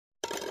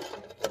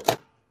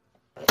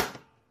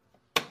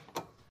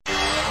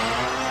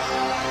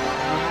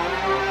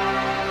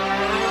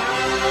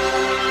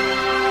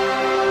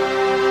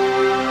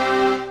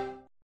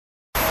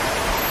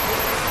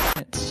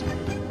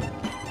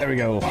we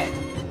go.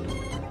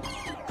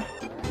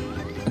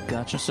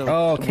 Gotcha. So,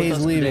 oh,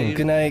 Kay's leaving. Today,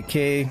 good night,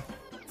 Kay.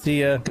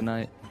 See ya. Good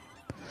night.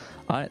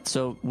 All right.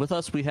 So with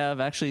us, we have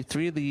actually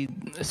three of the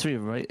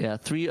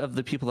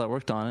people that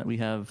worked on it. We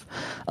have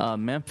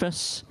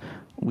Memphis.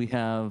 We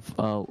have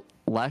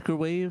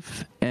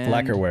Lacquerwave. And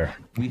Lacquerware.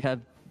 We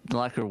have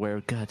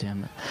Lacquerware. God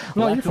damn it.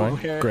 No, you're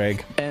fine.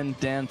 Greg. And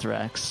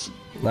Danthrax.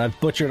 I've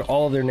butchered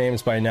all of their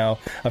names by now.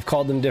 I've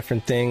called them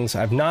different things.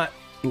 I've not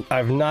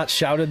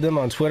shouted them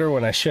on Twitter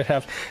when I should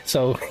have.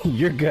 So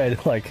you're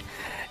good. Like,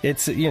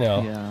 it's,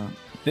 Yeah.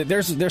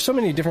 There's so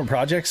many different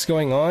projects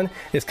going on.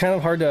 It's kind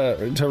of hard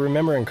to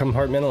remember and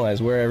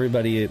compartmentalize where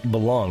everybody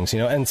belongs,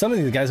 And some of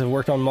these guys have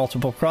worked on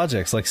multiple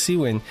projects, like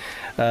Seawin,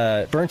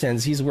 Burnt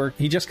Ends.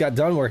 He just got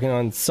done working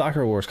on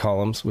Soccer Wars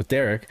columns with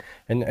Derek,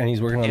 and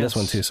he's working on this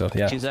one too. So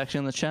yeah, he's actually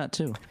in the chat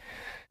too.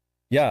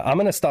 Yeah, I'm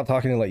gonna stop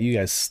talking and let you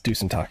guys do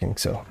some talking.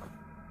 So.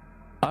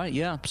 All right,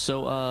 yeah.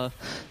 So,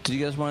 do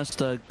you guys want us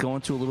to go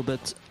into a little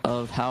bit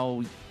of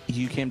how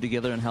you came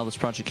together and how this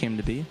project came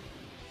to be?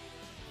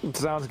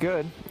 Sounds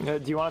good.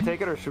 Do you want to take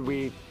it, or should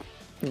we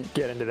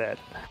get into that?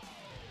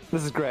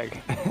 This is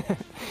Greg.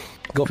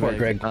 Go for it,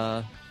 Greg.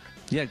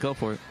 Yeah, go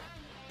for it.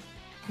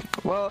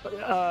 Well,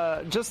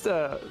 I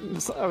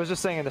was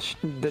just saying in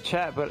the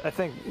chat, but I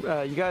think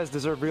you guys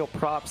deserve real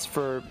props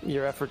for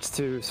your efforts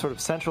to sort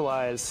of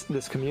centralize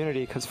this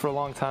community, because for a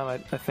long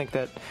time I think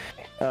that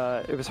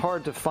it was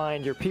hard to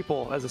find your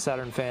people as a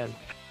Saturn fan.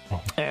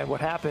 And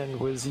what happened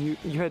was you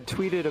had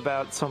tweeted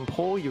about some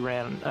poll you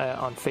ran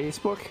on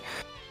Facebook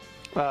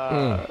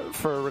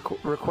for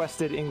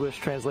requested English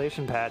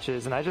translation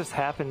patches, and I just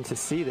happened to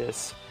see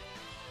this.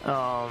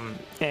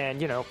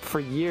 And for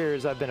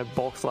years I've been a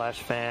Bulk Slash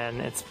fan.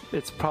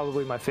 It's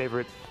probably my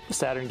favorite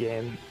Saturn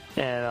game,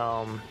 and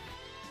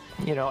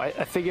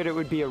I figured it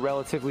would be a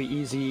relatively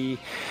easy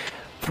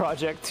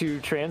project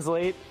to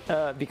translate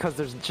because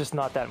there's just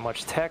not that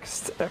much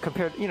text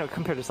compared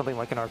to something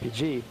like an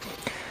RPG.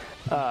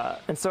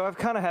 And so I've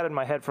kind of had in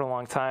my head for a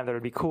long time that it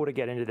would be cool to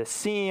get into this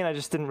scene. I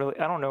just I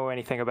don't know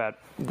anything about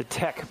the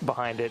tech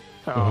behind it,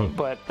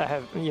 but I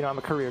have, I'm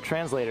a career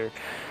translator.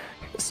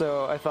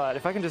 So I thought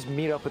if I can just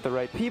meet up with the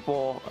right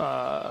people,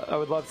 I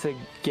would love to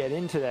get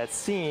into that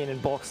scene,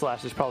 and Bulk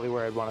Slash is probably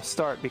where I'd want to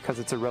start because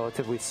it's a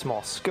relatively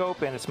small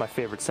scope and it's my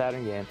favorite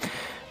Saturn game.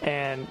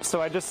 And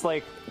so I just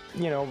made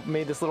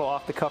this little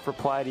off-the-cuff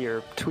reply to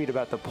your tweet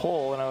about the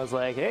poll, and I was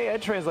like, hey,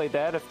 I'd translate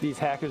that if these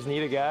hackers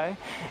need a guy.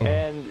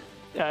 And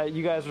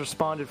you guys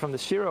responded from the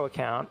Shiro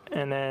account,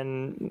 and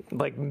then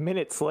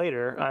minutes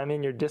later, I'm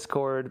in your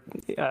Discord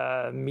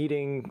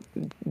meeting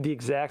the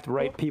exact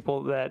right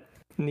people that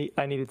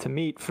I needed to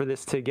meet for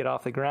this to get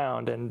off the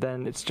ground, and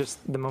then it's just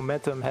the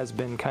momentum has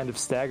been kind of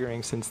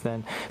staggering since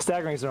then.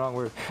 Staggering is the wrong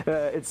word.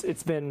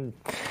 It's been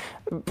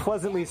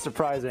pleasantly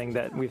surprising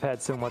that we've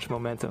had so much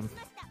momentum.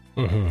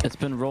 It's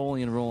been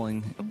rolling and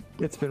rolling.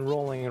 It's been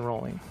rolling and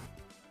rolling.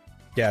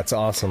 Yeah, it's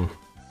awesome.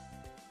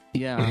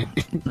 Yeah,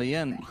 but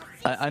yeah,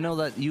 I know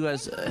that you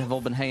guys have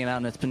all been hanging out,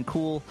 and it's been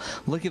cool.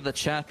 Look at the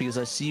chat because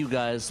I see you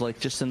guys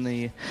just in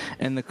the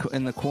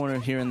corner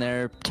here and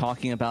there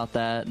talking about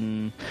that,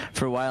 and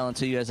for a while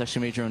until you guys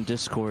actually made your own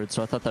Discord.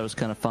 So I thought that was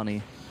kind of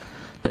funny.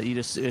 That you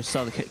just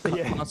saw the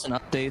constant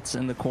updates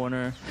in the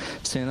corner,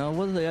 saying, "Oh,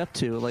 what are they up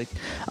to?" We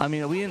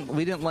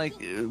didn't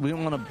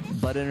want to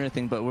butt in or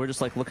anything, but we're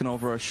just looking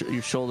over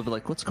your shoulder,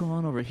 like, "What's going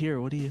on over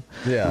here? What are you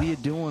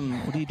doing?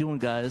 What are you doing,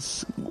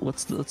 guys?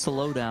 What's the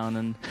lowdown?"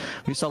 And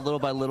we saw little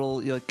by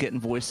little, getting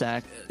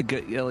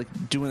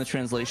doing the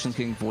translations,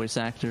 getting voice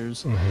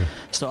actors.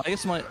 So I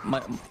guess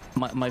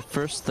my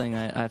first thing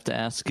I have to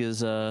ask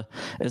is I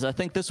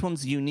think this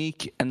one's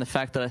unique, and the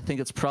fact that I think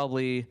it's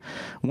probably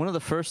one of the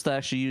first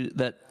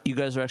that you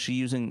guys are actually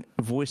using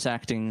voice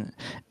acting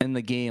in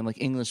the game, like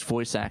English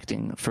voice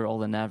acting for all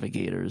the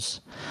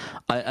navigators.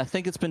 I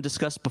think it's been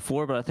discussed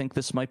before, but I think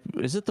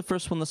is it the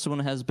first one this one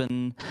has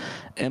been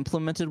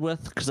implemented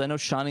with? Because I know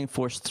Shining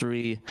Force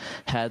 3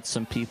 had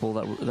some people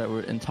that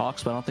were in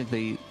talks, but I don't think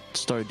they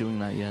started doing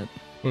that yet.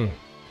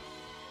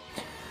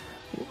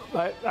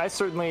 I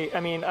certainly,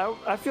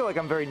 I feel like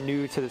I'm very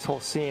new to this whole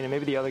scene, and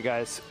maybe the other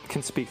guys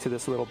can speak to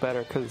this a little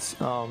better, because,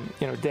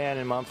 Dan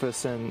and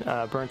Memphis and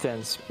Burnt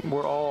Ends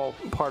were all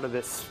part of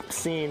this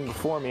scene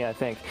before me, I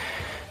think.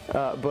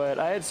 But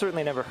I had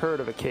certainly never heard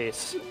of a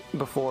case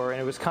before,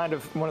 and it was kind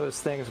of one of those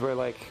things where,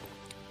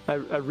 I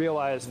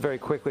realized very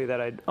quickly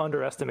that I'd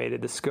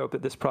underestimated the scope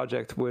that this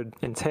project would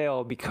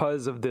entail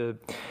because of the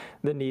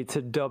need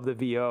to dub the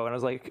VO. And I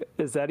was like,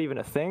 is that even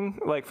a thing,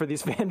 for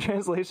these fan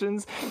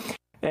translations?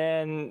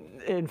 And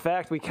in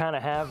fact, we kind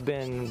of have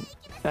been,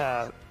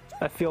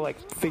 I feel like,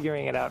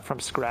 figuring it out from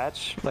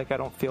scratch. I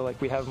don't feel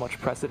like we have much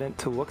precedent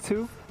to look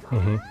to.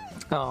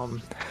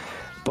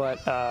 But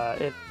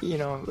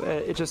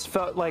it just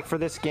felt like for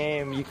this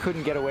game, you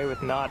couldn't get away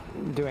with not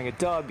doing a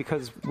dub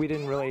because we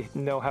didn't really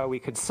know how we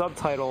could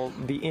subtitle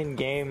the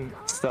in-game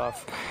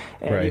stuff.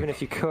 And even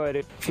if you could,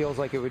 it feels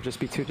like it would just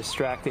be too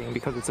distracting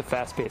because it's a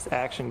fast-paced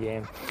action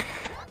game.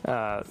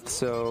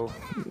 So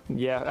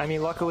Yeah, I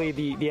mean, luckily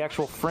the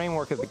actual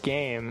framework of the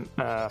game,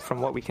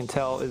 from what we can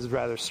tell, is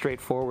rather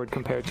straightforward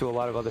compared to a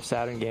lot of other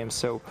Saturn games.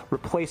 So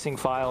replacing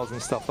files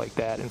and stuff like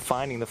that and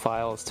finding the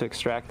files to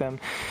extract them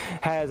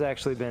has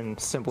actually been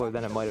simpler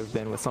than it might have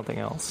been with something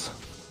else.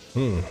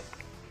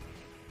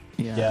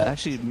 Yeah.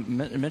 Actually,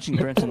 mentioning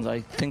Brenton's,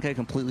 I think I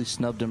completely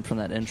snubbed him from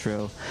that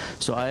intro.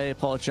 So I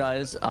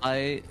apologize.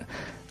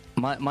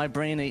 My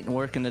brain ain't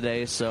working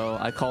today, so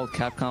I called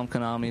Capcom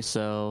Konami,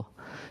 so...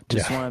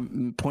 Just want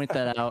to point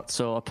that out.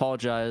 So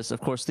apologize. Of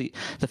course, the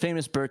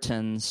famous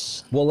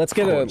Burtons. Well, let's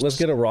get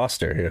a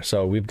roster here.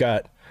 So we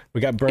got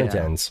Burnt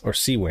Ends or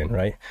Seawin,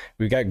 right?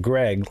 We got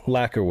Greg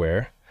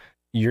Lacquerware.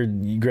 You're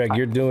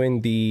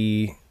doing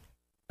the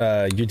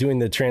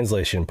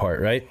translation part,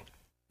 right?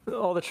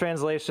 All the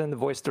translation, the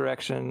voice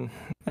direction.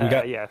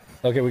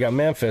 Okay, we got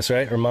Memphis,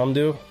 right? Or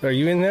Mamdu. Are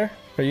you in there?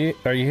 Are you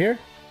here?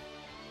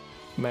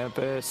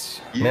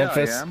 Memphis. Yeah,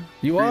 Memphis. I am.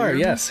 You are,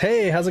 yes.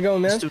 Hey, how's it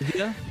going, man?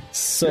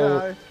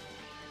 So,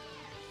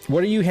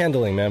 what are you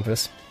handling,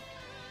 Memphis?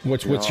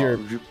 What's your...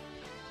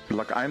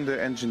 Like, I'm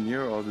the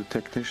engineer or the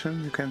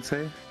technician, you can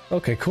say.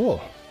 Okay,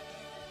 cool.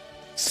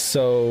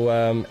 So,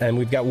 and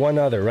we've got one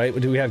other, right?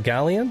 Do we have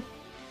Galleon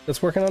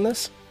that's working on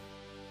this?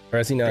 Or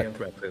is he not?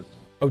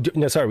 Oh,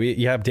 no, sorry.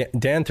 You have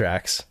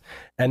Danthrax.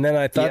 And then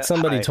I thought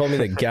somebody told me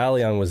that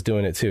Galleon was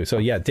doing it too. So,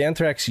 yeah,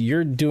 Danthrax,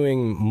 you're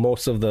doing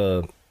most of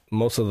the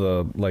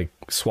like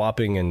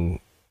swapping and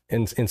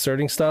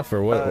inserting stuff,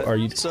 or what are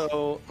you?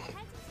 So,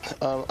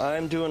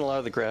 I'm doing a lot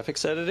of the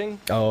graphics editing.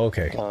 Oh,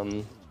 okay.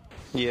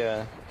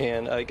 Yeah,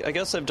 and I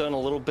guess I've done a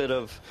little bit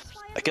of,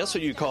 I guess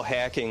what you call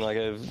hacking. Like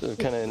I've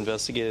kind of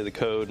investigated the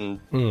code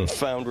and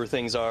found where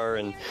things are,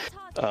 and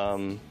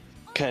kind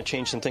of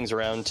changed some things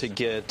around to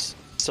get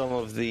some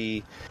of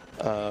the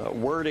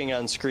wording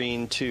on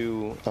screen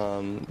to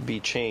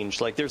be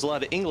changed. Like there's a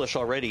lot of English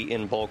already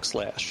in Bulk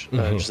Slash,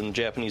 which is in the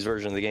Japanese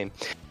version of the game.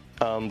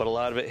 But a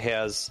lot of it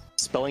has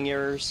spelling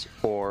errors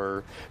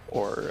or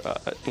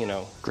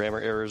grammar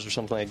errors or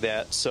something like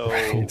that. So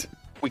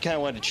we kind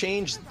of wanted to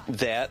change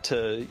that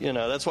to,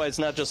 that's why it's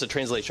not just a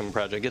translation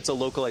project. It's a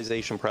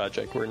localization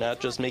project. We're not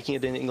just making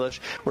it in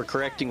English. We're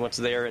correcting what's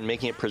there and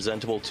making it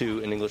presentable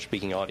to an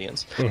English-speaking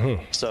audience.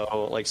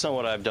 So, like, some of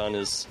what I've done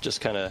is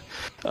just kind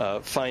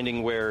of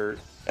finding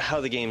how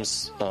the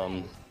game's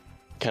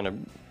kind of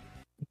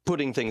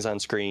putting things on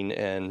screen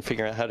and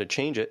figuring out how to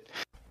change it.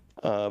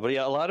 But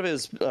yeah, a lot of it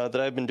is, that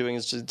I've been doing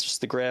is just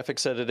the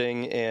graphics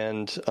editing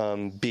and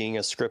being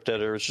a script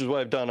editor, which is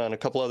what I've done on a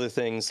couple other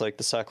things, like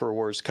the Sakura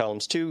Wars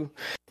Columns 2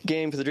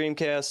 game for the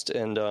Dreamcast,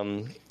 and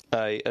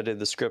I edited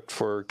the script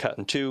for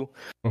Cotton 2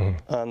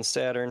 on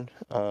Saturn.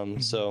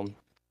 So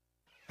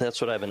that's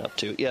what I've been up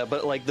to. Yeah,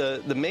 but like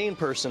the main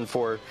person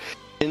for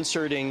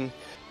inserting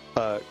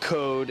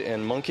code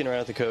and monkeying around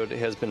with the code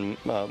has been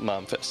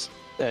Momphis.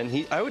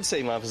 And I would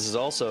say Momphis is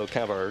also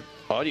kind of our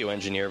audio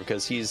engineer,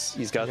 because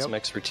he's got some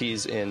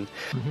expertise in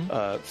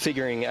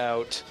figuring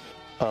out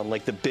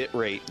like the bit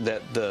rate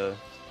that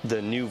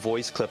the new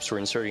voice clips we're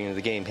inserting into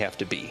the game have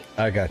to be.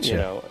 I got you.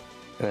 And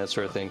that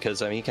sort of thing,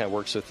 because he kind of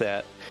works with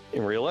that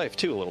in real life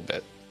too a little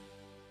bit.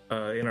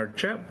 In our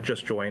chat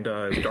just joined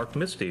Dark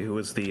Misty, who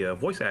is the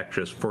voice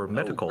actress for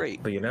Medical,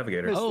 the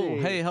Navigator. Misty. Oh,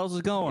 hey, how's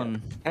it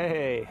going?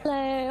 Hey.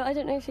 Hello, I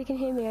don't know if you can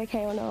hear me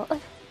okay or not.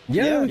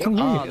 Yeah, we can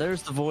hear you.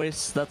 There's the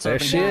voice. That's there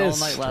what I've she been doing all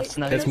is. night last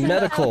night. It's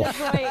Medical.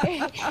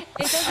 It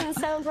doesn't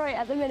sound right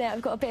at the minute.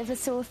 I've got a bit of a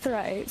sore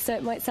throat, so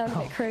it might sound a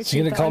bit croaky. So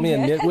you're going to call me a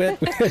nitwit?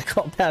 We're going to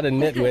call Pat a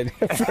nitwit.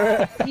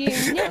 You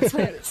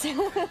nitwit.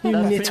 You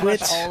That's nitwit. pretty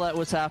much all that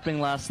was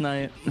happening last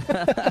night.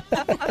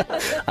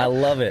 I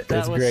love it.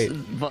 It's great.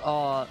 But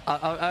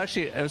I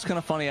actually, it was kind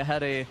of funny. I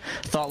had a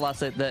thought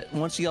last night that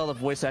once you get all the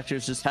voice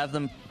actors, just have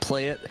them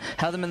play it,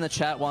 have them in the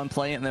chat while I'm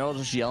playing it, and they're all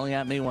just yelling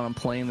at me when I'm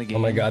playing the game. Oh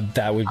my god,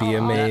 that would be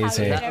amazing.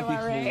 That would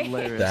be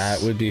hilarious.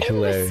 That would be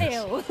hilarious.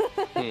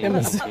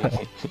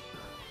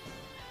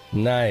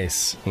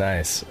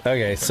 Nice.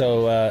 Okay,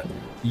 so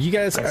you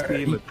guys I are...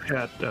 see in the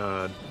chat,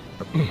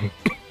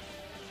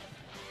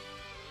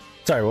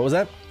 Sorry, what was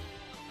that?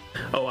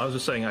 Oh, I was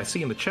just saying, I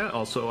see in the chat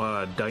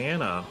also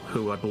Diana,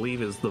 who I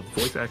believe is the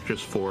voice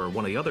actress for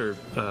one of the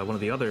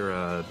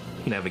other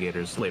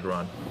navigators later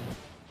on.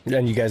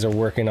 And you guys are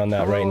working on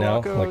that right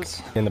now, Rockos.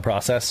 like in the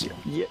process?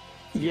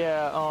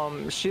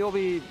 Yeah, she'll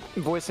be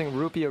voicing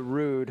Rupia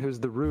Rude, who's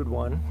the rude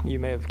one, you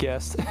may have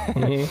guessed.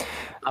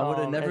 I would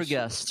have never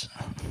guessed.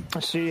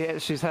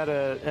 She's had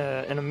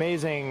an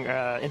amazing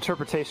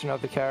interpretation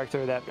of the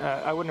character that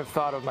I wouldn't have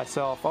thought of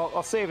myself.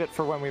 I'll save it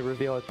for when we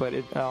reveal it, but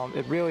it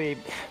really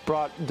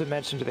brought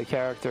dimension to the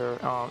character.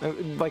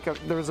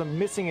 There was a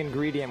missing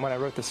ingredient when I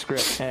wrote the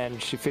script,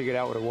 and she figured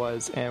out what it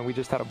was, and we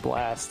just had a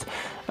blast.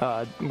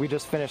 We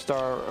just finished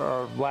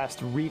our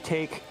last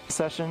retake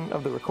session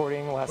of the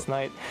recording last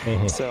night,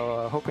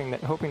 so hoping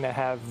to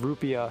have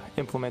Rupia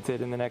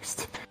implemented in the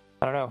next,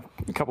 a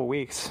couple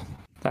weeks.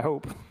 I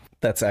hope.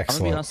 That's excellent.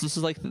 I'm gonna be honest,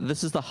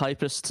 this is the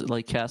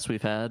hypest cast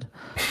we've had.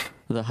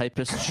 the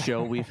hypest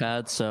show we've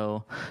had.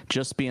 So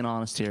just being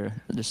honest here,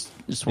 just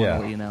want to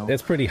let you know.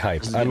 It's pretty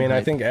hype. I mean,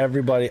 hype. I think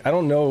everybody, I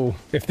don't know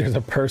if there's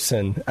a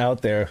person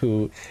out there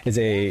who is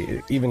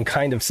a even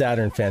kind of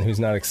Saturn fan who's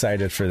not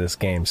excited for this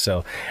game.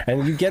 So,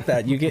 and you get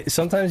that.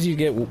 Sometimes you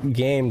get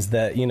games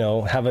that,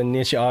 have a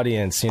niche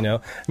audience, I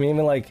mean,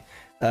 even like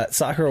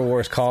Sakura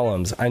Wars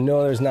Columns. I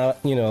know there's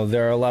not,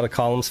 there are a lot of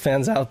Columns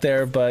fans out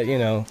there, but,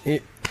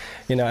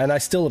 and I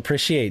still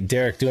appreciate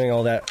Derek doing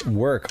all that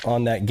work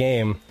on that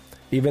game,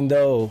 even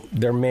though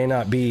there may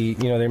not be,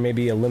 there may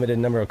be a limited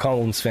number of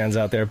Columns fans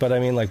out there. But I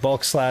mean, like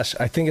Bulk Slash,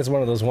 I think it's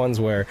one of those ones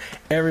where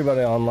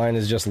everybody online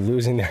is just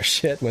losing their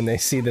shit when they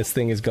see this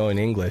thing is going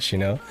English,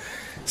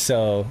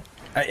 So,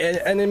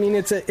 and I mean,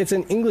 it's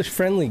an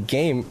English-friendly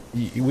game.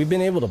 We've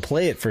been able to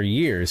play it for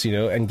years,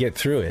 and get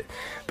through it.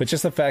 But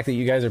just the fact that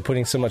you guys are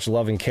putting so much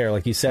love and care,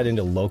 like you said,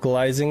 into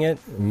localizing it,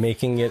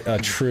 making it a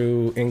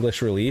true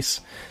English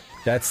release,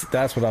 that's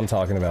what I'm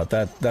talking about.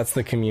 That's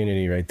the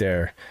community right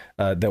there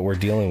that we're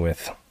dealing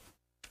with.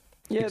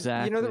 Yeah,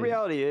 exactly. The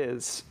reality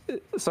is,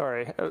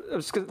 sorry, I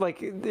was just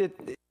like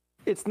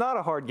it's not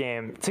a hard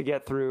game to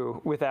get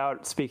through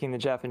without speaking the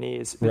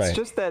Japanese. It's Right.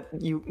 just that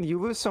you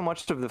lose so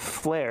much of the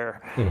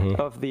flair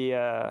of the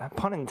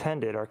pun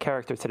intended. Our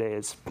character today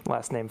is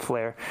last name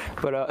Flair,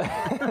 but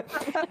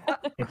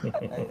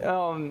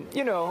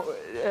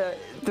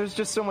there's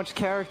just so much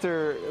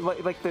character.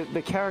 Like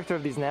the character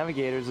of these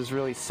navigators is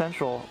really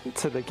central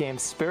to the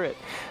game's spirit.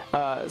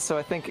 So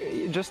I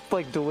think just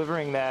like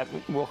delivering that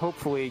will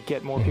hopefully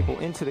get more people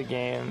into the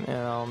game,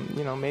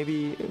 and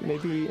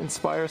maybe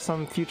inspire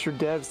some future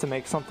devs to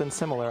make something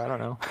similar. I don't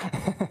know.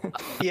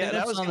 Yeah, and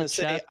I was going to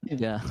say,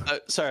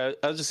 sorry,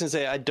 I was just going to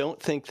say, I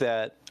don't think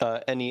that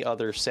any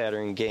other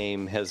Saturn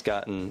game has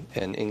gotten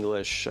an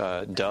English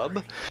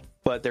dub,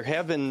 but there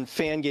have been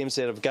fan games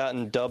that have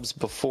gotten dubs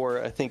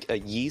before. I think a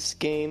Yeast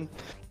game.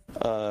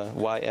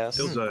 YS.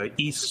 It was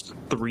East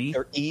 3.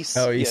 Or East.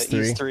 Oh, East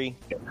 3. East 3.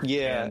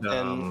 Yeah,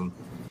 and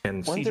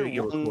CJ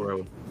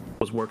Iwakura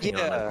was working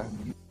on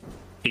an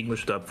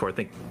English dub for, I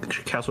think,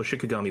 Castle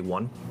Shikigami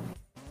 1.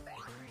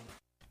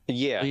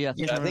 Yeah,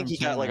 I think he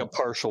got like a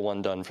partial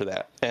one done for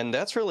that. And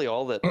that's really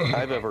all that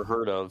I've ever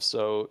heard of.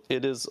 So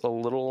it is a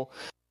little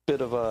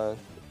bit of a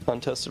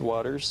untested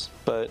waters,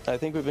 but I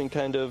think we've been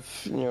kind of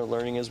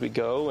learning as we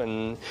go,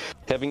 and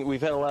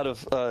we've had a lot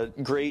of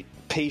great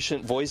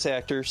patient voice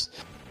actors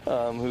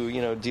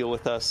who deal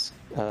with us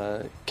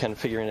kind of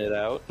figuring it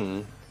out,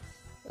 and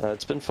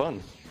it's been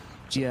fun.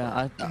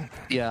 I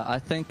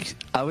think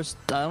I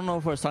don't know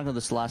if I was talking about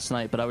this last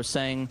night, but I was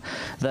saying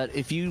that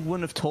if you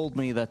wouldn't have told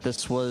me that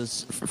this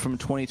was from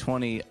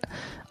 2020,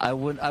 I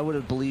would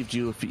have believed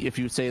you if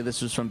you would say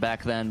this was from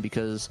back then,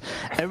 because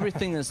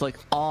everything is like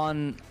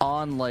on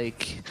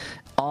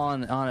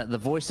it. The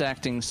voice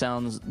acting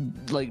sounds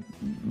like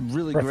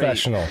really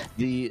professional.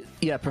 Great.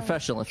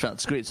 Professional.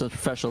 It's great. So it's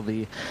professional.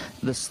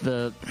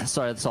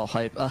 Sorry, that's all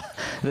hype.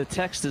 The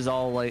text is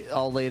all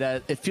laid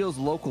out. It feels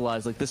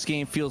localized. Like this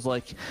game feels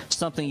like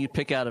something you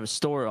pick out of a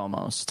store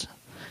almost.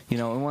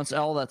 And once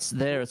all that's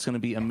there, it's going to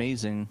be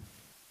amazing.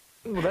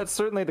 Well, that's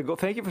certainly the goal.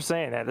 Thank you for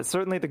saying that. That's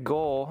certainly the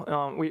goal.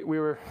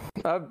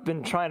 I've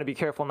been trying to be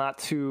careful not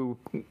to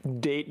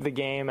date the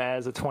game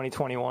as a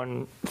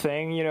 2021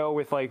 thing,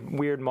 with like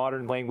weird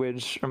modern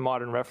language or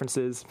modern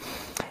references.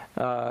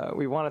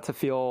 We want it to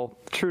feel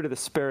true to the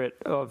spirit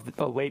of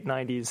a late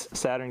 90s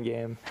Saturn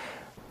game.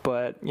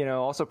 But,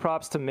 also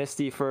props to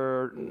Misty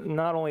for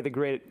not only the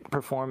great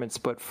performance,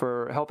 but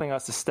for helping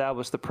us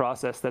establish the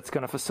process that's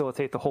going to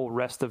facilitate the whole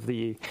rest of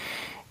the,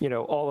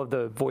 all of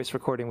the voice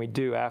recording we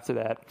do after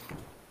that.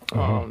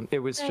 It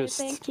was just...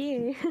 Thank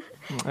you.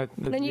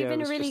 And you've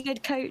been a really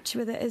good coach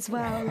with it as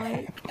well.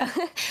 Like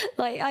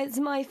it's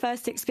my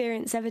first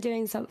experience ever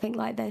doing something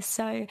like this,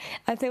 so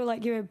I feel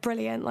like you were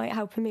brilliant,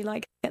 helping me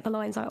get the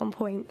lines out on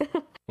point.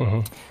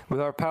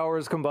 With our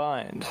powers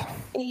combined.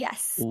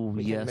 Yes. Ooh,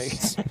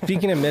 yes.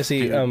 Speaking of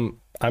Missy, I'm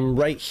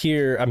right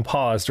here. I'm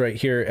paused right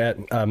here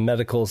at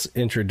Medical's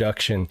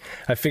introduction.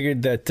 I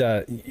figured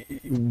that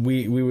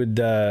we would.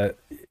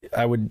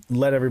 I would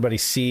let everybody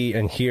see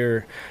and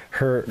hear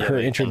her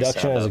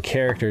introduction as a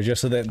character, just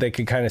so that they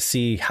could kind of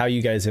see how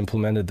you guys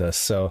implemented this.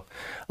 So,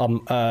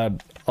 I'll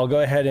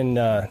go ahead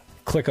and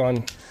click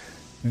on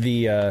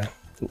the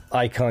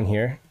icon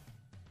here.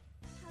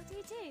 How do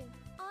you do?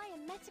 I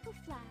am Medical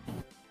Flare.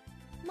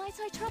 Might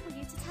I trouble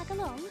you to tag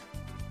along?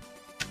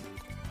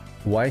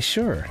 Why,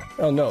 sure.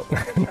 Oh, no.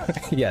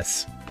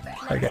 Yes.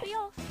 Let's be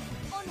off.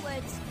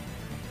 Onwards.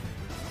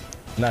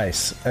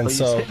 Nice. And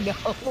so...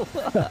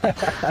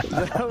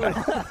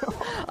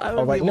 I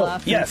would be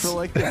laughing for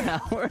like an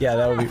hour. Yeah,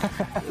 that would be...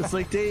 It's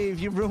like, Dave,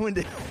 you ruined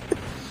it.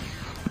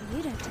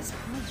 You don't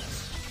disappoint.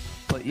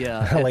 But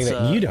yeah. I like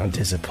that. You don't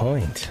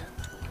disappoint.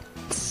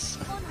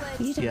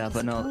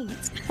 But no.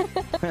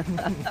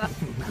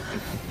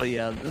 But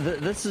yeah,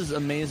 this is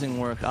amazing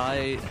work.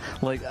 I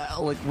like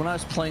when I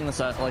was playing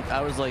this,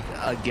 I was like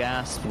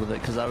aghast with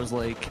it, because I was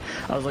like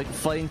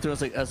fighting through.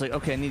 I was like,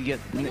 okay, I need to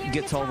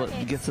get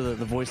to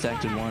the voice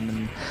acted one,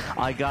 and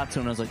I got to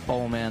it, and I was like,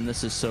 oh man,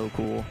 this is so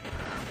cool.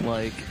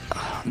 Like,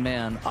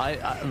 man, I'm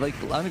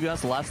gonna be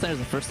honest, the last night was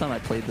the first time I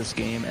played this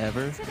game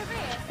ever,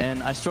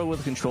 and I struggled with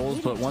the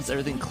controls, but once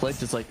everything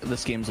clicked, it's like,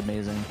 this game's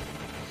amazing.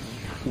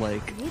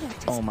 Like,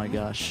 oh my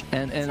gosh.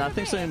 And I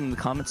think someone in the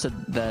comments said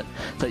that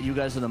you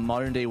guys are the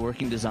modern day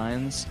working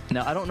designs.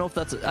 Now, I don't know if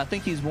that's, I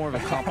think he's more of a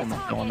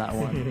compliment on that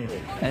one.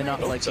 And not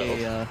like so.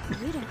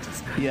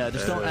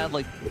 Just don't add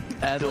like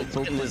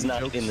is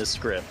not jokes in the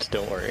script,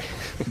 don't worry.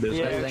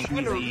 There's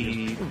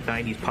cheesy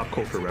 90s pop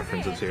culture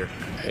references here.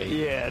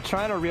 Yeah,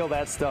 trying to reel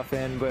that stuff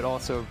in, but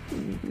also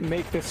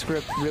make the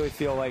script really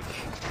feel like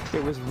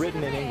it was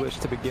written in English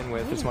to begin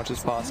with as much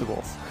as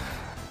possible.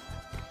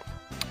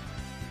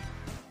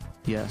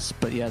 Yes,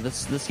 but yeah,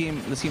 this game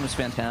is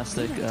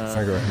fantastic.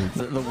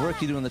 The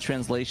work you do in the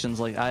translations,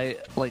 I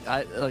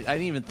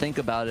didn't even think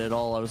about it at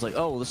all. I was like,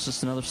 oh, this is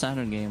just another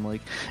Saturn game.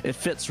 Like, it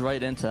fits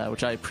right into that,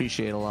 which I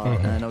appreciate a lot.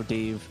 And I know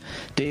Dave,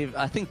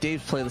 I think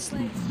Dave's played this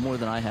more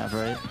than I have,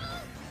 right?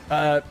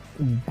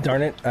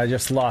 Darn it, I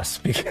just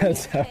lost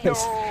because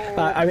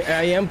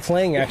I am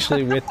playing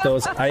actually with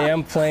those. I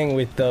am playing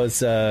with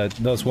those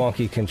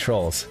wonky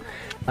controls.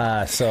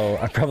 So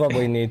I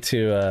probably need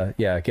to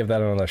give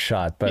that another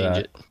shot.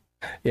 But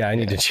yeah, I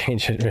need to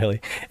change it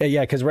really.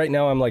 Yeah, because right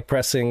now I'm like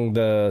pressing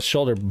the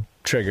shoulder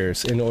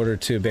triggers in order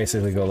to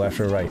basically go left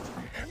or right.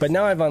 But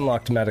now I've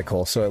unlocked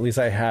medical, so at least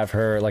I have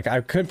her. Like,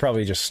 I could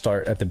probably just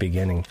start at the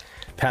beginning.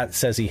 Pat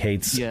says he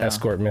hates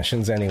escort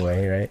missions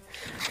anyway, right?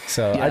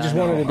 So I just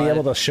wanted to be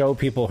able to show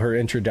people her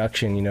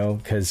introduction, you know,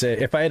 because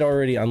if I had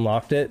already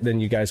unlocked it, then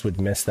you guys would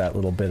miss that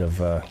little bit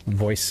of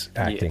voice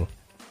acting. Yeah.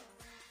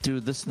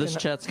 Dude, this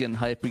chat's getting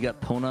hype. We got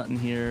Ponut in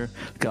here,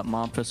 got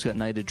Momphis, got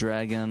Knighted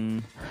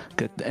Dragon,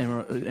 got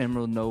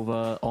Emerald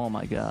Nova. Oh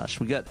my gosh,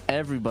 we got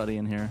everybody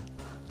in here.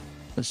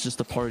 It's just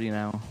a party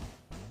now.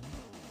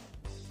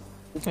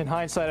 In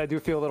hindsight, I do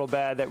feel a little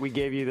bad that we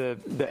gave you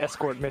the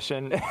escort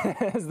mission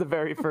as the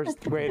very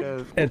first way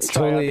to. It's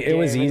totally. It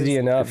was easy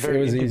enough. It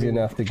was easy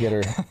enough to get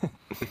her.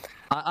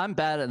 I'm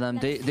bad at them.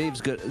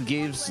 Dave's good.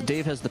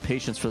 Dave has the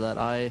patience for that.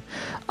 I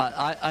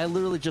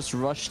literally just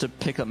rushed to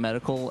pick up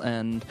medical,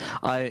 and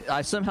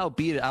I somehow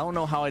beat it. I don't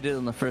know how I did it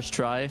on the first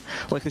try.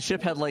 Like, the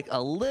ship had like a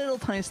little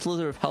tiny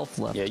slither of health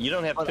left. Yeah, you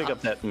don't have to pick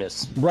up that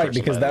miss. Right,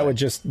 because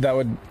that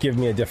would give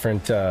me a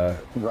different a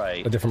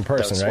different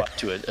person, that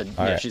would right? Swap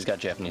to she's got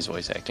Japanese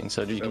voice acting,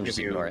 so you can just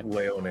ignore it.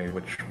 Leone,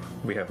 which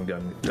we haven't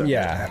done.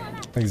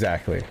 Yeah,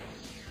 exactly.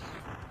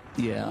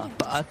 Yeah,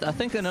 but I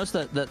think I noticed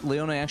that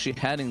Leone actually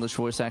had English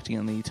voice acting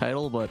in the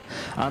title, but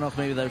I don't know if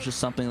maybe that was just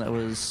something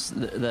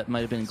that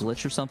might have been a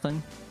glitch or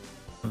somthing.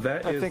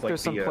 I think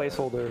there's some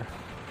placeholder.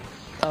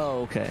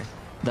 Oh, okay.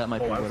 That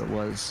might be what it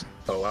was.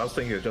 Oh, I was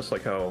thinking it's just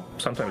like how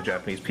sometimes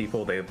Japanese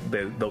people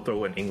they'll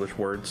throw in English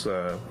words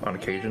on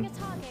occasion.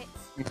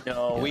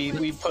 No,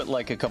 we put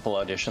like a couple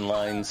audition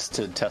lines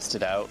to test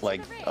it out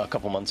like a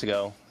couple months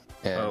ago,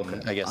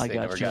 and I guess they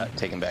never got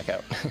taken back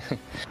out.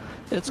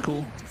 It's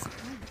cool.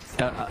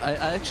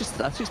 I just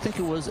think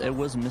it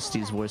was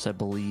Misty's voice, I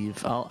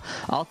believe. I'll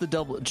have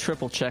to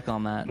triple check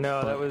on that.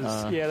 No, that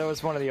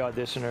was one of the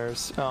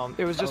auditioners.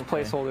 It was just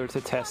placeholder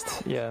to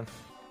test. Yeah.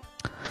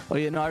 Oh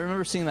yeah, no, I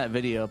remember seeing that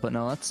video, but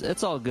no,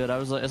 it's all good. I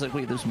was like,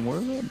 wait, there's more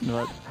of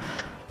it?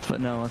 But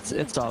no,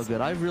 it's all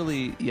good. I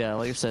really,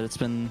 like I said, it's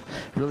been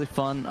really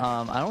fun.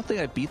 I don't think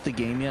I beat the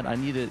game yet. I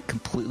need to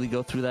completely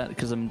go through that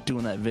because I'm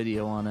doing that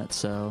video on it.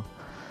 So,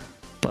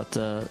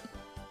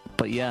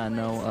 But yeah,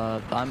 no,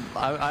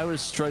 I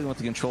was struggling with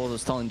the controls. I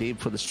was telling Dave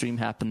before the stream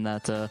happened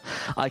that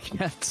I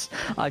kept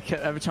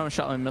every time I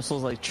shot my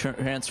missiles, like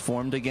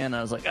transformed again.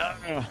 I was like,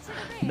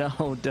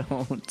 no,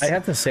 don't. I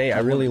have to say,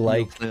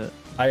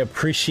 I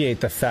appreciate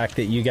the fact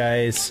that you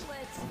guys,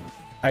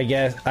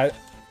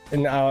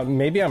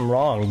 maybe I'm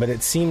wrong, but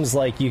it seems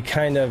like you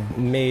kind of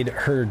made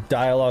her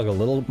dialogue a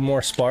little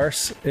more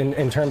sparse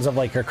in terms of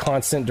like her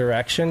constant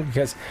direction.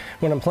 Because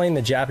when I'm playing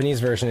the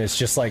Japanese version, it's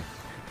just like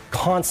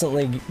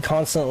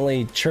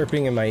constantly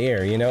chirping in my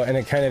ear, you know, and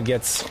it kind of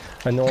gets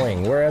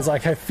annoying. Whereas,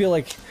 like, I feel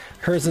like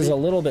hers is a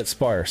little bit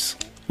sparse,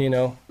 you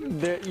know.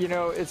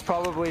 It's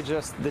probably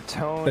just the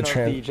tone of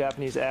the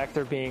Japanese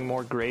actor being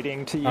more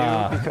grating to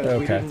you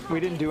because we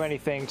didn't do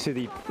anything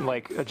to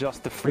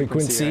adjust the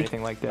frequency or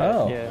anything like that.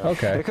 Oh, yeah.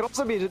 Okay. It could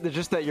also be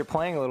just that you're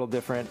playing a little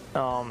different,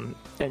 and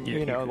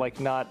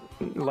not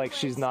like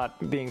she's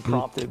not being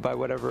prompted by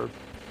whatever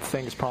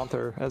things prompt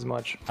her as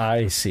much.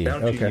 I see. Now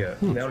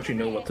that you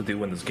know what to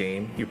do in this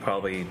game, you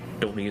probably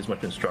don't need as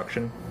much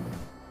instruction.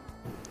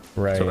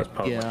 Right. So that's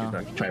probably why she's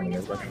not chiming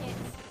as much.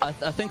 I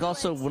think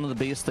also one of the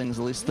biggest things,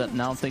 at least that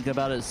now I'm thinking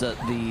about it, is that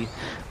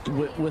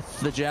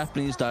with the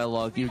Japanese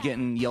dialogue, you're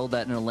getting yelled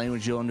at in a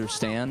language you'll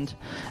understand,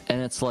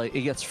 and it's like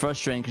it gets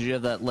frustrating because you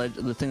have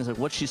the things like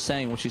what's she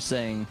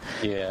saying.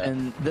 Yeah.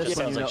 And this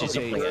sounds like she's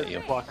yelling at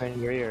you. Walking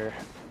in your ear.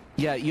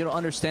 Yeah, you don't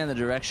understand the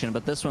direction,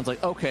 but this one's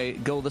like, okay,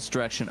 go this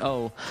direction.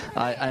 Oh,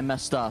 I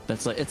messed up.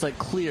 It's like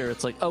clear.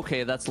 It's like,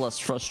 okay, that's less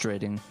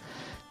frustrating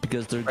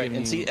because they're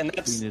giving you. And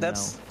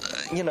that's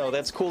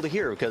that's cool to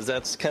hear because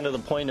that's kind of the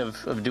point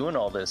of doing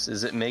all this.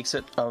 Is it makes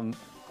it kind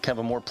of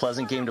a more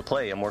pleasant game to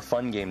play, a more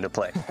fun game to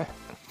play.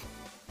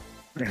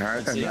 Yeah,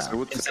 It's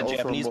the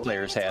Japanese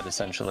players had,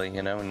 essentially,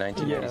 in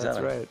 1987. Yeah, that's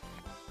right.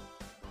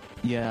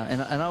 Yeah,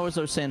 and I was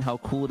saying how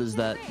cool it is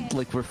that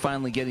like we're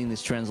finally getting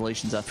these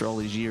translations after all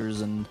these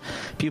years, and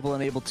people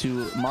are able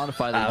to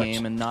modify the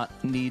game and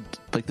not need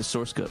like the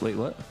source code. Wait,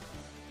 what?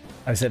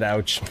 I said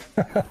ouch.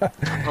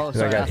 Oh,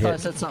 sorry. I thought I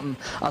said something.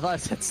 I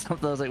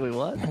was like, wait,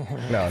 what?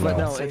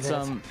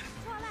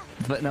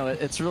 No,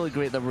 it's really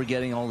great that we're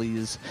getting all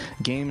these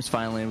games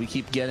finally, and we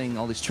keep getting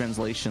all these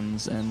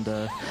translations. And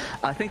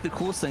I think the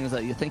coolest thing is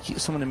that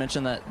someone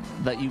mentioned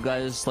that you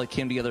guys like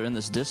came together in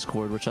this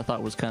Discord, which I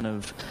thought was kind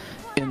of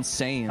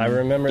insane. I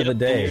remember the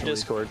day.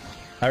 Discord.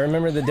 I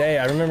remember the day.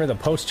 I remember the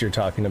post you're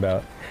talking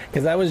about,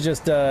 because I was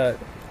just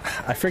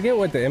I forget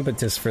what the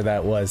impetus for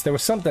that was. There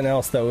was something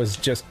else that was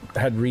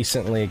had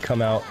recently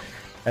come out,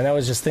 and I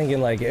was just thinking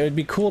like it would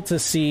be cool to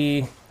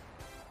see.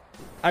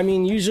 I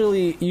mean,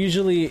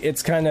 usually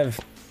it's kind of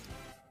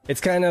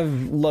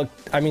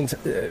looked. I mean,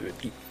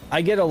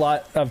 I get a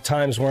lot of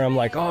times where I'm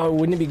like, oh,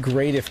 wouldn't it be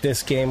great if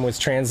this game was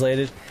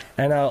translated?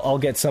 And I'll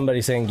get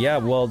somebody saying, yeah,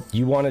 well,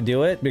 you want to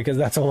do it because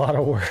that's a lot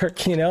of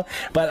work,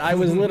 But I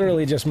was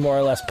literally just more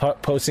or less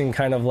posting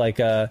kind of like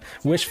a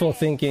wishful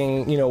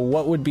thinking,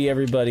 what would be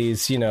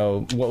everybody's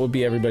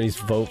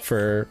vote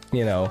for,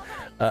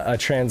 a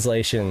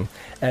translation.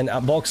 And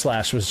Bulk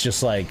Slash was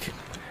just like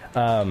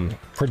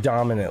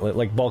predominantly,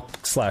 like Bulk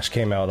Slash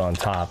came out on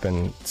top,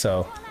 and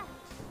so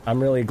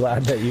I'm really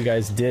glad that you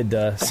guys did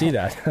see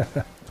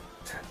that.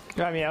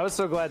 I mean, I was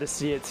so glad to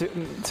see it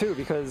too,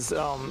 because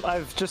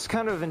I've just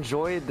kind of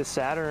enjoyed the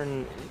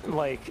Saturn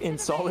like in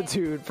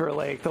solitude for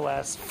like the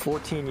last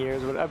 14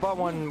 years. I bought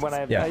one when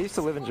I used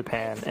to live in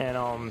Japan,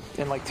 and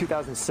in like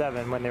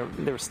 2007 when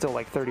they were still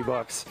like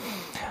 $30.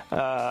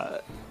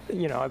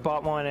 I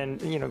bought one,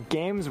 and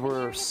games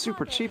were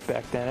super cheap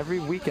back then. Every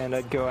weekend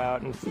I'd go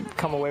out and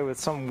come away with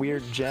some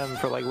weird gem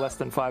for like less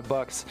than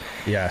 $5.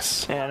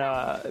 Yes. And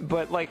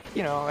but like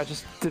I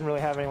just didn't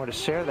really have anyone to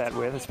share that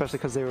with, especially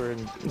because they were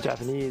in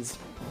Japanese.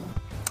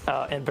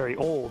 And very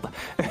old.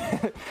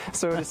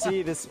 So to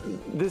see this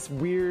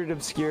weird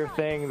obscure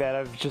thing that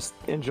I've just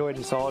enjoyed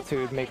in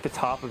solitude make the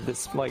top of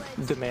this like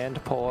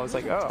demand poll, I was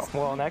like, oh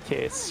well, in that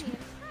case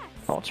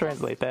I'll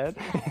translate that.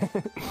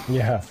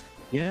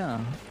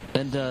 Yeah,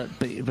 and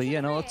but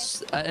yeah, no,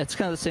 it's kind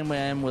of the same way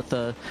I am with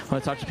when I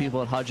talk to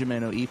people at Hajime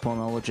no Ippo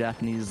and all the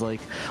Japanese like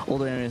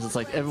older areas. It's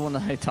like everyone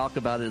that I talk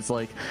about it's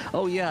like,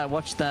 oh yeah, I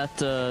watched that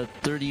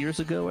 30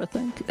 years ago, I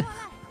think.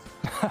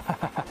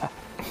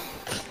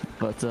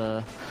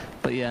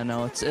 But yeah,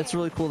 no, it's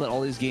really cool that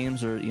all these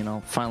games are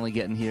finally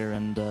getting here,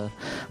 and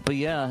but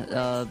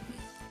yeah,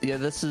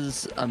 this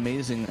is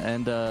amazing,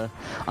 and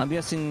I'm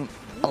guessing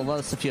a lot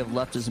of stuff you have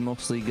left is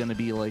mostly going to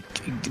be like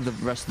the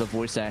rest of the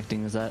voice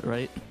acting. Is that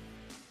right?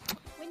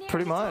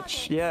 Pretty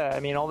much, yeah. I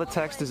mean, all the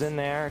text is in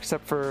there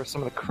except for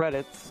some of the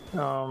credits.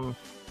 Some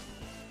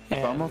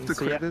of the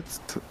credits,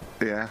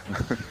 yeah.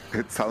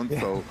 It sounds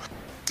so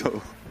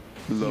low.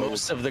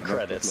 Most of the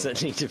credits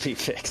that need to be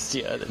fixed,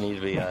 that need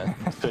to be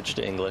switched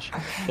to English.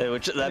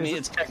 Which I mean,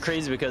 it's kind of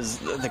crazy because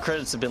the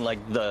credits have been like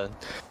the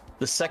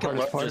second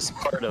largest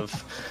part of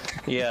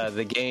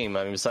the game.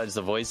 I mean, besides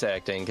the voice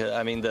acting.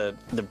 I mean, the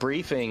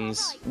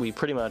briefings we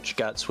pretty much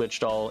got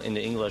switched all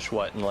into English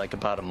in like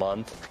about a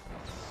month,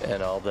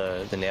 and all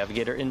the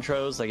navigator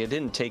intros. Like it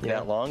didn't take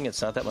that long.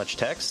 It's not that much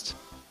text,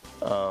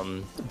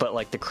 but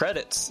like the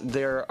credits,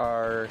 there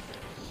are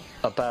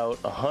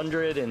about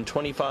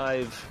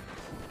 125.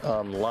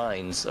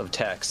 Lines of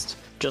text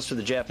just for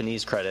the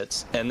Japanese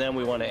credits, and then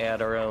we want to add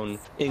our own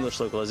English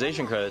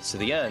localization credits to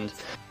the end,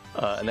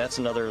 and that's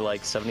another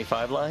like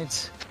 75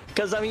 lines.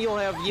 Because I mean, you'll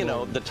have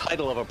the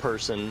title of a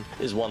person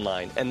is one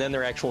line, and then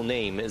their actual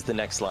name is the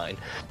next line.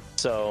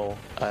 So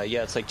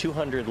it's like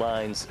 200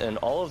 lines, and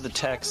all of the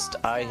text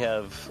I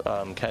have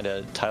kind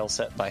of tile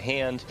set by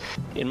hand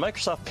in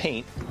Microsoft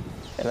Paint.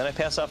 And then I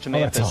pass off to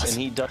Mampus, awesome. And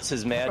he does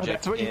his magic.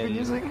 That's what you've been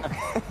using?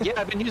 Yeah,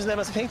 I've been using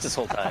MS Paint this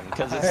whole time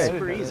because it's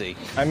super easy.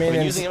 I mean, I've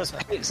been using MS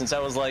Paint since I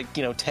was like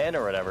 10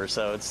 or whatever,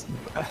 so it's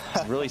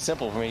really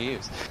simple for me to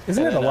use.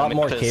 Isn't it a lot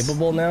more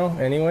capable now,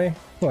 anyway?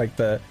 Like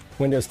the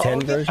Windows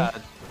 10 version?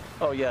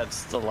 Oh yeah,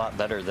 it's a lot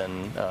better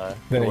than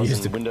it was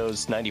used in to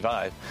Windows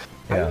 95.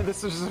 Yeah.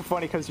 This is just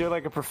funny because you're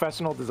like a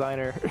professional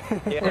designer.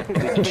 Yeah,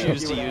 you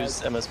choose to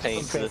use MS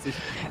Paint.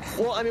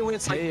 Well, I mean, when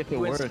it's like if it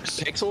when works. It's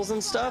pixels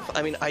and stuff,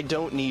 I mean, I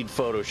don't need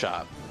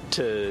Photoshop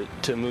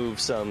to move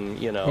some,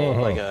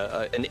 like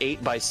an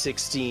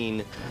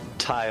 8x16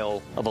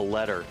 tile of a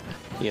letter.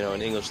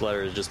 An English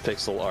letter is just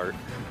pixel art.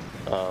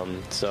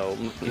 So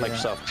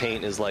Microsoft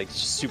Paint is like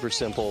super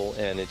simple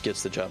and it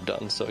gets the job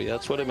done. So yeah,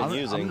 that's what I've been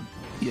using.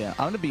 I'm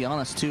gonna be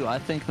honest too. I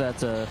think that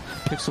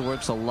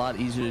Pixelworks a lot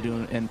easier to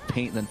do in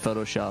Paint than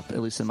Photoshop, at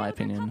least in my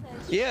opinion.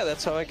 Yeah,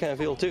 that's how I kind of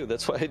feel too.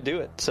 That's why I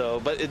do it. So,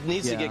 but it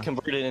needs to get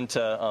converted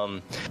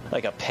into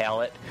like a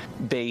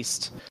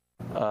palette-based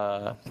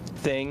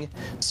thing.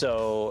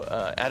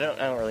 So I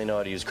don't really know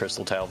how to use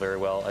Crystal Tile very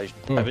well.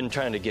 I've been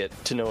trying to get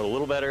to know it a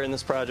little better in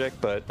this project,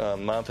 but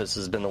Momphis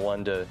has been the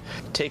one to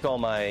take all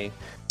my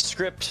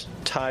script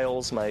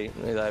tiles, I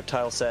have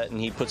tile set,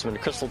 and he puts them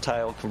into Crystal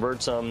Tile,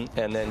 converts them,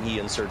 and then he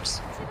inserts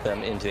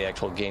them into the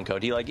actual game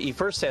code. He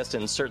first has to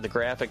insert the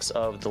graphics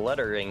of the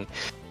lettering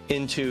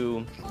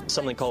into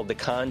something called the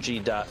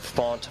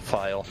kanji.font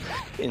file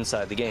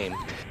inside the game,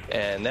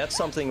 and that's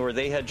something where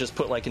they had just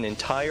put like an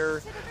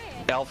entire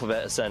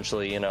alphabet,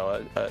 essentially,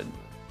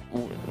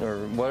 or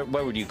what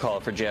would you call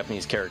it for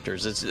Japanese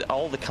characters? It's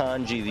all the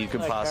kanji that you could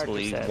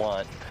possibly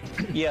want.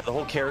 Yeah, the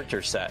whole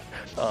character set.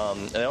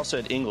 I also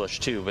had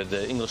English too, but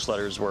the English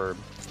letters were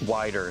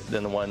wider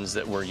than the ones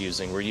that we're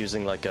using. We're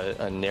using like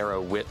a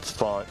narrow width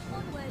font,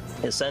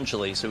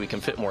 essentially, so we can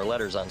fit more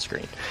letters on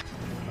screen.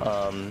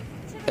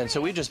 And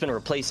so we've just been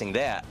replacing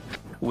that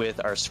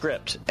with our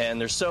script, and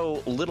there's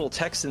so little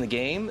text in the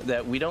game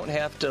that we don't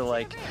have to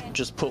like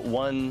just put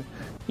one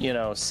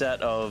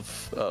set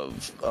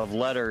of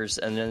letters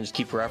and then just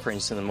keep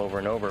referencing them over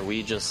and over.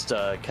 We just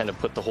kind of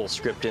put the whole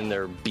script in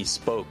there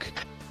bespoke,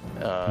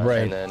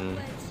 right? And then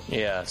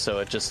so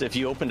it just, if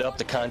you opened up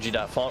the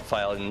kanji.font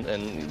file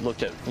and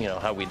looked at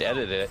how we'd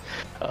edited it,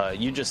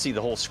 you just see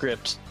the whole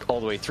script all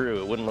the way through.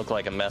 It wouldn't look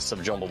like a mess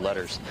of jumbled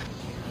letters.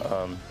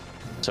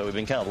 So we've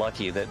been kind of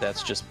lucky that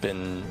that's just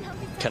been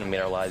kind of made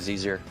our lives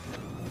easier.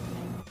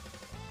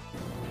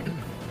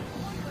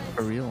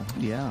 For real,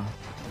 yeah.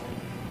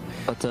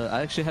 But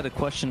I actually had a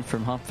question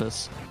from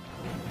Hampus,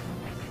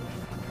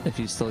 if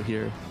he's still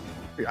here.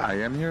 I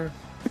am here.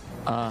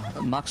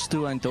 Magst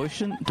du ein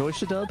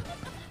Deutsche Dub?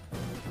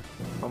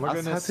 Oh my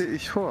goodness. Was hatte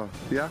ich vor?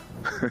 Ja.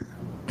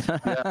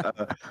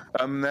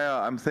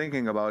 I'm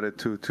thinking about it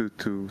to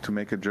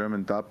make a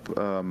German dub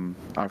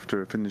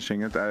after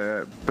finishing it.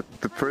 But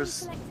the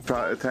first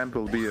attempt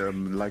will be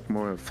like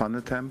more a fun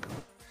attempt,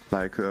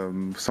 like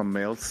some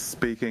males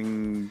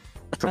speaking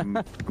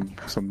some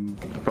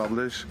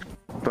publish.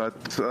 But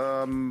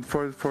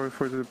for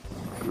the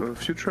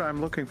future,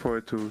 I'm looking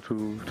forward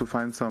to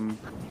find some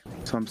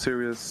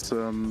serious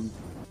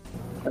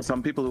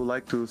some people who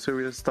like to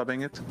serious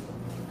dubbing it.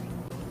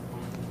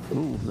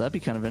 Ooh, that'd be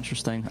kind of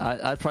interesting.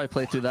 I'd probably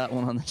play through that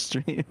one on the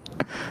stream.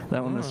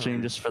 That one on the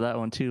stream just for that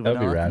one too. But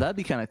that'd be rad. That'd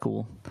be kind of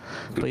cool.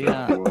 But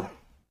yeah. I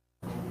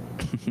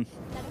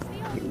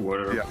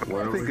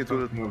think it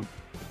will.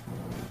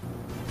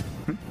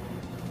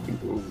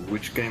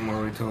 Which game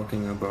are we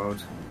talking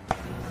about?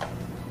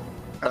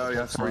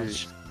 Yeah, sorry.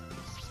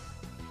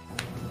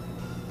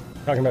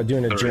 Talking about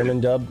doing a German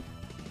dub.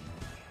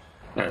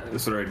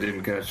 Sorry, I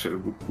didn't catch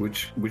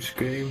which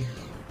game.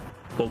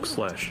 Bulk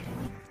Slash.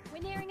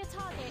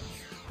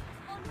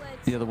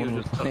 Yeah, the one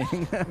we're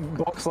playing.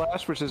 Bulk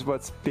Slash, which is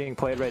what's being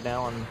played right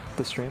now on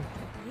the stream.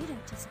 You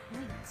don't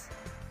disappoint.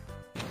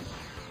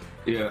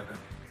 Yeah.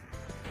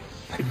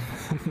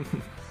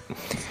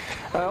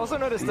 I also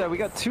noticed that we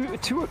got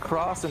two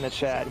across in the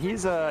chat.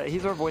 He's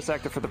our voice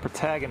actor for the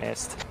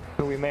protagonist,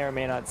 who we may or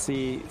may not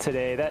see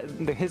today.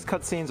 His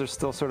cutscenes are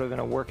still sort of in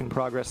a work in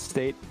progress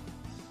state.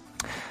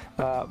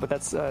 But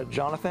that's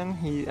Jonathan.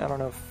 I don't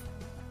know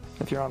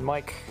if you're on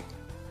mic,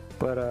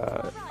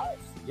 but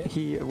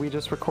we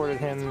just recorded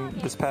him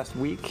this past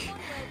week,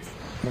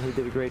 and he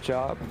did a great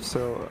job.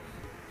 So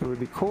it would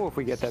be cool if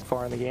we get that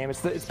far in the game.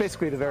 It's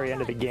basically the very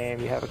end of the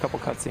game. You have a couple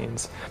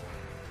cutscenes.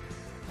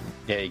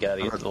 Yeah, you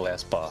gotta get to the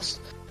last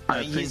boss.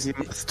 I think he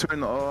must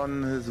turn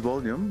on his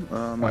volume.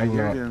 I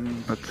hear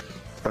him, but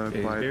quite. I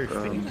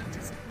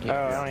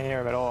don't hear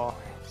him at all.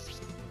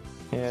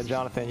 Yeah,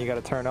 Jonathan, you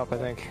gotta turn up, I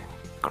think.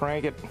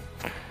 Crank it.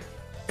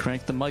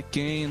 Crank the mic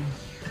gain.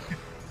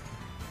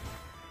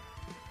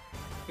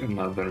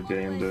 Another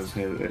game that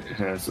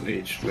has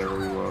aged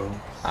very well.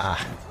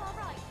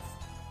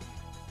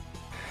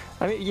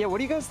 I mean, yeah, what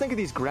do you guys think of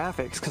these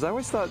graphics? Because I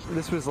always thought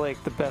this was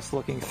like the best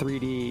looking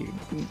 3D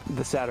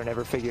the Saturn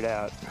ever figured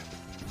out.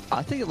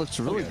 I think it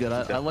looks really good.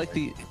 I like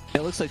it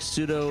looks like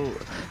pseudo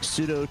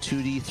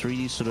 2D,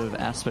 3D sort of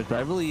aspect, but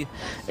I really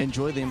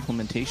enjoy the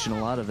implementation, a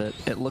lot of it.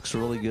 It looks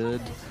really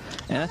good.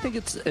 And I think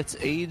it's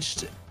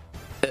aged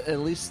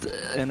at least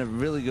in a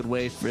really good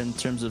way in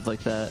terms of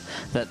like that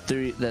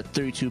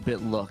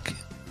 32-bit look,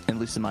 at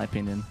least in my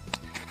opinion.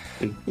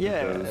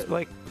 Yeah,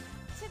 like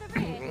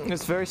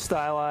it's very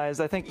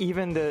stylized. I think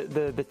even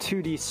the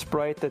 2D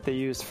sprite that they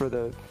used for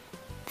the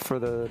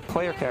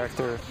player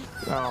character,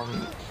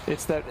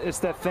 it's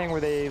that thing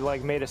where they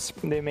like made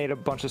a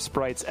bunch of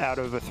sprites out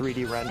of a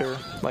 3D render,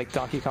 like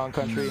Donkey Kong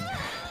Country,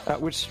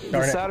 which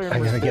the Saturn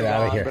was big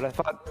on, but I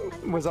thought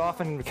was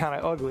often kind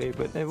of ugly.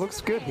 But it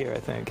looks good here, I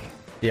think.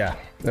 Yeah,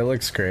 it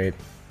looks great.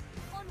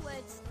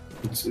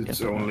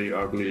 It's only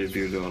ugly if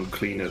you don't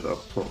clean it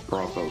up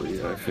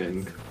properly, I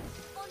think.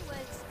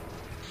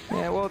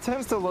 Yeah, well, it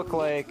tends to look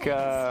like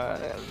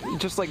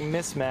just like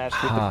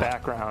mismatched with the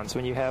backgrounds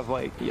when you have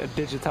like a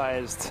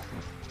digitized,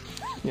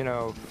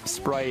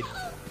 sprite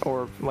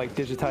or like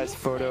digitized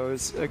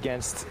photos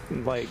against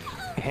like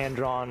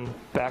hand-drawn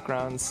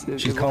backgrounds.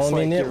 She's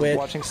calling me nitwit. You're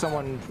watching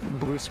someone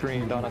blue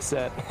screened on a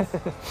set.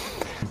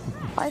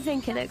 I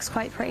think it looks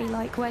quite pretty.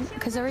 Like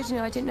because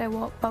originally I didn't know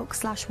what Bulk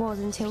Slash was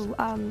until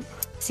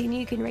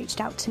Nukin reached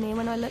out to me, and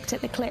when I looked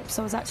at the clips,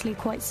 I was actually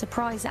quite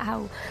surprised at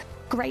how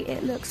great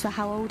it looks for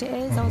how old it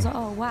is. I was like,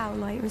 oh wow,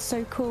 like it was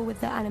so cool with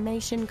the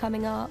animation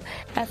coming up,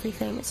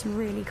 everything. It's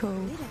really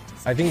cool.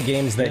 I think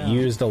games that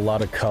used a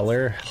lot of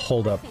color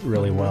hold up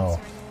really well.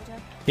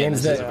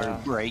 Games that is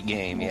a great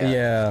game,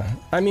 yeah.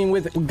 I mean,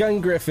 with Gun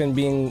Griffin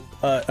being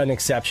an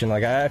exception,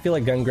 like I feel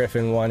like Gun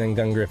Griffin 1 and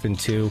Gun Griffin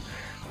 2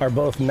 are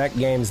both mech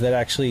games that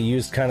actually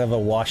used kind of a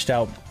washed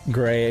out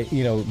gray,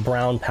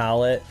 brown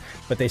palette,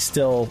 but they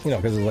still,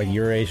 because of like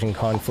Eurasian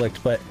conflict,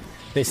 but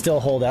they still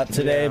hold up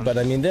today. But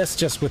I mean, this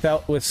just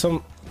with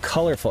some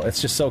colorful,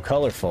 it's just so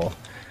colorful.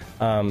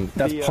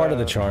 That's part of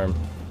the charm.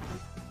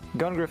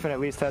 Gun Griffin at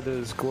least had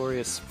those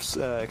glorious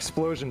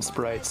explosion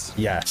sprites.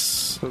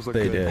 Yes, those look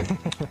they good. did.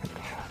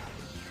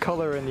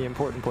 Color in the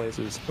important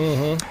places.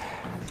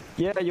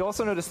 Yeah, you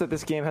also notice that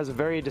this game has a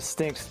very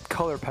distinct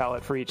color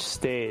palette for each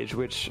stage,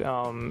 which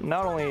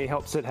not only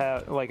helps it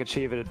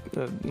achieve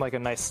a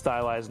nice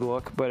stylized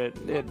look, but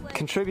it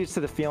contributes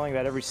to the feeling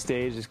that every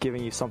stage is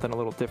giving you something a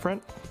little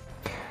different,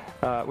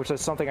 which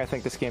is something I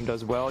think this game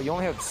does well. You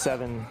only have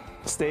seven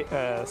stages.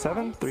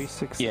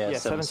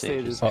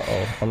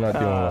 I'm not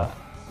doing well.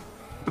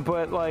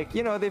 But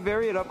they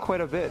vary it up quite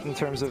a bit in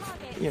terms of,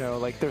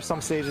 there's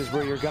some stages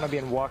where you're going to be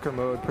in walker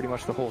mode pretty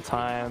much the whole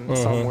time,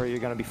 some where you're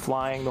going to be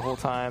flying the whole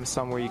time,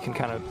 some where you can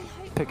kind of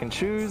pick and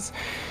choose.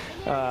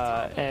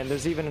 And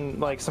there's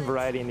even some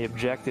variety in the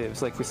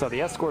objectives. Like we saw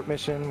the escort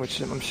mission,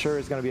 which I'm sure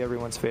is going to be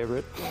everyone's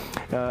favorite.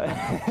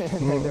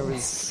 And then there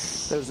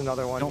was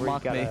another one where you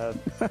gotta.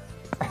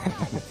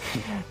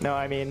 No,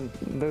 I mean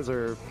those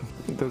are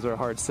a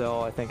hard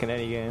sell, I think, in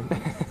any game.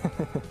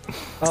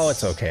 Oh,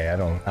 it's okay. I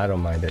don't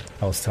mind it.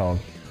 I was telling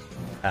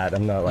Pat,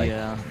 I'm not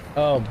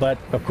oh, but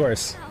of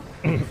course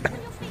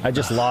I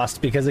just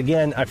lost because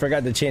again I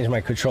forgot to change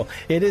my control.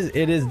 It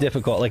is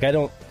difficult.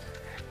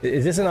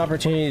 Is this an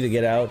opportunity to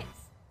get out,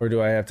 or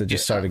do I have to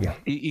just start again?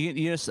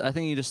 I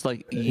think you just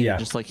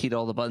hit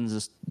all the buttons,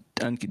 just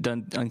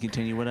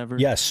uncontinue, whatever.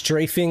 Yeah,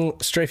 strafing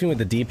with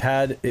the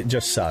D-pad, it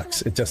just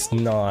sucks. It's just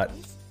not.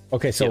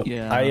 Okay, so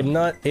I am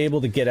not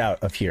able to get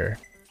out of here.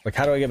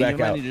 How do I get back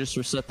out? You just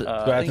reset the. Do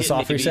I have to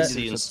soft reset?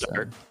 ABC and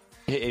start.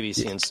 Hit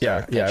ABC and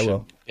start. Yeah, I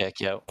will. Back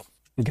you out.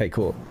 Okay,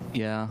 cool.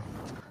 Yeah.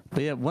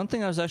 But yeah, one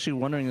thing I was actually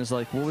wondering is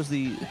what was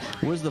the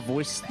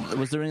voice?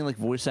 Was there any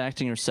voice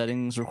acting or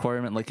settings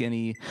requirement,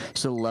 any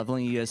sort of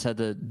leveling you guys had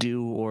to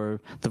do,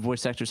 or the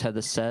voice actors had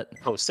to set?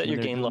 Oh, set your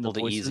game level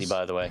to easy.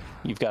 By the way,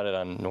 you've got it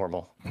on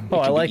normal. Oh,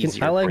 I like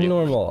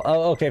normal.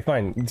 Oh, okay,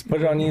 fine. Let's put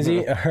it on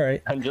easy. All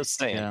right. I'm just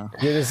saying. Yeah.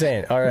 You're just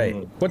saying. All right.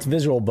 What's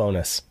visual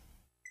bonus?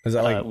 Is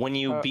that when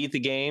you beat the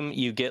game,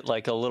 you get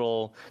a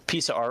little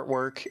piece of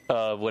artwork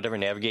of whatever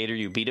navigator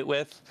you beat it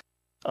with.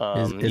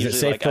 Is it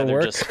safe for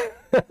work?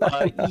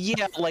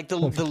 Yeah,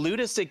 the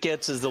lootest it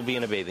gets is they'll be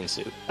in a bathing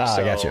suit. Ah,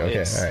 I got you.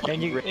 Okay, all right.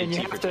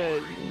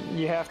 And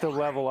you have to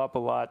level up a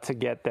lot to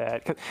get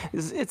that.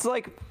 'Cause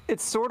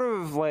it's sort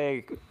of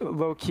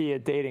low key a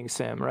dating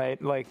sim, right?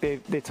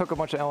 They took a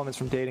bunch of elements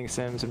from dating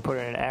sims and put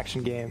it in an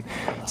action game.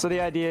 So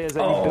the idea is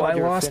that you build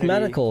your lost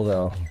affinity. medical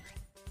though.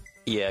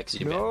 Yeah, because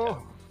you backed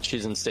out.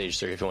 She's in stage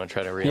 3 if you want to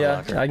try to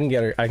re-unlock her. I can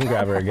get her. I can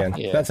grab her again.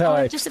 Yeah. That's how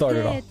I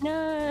started off.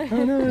 No.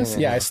 Oh, no.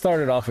 Yeah, I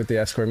started off with the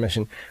escort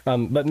mission.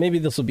 But maybe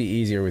this will be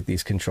easier with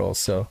these controls,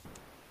 so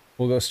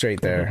we'll go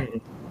straight there.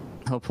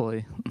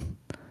 Hopefully.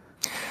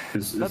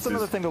 That's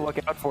another thing to look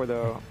out for,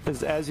 though,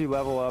 is as you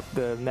level up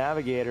the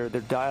navigator,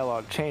 their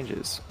dialogue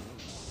changes.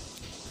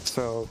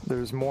 So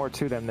there's more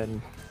to them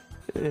than...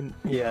 and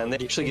they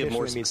actually give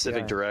more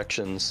specific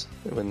directions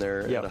when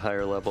they're at a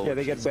higher level. Yeah,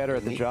 they get better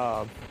at the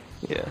job.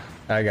 Yeah,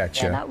 I got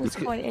you. Yeah, that was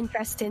quite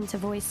interesting to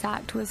voice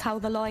act, was how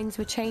the lines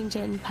were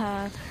changing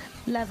per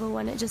level,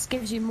 and it just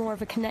gives you more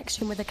of a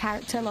connection with the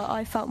character.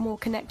 I felt more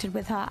connected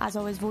with her as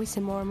I was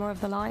voicing more and more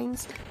of the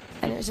lines,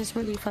 and it was just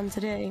really fun to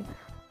do.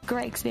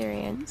 Great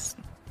experience.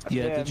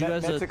 Yeah, did you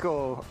guys...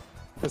 Mythical,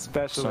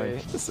 especially...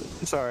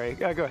 Sorry,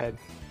 go ahead.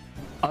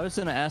 I was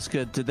going to ask,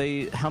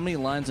 how many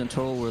lines in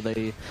total were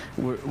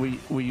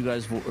you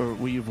guys, or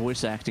were you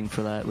voice acting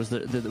for that? Was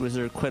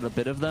there quite a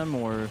bit of them,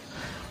 or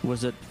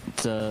was it,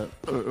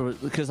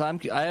 because I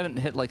haven't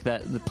hit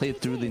played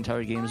through the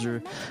entire game. Is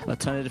there a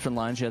ton of different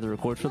lines you had to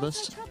record for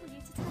this?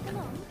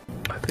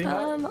 I think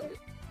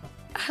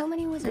how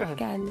many was it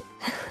again?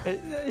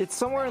 It's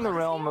somewhere in the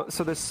realm,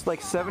 so there's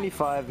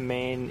 75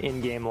 main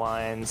in-game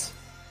lines,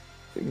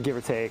 give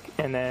or take,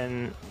 and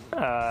then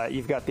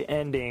you've got the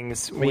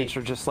endings, which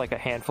are just a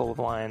handful of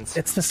lines.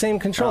 It's the same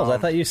controls. I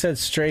thought you said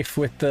strafe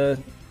with the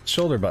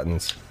shoulder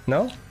buttons.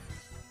 No?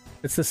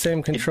 It's the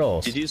same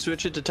controls. Did you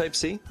switch it to Type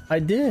C? I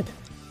did.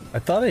 I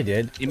thought I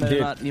did. You might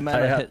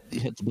have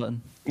hit the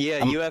button.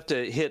 Yeah, you have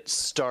to hit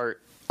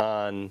start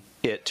on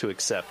it to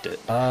accept it.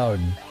 Oh,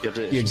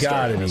 you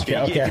got it.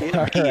 Okay,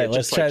 all right,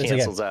 let's try this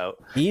again.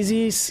 Out.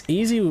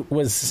 Easy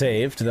was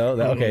saved, though.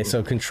 Okay,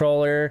 so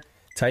controller,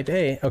 Type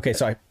A. Okay,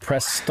 so I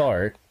press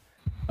start.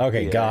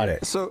 Okay, got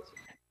it. So,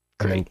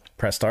 and then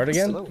press start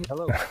again?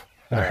 Hello.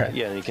 right.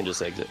 Yeah, and you can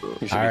just exit.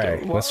 You should All be right,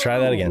 good. let's try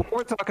that again.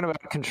 We're talking about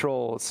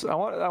controls. I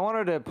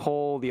wanted to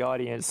poll the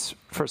audience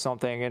for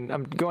something, and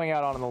I'm going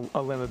out on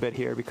a limb a bit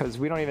here because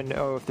we don't even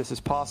know if this is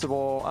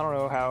possible. I don't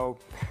know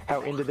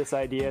how into this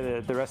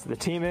idea the rest of the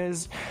team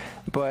is,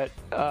 but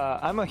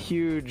I'm a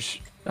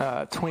huge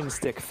twin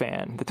stick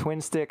fan. The twin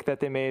stick that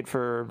they made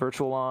for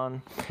Virtual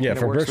On. Yeah,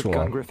 for works Virtual with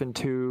On. Gun Griffin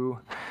 2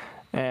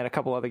 and a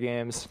couple other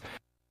games.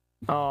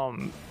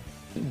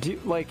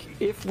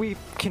 If we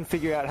can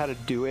figure out how to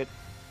do it,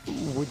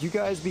 would you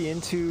guys be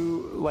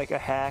into like a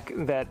hack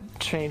that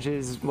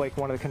changes like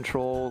one of the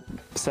control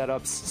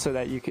setups so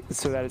that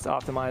it's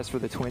optimized for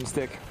the twin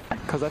stick?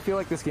 Because I feel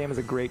like this game is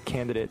a great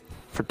candidate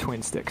for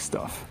twin stick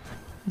stuff.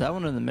 That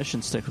one and the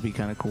mission stick would be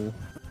kind of cool.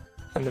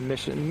 And the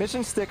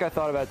mission stick I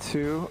thought about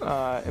too.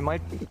 It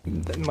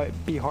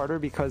might be harder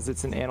because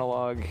it's an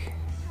analog.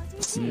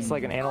 It's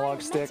like an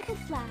analog stick.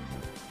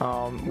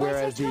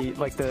 Whereas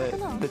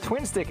the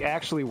twin stick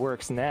actually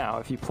works now.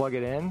 If you plug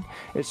it in,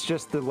 it's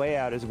just the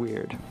layout is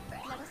weird,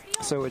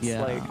 so it's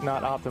like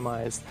not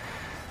optimized.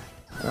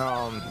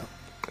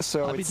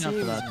 So it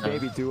seems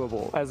maybe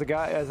doable. As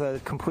a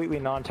completely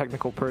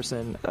non-technical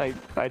person, I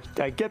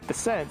get the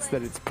sense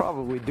that it's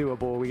probably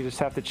doable. We just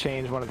have to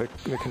change one of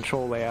the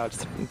control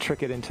layouts and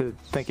trick it into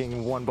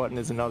thinking one button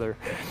is another.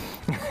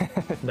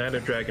 Night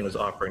of Dragon is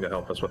offering to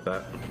help us with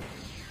that.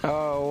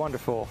 Oh,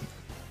 wonderful!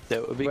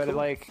 That would be cool.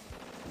 Like,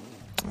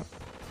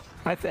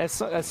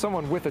 as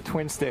someone with a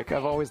twin stick,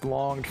 I've always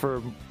longed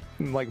for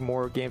like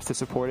more games to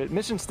support it.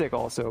 Mission stick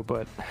also,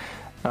 but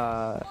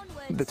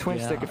the twin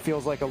stick, it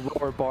feels like a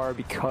lower bar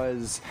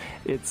because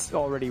it's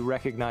already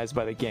recognized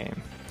by the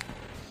game.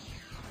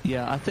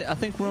 Yeah, I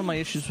think one of my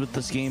issues with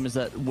this game is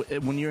that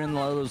when you're in a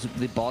lot of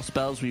the boss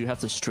battles where you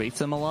have to strafe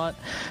them a lot,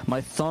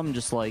 my thumb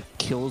just like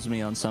kills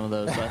me on some of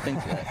those. So I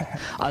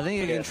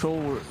think a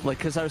control, like,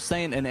 because I was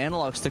saying an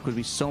analog stick would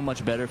be so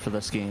much better for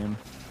this game.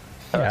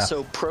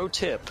 So pro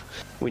tip,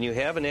 when you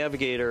have a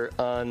navigator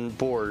on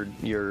board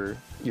your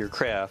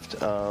craft,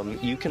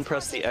 you can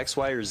press the X,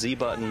 Y, or Z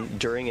button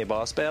during a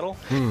boss battle,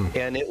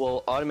 and it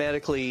will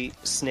automatically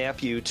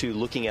snap you to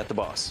looking at the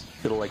boss.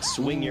 It'll like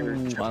swing your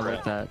jump I like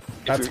around that.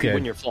 That's good.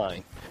 When you're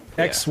flying.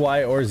 X,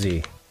 Y, or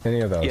Z.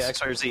 Any of those. Yeah,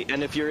 X, Y, or Z.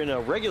 And if you're in a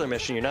regular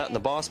mission, you're not in the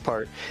boss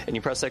part, and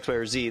you press X, Y,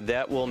 or Z,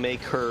 that will make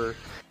your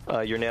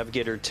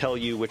navigator tell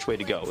you which way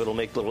to go. It'll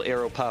make a little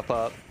arrow pop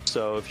up.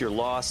 So if you're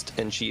lost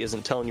and she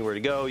isn't telling you where to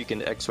go, you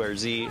can X, Y, or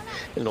Z,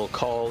 and it'll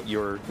call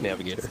your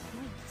navigator.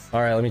 All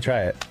right, let me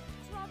try it.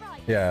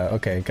 Yeah,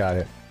 okay, got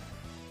it.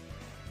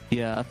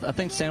 Yeah, I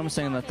think Sam was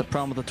saying that the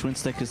problem with the twin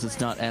stick is it's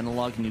not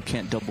analog and you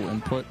can't double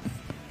input.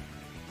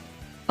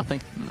 I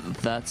think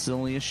that's the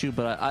only issue,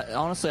 but I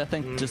honestly, I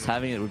think just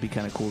having it would be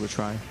kind of cool to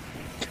try.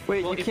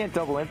 Wait, you can't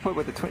double input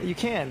with the twin? You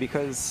can,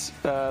 because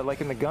like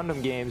in the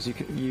Gundam games,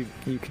 you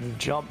can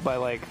jump by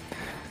like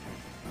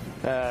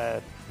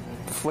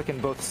flicking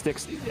both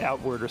sticks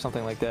outward or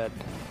something like that.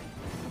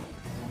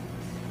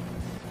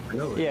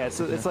 Really? Yeah,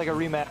 it's like a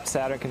remapped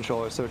Saturn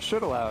controller, so it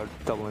should allow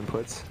double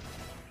inputs,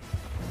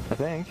 I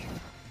think.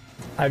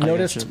 I've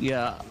noticed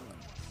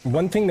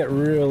one thing that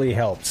really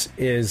helps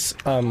is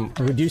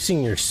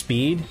reducing your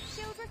speed.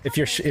 If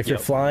you're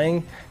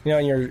flying,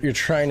 and you're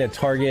trying to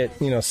target,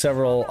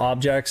 several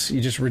objects,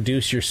 you just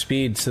reduce your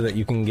speed so that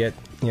you can get,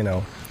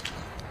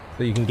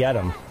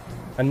 them,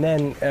 and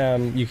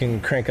then you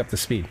can crank up the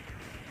speed.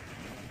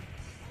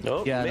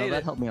 Oh, yeah,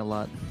 that helped me a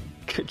lot.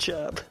 Good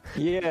job.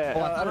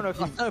 Yeah, I don't know if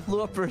you... I thought it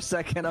blew up for a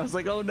second. I was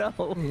like, oh no.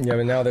 Yeah,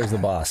 but now there's the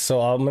boss. So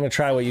I'm gonna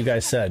try what you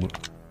guys said.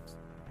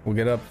 We'll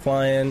get up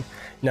flying.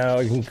 Now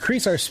we can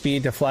increase our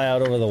speed to fly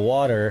out over the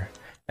water,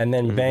 and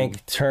then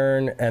bank,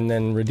 turn, and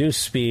then reduce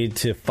speed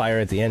to fire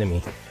at the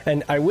enemy.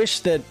 And I wish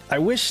that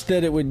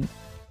it would.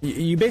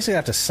 You basically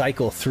have to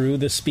cycle through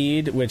the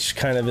speed, which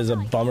kind of is a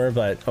bummer,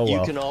 but oh well.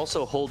 You can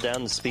also hold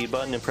down the speed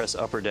button and press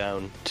up or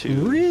down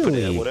to put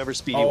it at whatever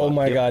speed you want. Oh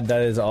my god,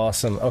 that is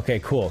awesome. Okay,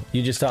 cool.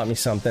 You just taught me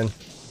something.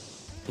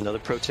 Another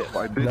pro tip.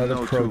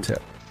 Another pro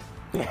tip.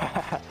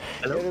 Yeah,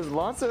 there's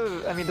lots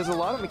of. I mean, there's a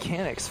lot of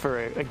mechanics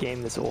for a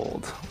game this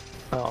old.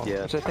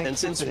 Yeah, which I think and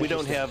since we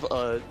don't have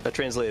a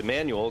translated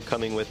manual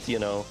coming with,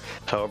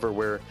 however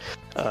we're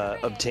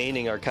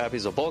obtaining our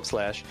copies of Bulk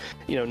Slash,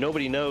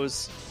 nobody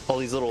knows all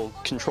these little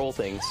control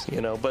things,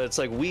 but it's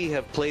like we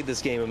have played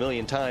this game a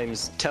million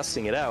times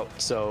testing it out,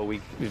 so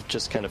we've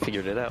just kind of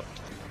figured it out.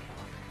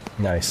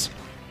 Nice.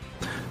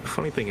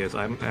 Funny thing is,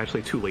 I'm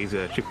actually too lazy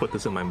to actually put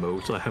this in my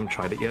mode, so I haven't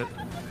tried it yet.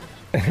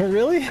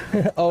 Really?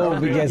 Oh,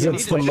 because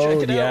it's the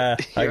mode, yeah.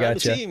 I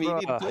gotcha. You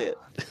need to play it.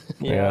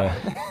 Yeah.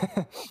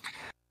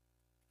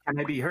 Can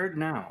I be heard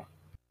now?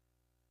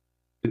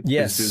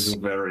 Yes. Is this a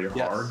very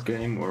hard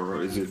game,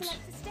 or is it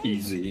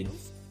easy?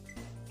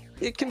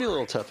 It can be a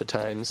little tough at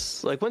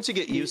times. Like, once you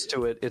get used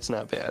to it, it's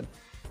not bad.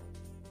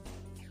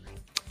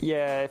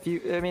 Yeah,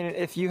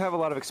 if you have a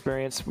lot of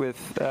experience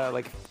with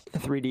like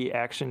 3D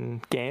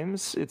action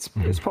games, it's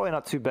probably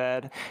not too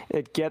bad.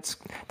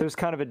 There's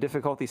kind of a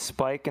difficulty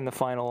spike in the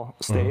final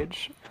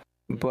stage,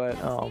 but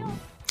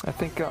I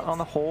think on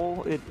the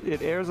whole,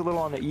 it airs a little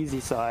on the easy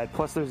side.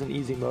 Plus, there's an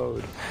easy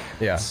mode.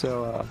 Yeah.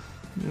 So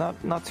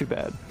not too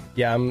bad.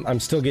 Yeah, I'm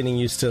still getting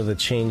used to the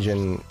change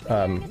in.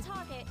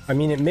 I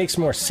mean, it makes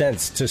more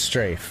sense to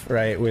strafe,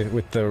 right,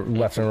 with the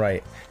left and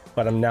right.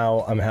 But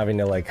I'm having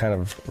to like kind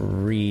of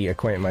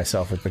reacquaint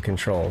myself with the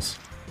controls,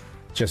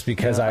 just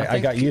because I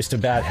got used to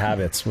bad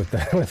habits with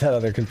that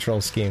other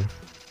control scheme.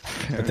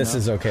 But this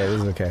is okay.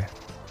 This is okay.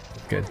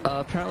 Good.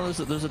 Apparently,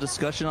 there's a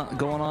discussion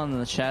going on in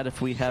the chat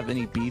if we have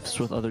any beefs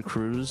with other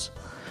crews,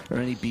 or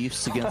any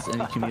beefs against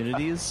any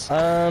communities.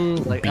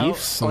 Like,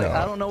 beefs?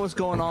 I don't know what's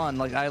going on.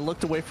 Like, I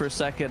looked away for a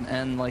second,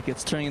 and like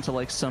it's turning into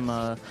like some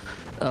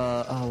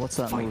what's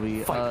that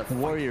movie?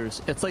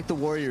 Warriors. It's like the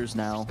Warriors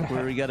now,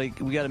 where we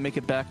gotta make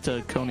it back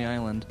to Coney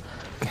Island.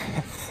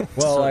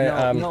 Well,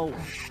 so,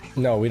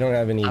 no, we don't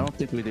have any. I don't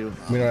think we do.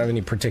 We don't have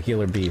any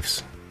particular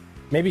beefs.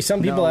 Maybe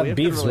some people have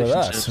beefs with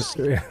us.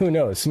 Who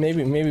knows?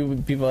 Maybe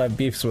people have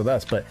beefs with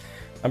us, but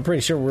I'm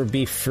pretty sure we're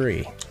beef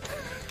free.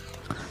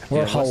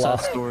 We're halal.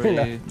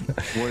 Story,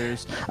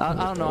 Warriors. I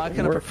don't know. I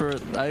kind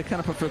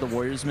of prefer the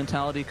Warriors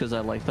mentality because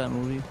I like that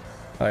movie.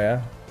 Oh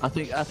yeah. I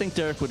think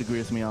Derek would agree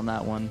with me on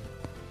that one,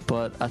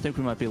 but I think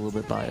we might be a little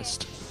bit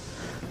biased.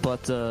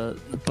 But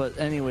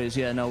anyways,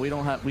 yeah, no, we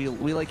don't have we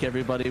like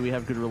everybody. We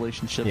have good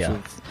relationships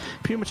with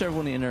pretty much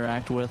everyone we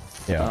interact with.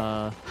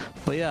 Yeah.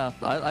 But yeah,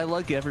 I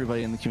like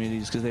everybody in the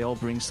communities because they all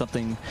bring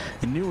something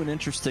new and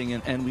interesting,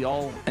 and we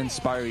all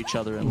inspire each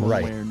other in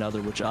one way or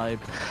another, which I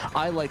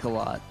like a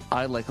lot.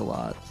 I like a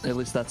lot. At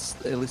least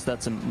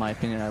that's in my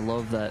opinion. I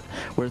love that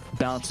we're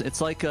bouncing.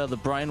 It's like the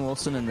Brian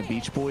Wilson and the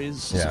Beach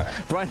Boys. Yeah.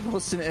 Brian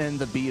Wilson and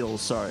the Beatles.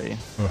 Sorry.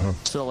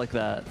 So like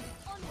that.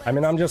 I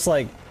mean, I'm just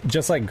like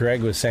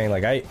Greg was saying,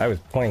 like I was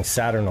playing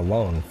Saturn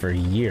alone for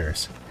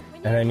years,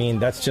 and I mean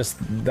that's just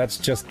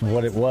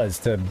what it was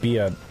to be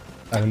an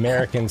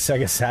American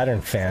Sega Saturn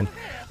fan.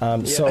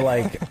 So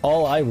like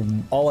all I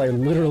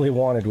literally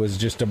wanted was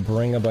just to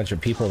bring a bunch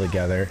of people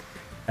together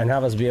and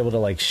have us be able to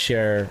like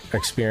share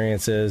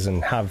experiences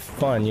and have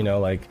fun, you know,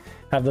 like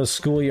have those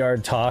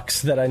schoolyard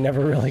talks that I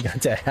never really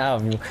got to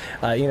have,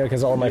 you know,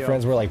 because all of my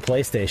friends were like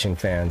PlayStation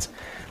fans.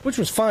 Which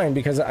was fine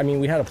because, I mean,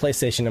 we had a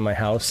PlayStation in my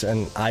house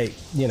and I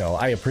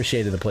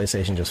appreciated the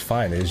PlayStation just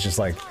fine. It was just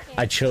like,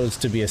 I chose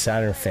to be a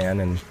Saturn fan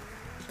and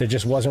there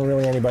just wasn't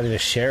really anybody to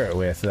share it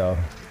with, though.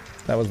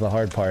 That was the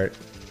hard part.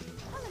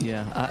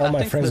 Yeah. All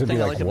my friends would be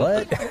like,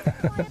 what?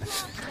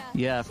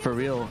 Yeah, for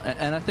real.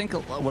 And I think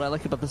what I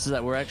like about this is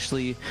that we're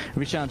actually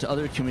reaching out to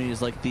other communities,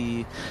 like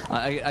the.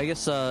 I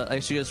guess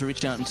you guys are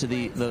reaching out into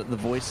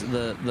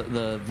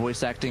the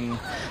voice acting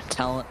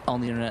talent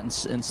on the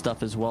internet and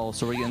stuff as well.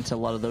 So we're getting into a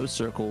lot of those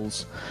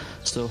circles.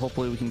 So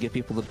hopefully we can get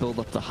people to build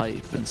up the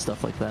hype and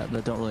stuff like that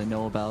don't really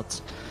know about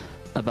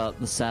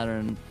the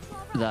Saturn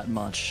that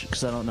much,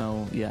 because I don't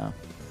know. Yeah.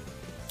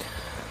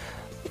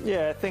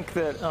 Yeah, I think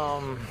that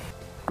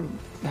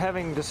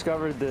having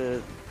discovered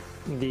the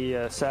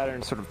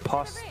Saturn sort of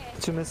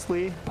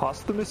posthumously,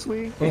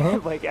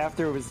 like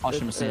after it was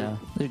a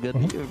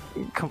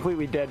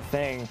completely dead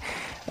thing,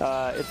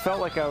 it felt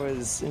like I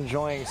was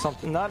enjoying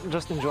something, not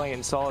just enjoying it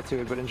in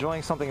solitude, but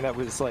enjoying something that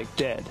was like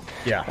dead.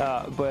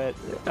 Yeah. But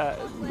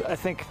I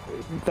think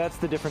that's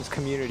the difference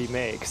community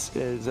makes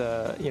is,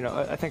 you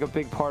know, I think a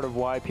big part of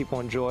why people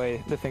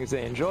enjoy the things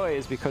they enjoy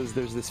is because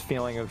there's this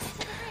feeling of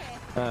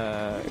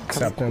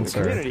acceptance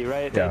community,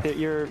 right? Yeah. That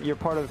you're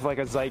part of like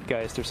a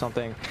zeitgeist or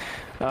something.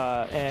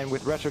 And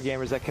with retro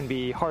gamers, that can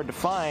be hard to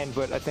find,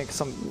 but I think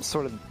some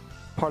sort of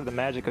part of the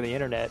magic of the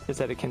internet is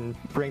that it can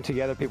bring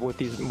together people with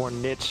these more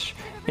niche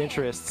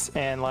interests.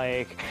 And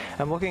like,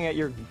 I'm looking at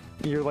your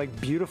like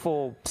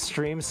beautiful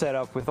stream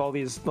setup with all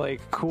these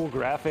like cool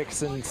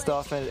graphics and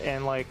stuff,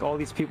 and like all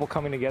these people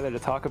coming together to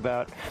talk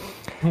about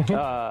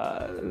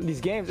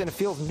these games, and it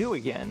feels new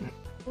again.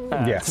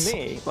 Yes. To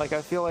me, like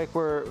I feel like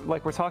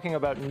we're talking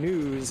about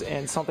news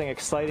and something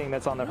exciting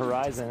that's on the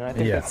horizon. And I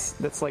think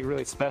that's like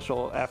really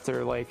special.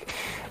 After like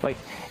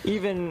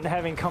even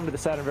having come to the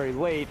Saturn very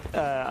late,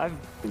 I've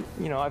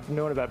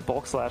known about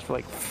Bulk Slash for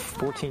like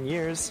 14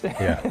 years.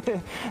 Yeah.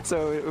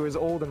 So it was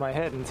old in my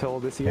head until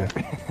this year.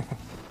 Yeah.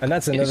 And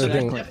that's another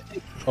thing.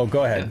 Oh,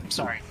 go ahead.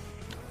 Sorry.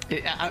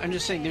 I'm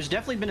just saying, there's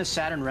definitely been a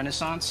Saturn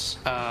renaissance.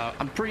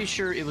 I'm pretty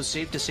sure it was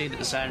safe to say that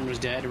the Saturn was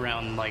dead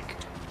around like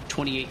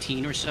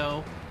 2018 or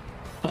so,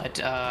 but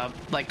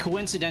like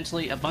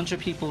coincidentally a bunch of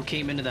people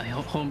came into the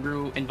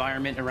homebrew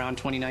environment around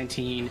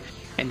 2019,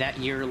 and that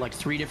year like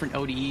 3 different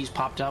ODEs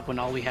popped up when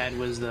all we had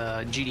was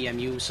the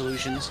GDMU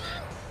solutions.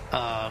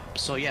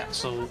 So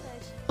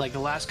like the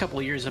last couple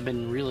of years have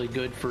been really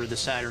good for the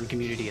Saturn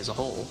community as a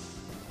whole.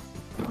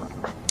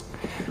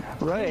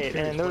 Right,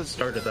 and those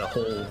started that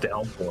whole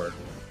downpour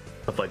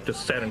of like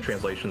just Saturn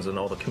translations and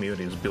all the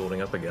communities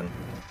building up again.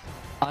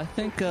 I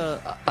think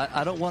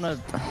I don't want to.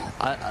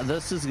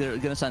 This is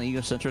gonna sound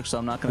egocentric, so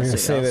I'm not gonna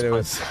say that it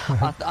was.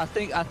 I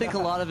think a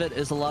lot of it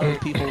is a lot of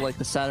people like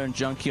the Saturn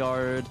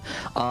Junkyard,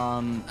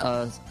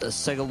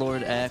 Sega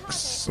Lord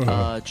X,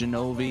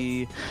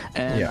 Genovi,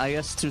 and I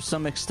guess to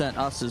some extent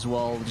us as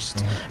well.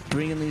 Just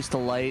bringing these to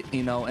light,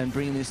 you know, and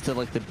bringing these to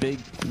like the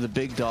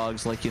big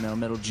dogs like, you know,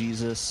 Metal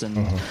Jesus and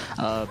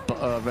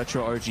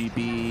Retro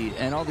RGB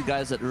and all the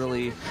guys that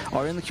really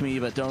are in the community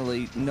but don't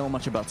really know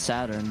much about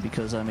Saturn,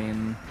 because I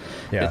mean.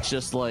 Yeah. It's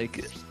just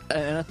like,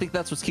 and I think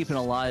that's what's keeping it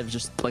alive,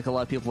 just like a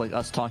lot of people like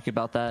us talking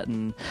about that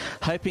and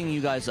hyping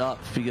you guys up,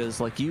 because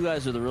like you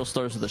guys are the real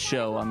stars of the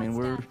show. I mean,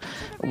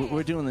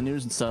 we're doing the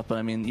news and stuff, but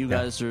I mean, you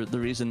guys are the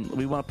reason.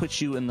 We want to put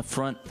you in the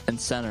front and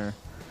center.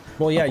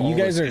 Well, yeah, you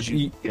guys are.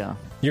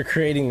 You're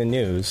creating the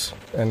news,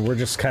 and we're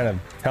just kind of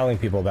telling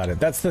people about it.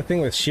 That's the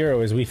thing with Shiro,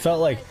 is we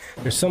felt like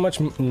there's so much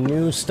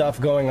new stuff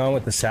going on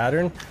with the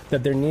Saturn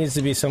that there needs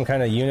to be some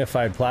kind of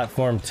unified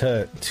platform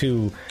to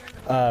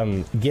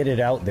get it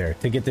out there,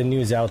 to get the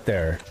news out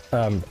there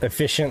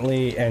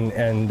efficiently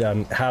and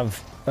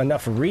have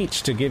enough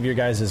reach to give your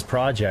guys'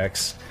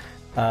 projects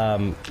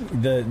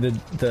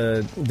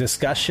the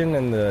discussion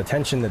and the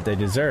attention that they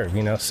deserve,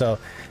 you know. So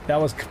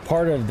that was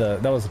part of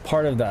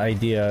the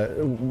idea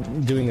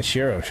doing the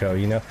Shiro show,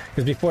 you know,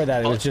 because before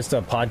that it was just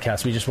a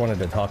podcast. We just wanted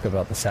to talk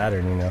about the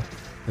Saturn, you know.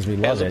 We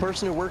love As a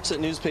person who works at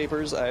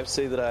newspapers, I have to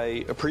say that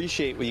I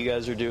appreciate what you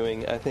guys are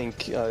doing. I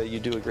think you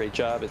do a great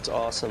job. It's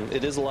awesome.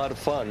 It is a lot of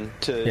fun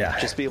to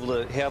just be able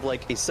to have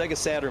like a Sega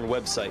Saturn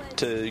website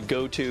to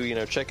go to, you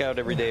know, check out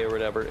every day or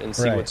whatever and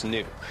see what's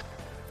new.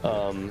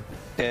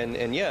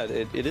 And yeah,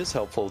 it is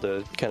helpful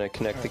to kind of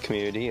connect the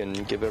community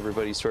and give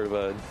everybody sort of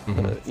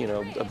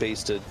a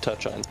base to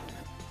touch on.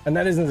 And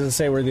that isn't to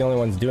say we're the only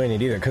ones doing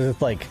it either, because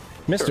it's like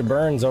Mr.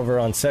 Burns over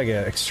on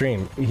Sega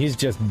Extreme, he's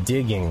just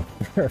digging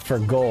for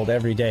gold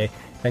every day,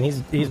 and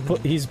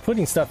he's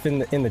putting stuff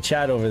in the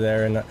chat over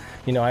there. And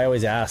you know, I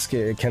always ask,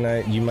 you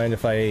mind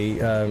if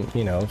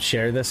I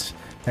share this?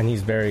 And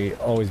he's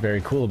always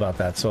very cool about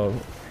that. So,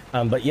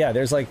 but yeah,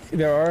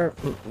 there are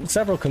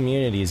several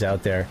communities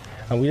out there,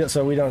 and we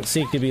don't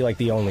seek to be like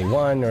the only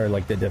one or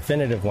like the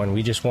definitive one.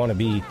 We just want to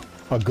be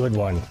a good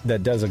one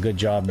that does a good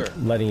job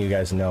letting you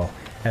guys know.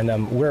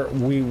 And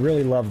we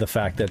really love the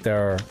fact that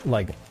there are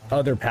like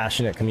other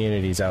passionate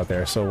communities out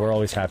there, so we're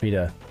always happy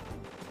to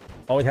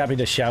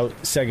shout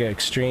Sega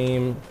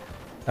Extreme,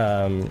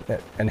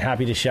 and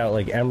happy to shout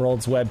like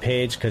Emerald's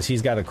webpage, because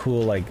he's got a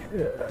cool like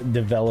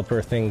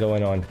developer thing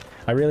going on.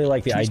 I really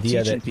like the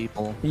idea that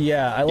people.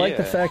 Yeah, I like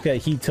the fact that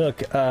he took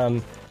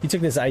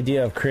this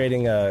idea of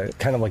creating a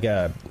kind of like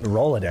a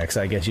Rolodex,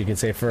 I guess you could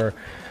say, for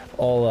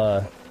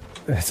all.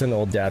 It's an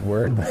old dad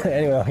word, but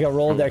anyway, like a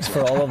Rolodex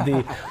for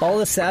all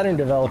the Saturn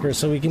developers,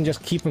 so we can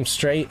just keep them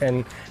straight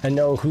and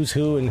know who's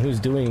who and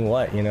who's doing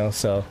what, you know.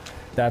 So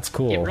that's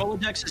cool. Yeah,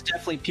 Rolodex is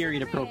definitely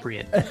period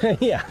appropriate.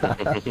 Yeah,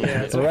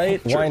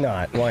 right. Why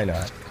not?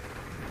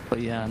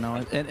 But yeah,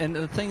 no, and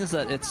the thing is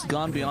that it's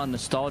gone beyond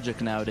nostalgic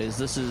nowadays.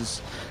 This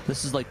is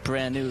like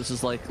brand new. This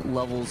is like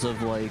levels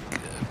of like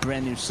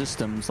brand new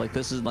systems. Like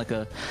this is like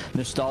a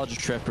nostalgia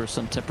trip or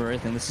some temporary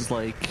thing. This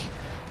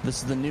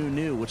is the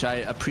new, which I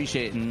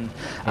appreciate, and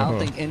I don't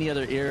think any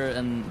other era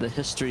in the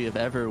history of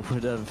ever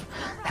would have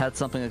had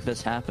something like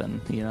this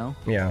happen, you know?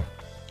 Yeah.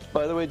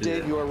 By the way,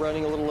 Dave, you are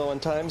running a little low on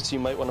time, so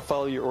you might want to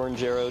follow your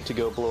orange arrow to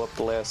go blow up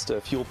the last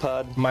fuel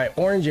pod. My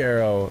orange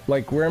arrow?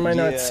 Like, where am I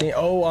not seeing?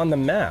 Oh, on the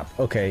map.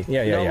 Okay,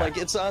 yeah. Like,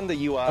 it's on the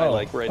UI,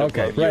 like, right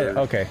above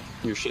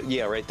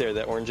your right there,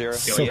 that orange arrow.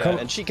 So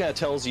and she kind of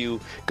tells you,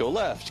 go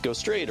left, go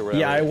straight, or whatever.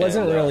 Yeah, I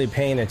wasn't really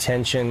paying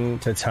attention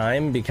to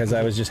time, because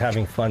I was just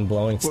having fun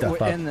blowing stuff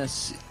up. We're in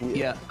this,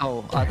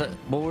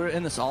 we're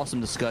in this awesome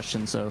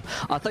discussion, so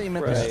I thought you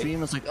meant the stream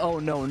was like, oh,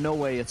 no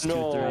way, it's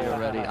 2:30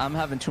 already. I'm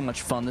having too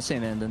much fun, this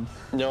ain't ending.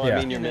 No, I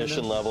mean your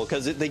mission level,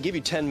 because they give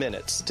you 10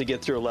 minutes to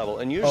get through a level,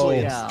 and usually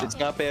it's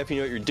not bad if you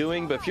know what you're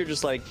doing, but if you're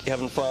just like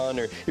having fun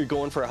or you're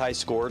going for a high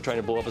score, trying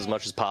to blow up as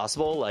much as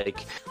possible,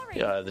 like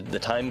the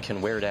time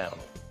can wear down.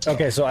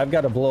 Okay, so I've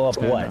got to blow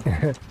up what?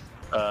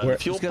 The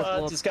fuel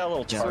pods, it's got a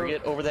little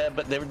target over that,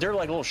 but they're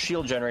like little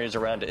shield generators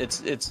around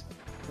it. It's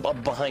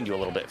behind you a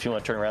little bit. If you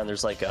want to turn around,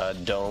 there's like a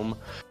dome.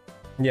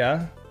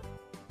 Yeah.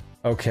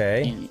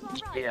 Okay.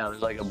 Yeah,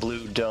 there's like a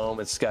blue dome.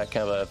 It's got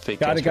kind of a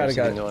fake got it.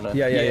 Going on.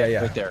 Yeah.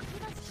 Right there.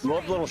 You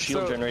have little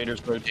shield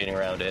generators rotating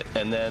around it,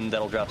 and then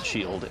that'll drop the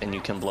shield, and you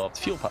can blow up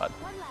the fuel pod.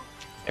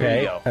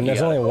 There you go. And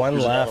there's only one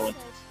left.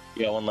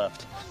 Yeah, one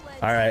left.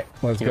 All right,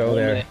 let's go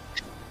there. Minute.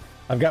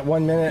 I've got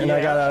 1 minute, and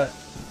I gotta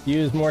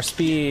use more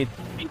speed.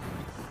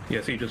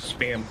 Yeah, so you just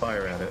spam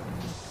fire at it.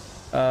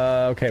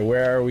 Okay,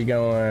 where are we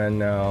going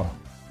now?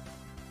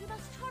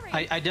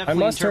 I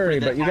must hurry,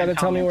 but you gotta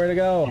tell me where to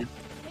go.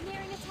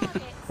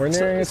 We're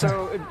nearing it.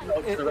 So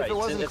if it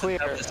wasn't clear,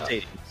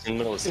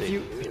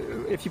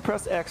 if you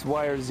press X,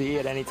 Y, or Z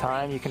at any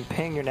time, you can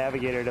ping your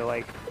navigator to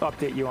like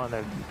update you on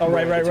the. Oh,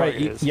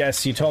 right.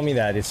 Yes, you told me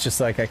that. It's just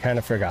like I kind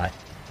of forgot.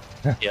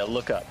 Yeah,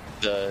 look up.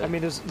 I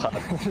mean, there's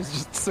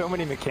just so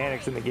many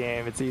mechanics in the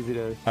game. It's easy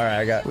to. All right,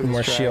 I got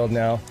more shield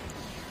now.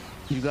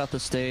 You got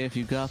this, Dave.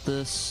 You got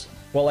this.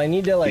 Well, I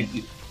need to like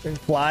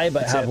fly,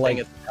 but have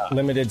like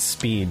limited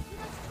speed.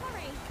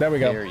 There we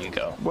go. There you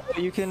go. Well,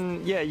 you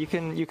can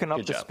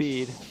up the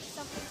speed.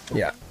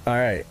 Yeah. All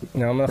right.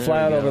 Now I'm gonna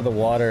fly out over the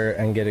water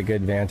and get a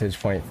good vantage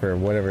point for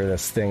whatever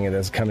this thing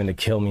is coming to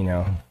kill me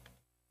now.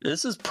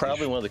 This is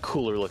probably one of the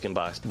cooler looking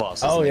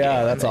bosses. Oh yeah,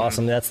 game. that's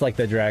awesome. That's like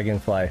the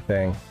dragonfly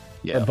thing.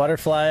 Yeah. The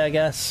butterfly, I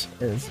guess,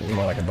 is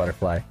more like a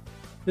butterfly.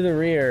 To the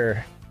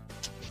rear.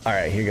 All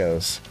right, here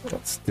goes.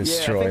 Let's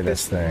destroy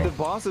this thing. The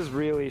bosses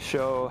really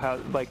show how,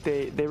 like,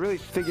 they really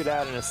figured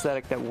out an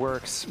aesthetic that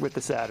works with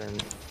the Saturn.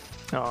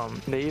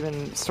 They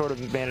even sort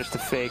of managed to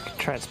fake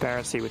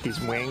transparency with these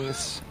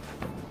wings.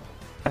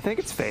 I think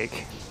it's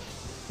fake.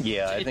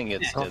 Yeah, I think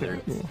it's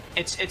dithered.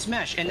 It's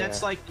mesh, and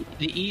that's like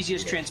the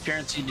easiest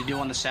transparency to do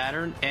on the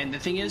Saturn. And the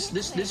thing is,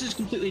 this is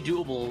completely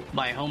doable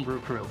by a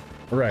homebrew crew.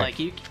 Right.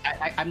 Like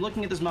I'm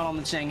looking at this model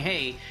and saying,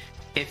 hey,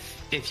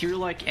 if you're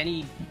like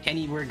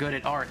anywhere good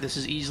at art, this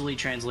is easily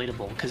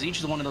translatable because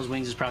each one of those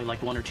wings is probably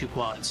like 1 or 2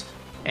 quads,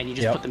 and you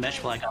just put the mesh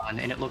flag on,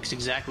 and it looks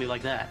exactly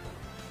like that.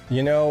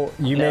 You know,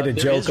 you made a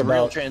joke about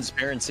real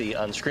transparency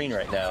on screen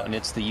right now, and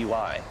it's the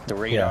UI, the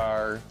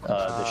radar,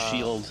 the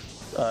shield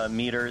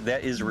meter.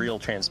 That is real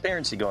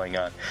transparency going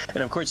on,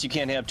 and of course you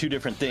can't have 2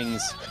 different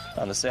things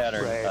on the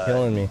Saturn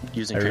killing me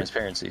using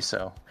transparency.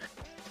 So,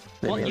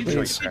 well, you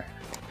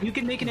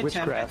can make an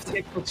attempt.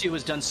 Pixel 2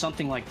 has done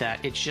something like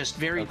that. It's just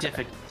very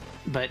difficult.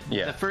 But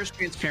the first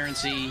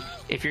transparency,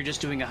 if you're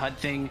just doing a HUD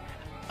thing,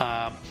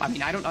 I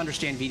mean, I don't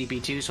understand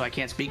VDP2, so I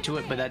can't speak to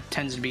it, but that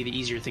tends to be the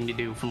easier thing to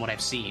do from what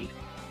I've seen.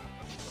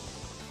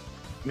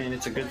 I mean,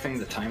 it's a good thing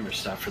the timer's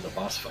stopped for the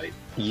boss fight.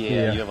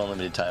 Yeah, you have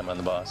unlimited time on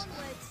the boss.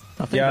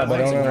 Yeah, but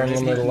I don't have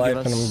unlimited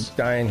life and I'm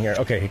dying here.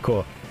 Okay,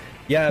 cool.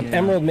 Yeah,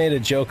 Emerald made a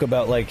joke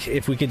about, like,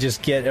 if we could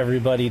just get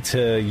everybody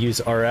to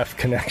use RF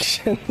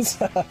connections,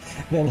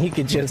 then he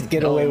could just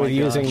get away with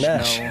using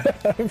mesh. No.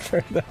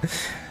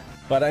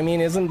 But, I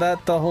mean, isn't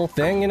that the whole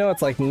thing? You know,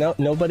 it's like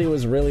nobody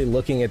was really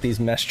looking at these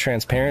mesh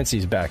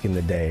transparencies back in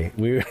the day.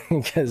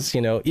 Because, you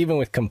know, even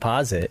with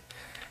composite,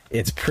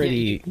 it's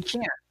pretty...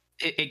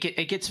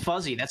 It gets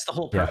fuzzy. That's the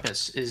whole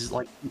purpose. Is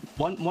like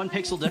one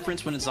pixel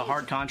difference when it's a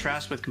hard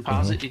contrast with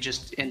composite. It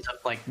just ends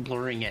up like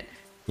blurring it,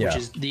 which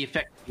is the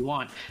effect you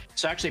want.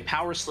 So actually,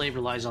 Power Slave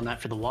relies on that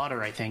for the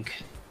water, I think.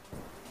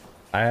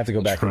 I have to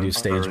go back and do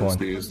stage 1.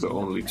 Transparency is the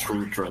only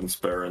true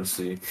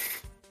transparency.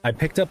 I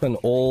picked up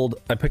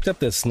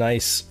this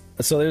nice.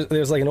 So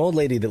there's like an old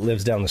lady that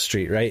lives down the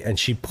street, right? And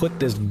she put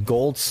this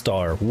Gold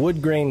Star,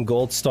 wood grain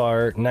Gold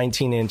Star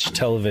 19-inch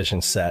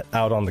television set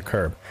out on the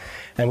curb.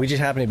 And we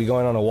just happened to be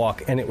going on a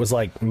walk, and it was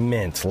like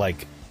mint,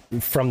 like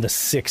from the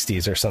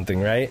 60s or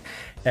something, right?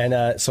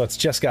 And so it's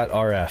just got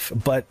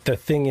RF, but the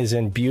thing is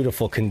in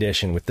beautiful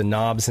condition with the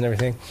knobs and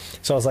everything.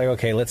 So I was like,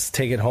 okay, let's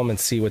take it home and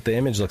see what the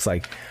image looks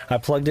like. I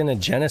plugged in a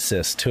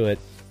Genesis to it,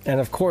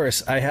 and of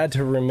course, I had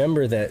to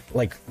remember that,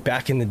 like,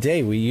 back in the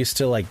day, we used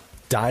to, like,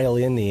 dial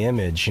in the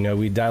image. You know,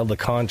 we dialed the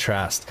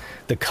contrast,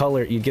 the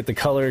color. You'd get the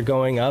color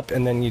going up,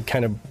 and then you'd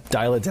kind of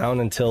dial it down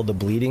until the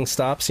bleeding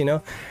stops, you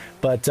know?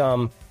 But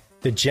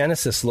the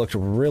Genesis looked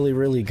really,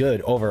 really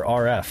good over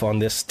RF on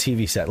this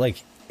TV set.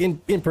 Like,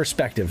 in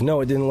perspective,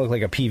 no, it didn't look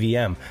like a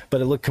PVM,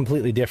 but it looked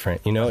completely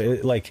different. You know,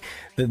 like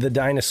the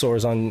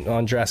dinosaurs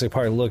on Jurassic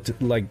Park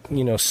looked like,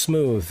 you know,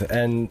 smooth.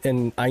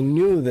 And I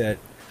knew that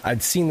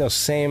I'd seen those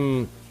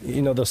same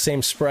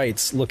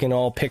sprites looking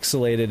all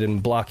pixelated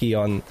and blocky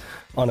on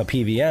a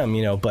PVM,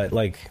 you know, but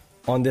like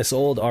on this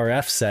old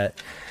RF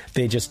set,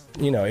 they just,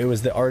 you know, it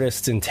was the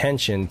artist's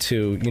intention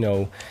to, you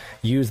know,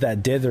 use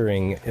that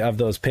dithering of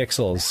those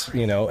pixels,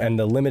 you know, and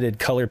the limited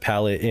color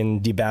palette in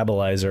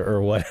Debabilizer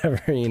or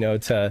whatever, you know,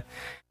 to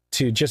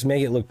just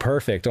make it look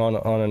perfect on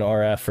an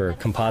RF or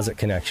composite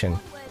connection.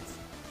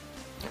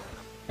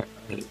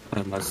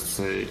 I must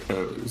say,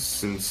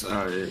 since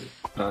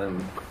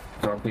I'm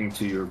talking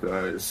to you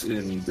guys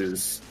in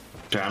this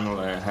channel,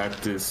 I had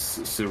this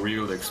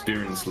surreal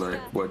experience like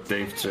what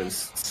Dave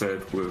just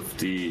said with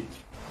the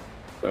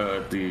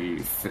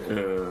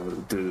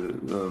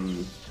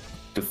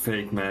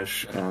fake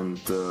mesh and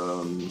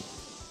the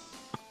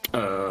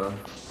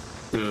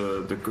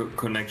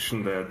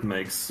connection that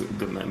makes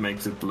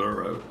it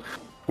blur out.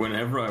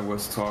 Whenever I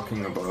was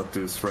talking about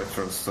this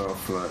retro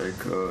stuff, like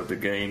the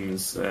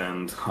games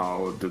and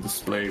how the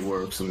display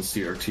works and the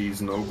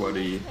CRTs,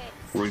 nobody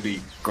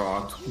really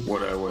got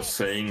what I was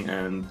saying,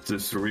 and the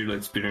surreal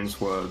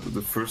experience was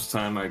the first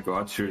time I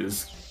got here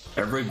is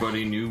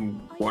everybody knew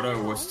what I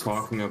was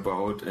talking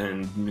about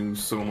and knew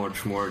so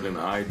much more than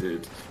I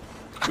did,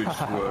 which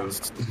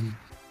was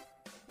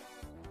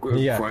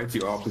quite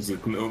the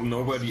opposite.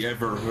 Nobody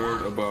ever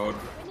heard about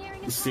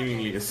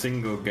seemingly a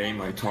single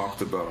game I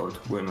talked about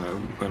when I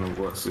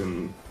was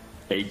in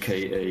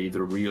AKA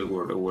the real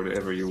world or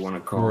whatever you want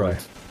to call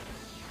it.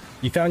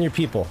 You found your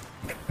people.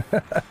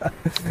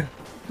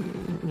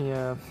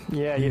 Yeah,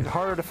 it's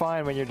harder to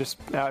find when you're just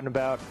out and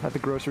about at the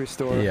grocery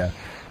store. Yeah.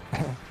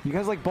 You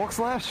guys like Bulk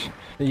Slash?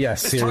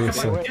 Yes,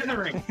 seriously.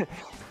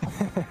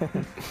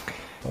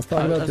 Let's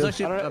talk about this. I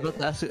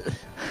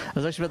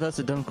was actually about to ask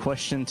a dumb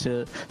question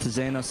to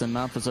Xanos and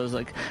Malphus. I was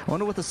like, I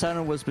wonder what the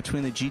Saturn was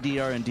between the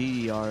GDR and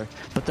DDR.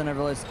 But then I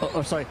realized,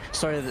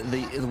 sorry,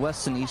 the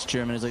West and East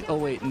German is like, oh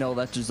wait, no,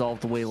 that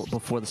dissolved way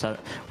before the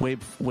Saturn,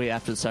 way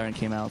after the Saturn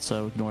came out.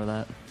 So ignore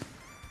that.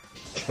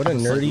 What a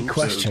nerdy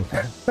question.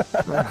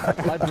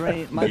 my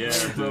brain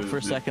broke for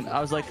a second.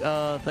 I was like,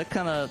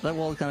 that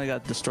wall kind of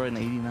got destroyed in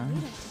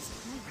 '89.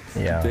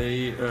 Yeah.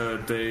 They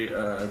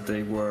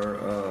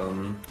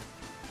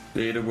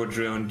were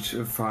joined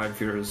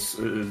 5 years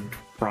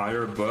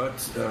prior, but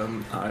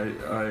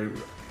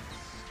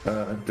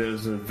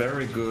there's a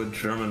very good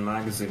German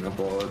magazine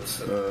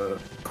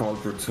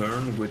called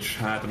Return, which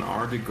had an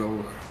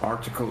article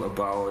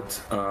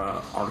about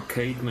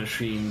arcade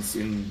machines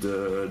in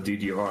the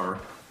DDR.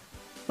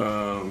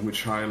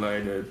 Which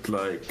highlighted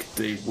like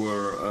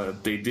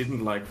they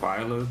didn't like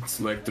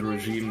violence like the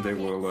regime. They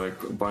were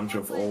like a bunch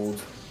of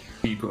old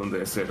people, and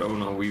they said, oh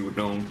no, we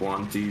don't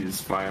want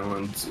these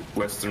violent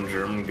Western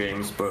German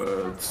games,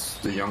 but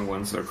the young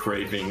ones are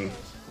craving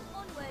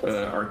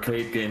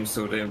arcade games,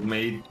 so they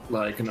made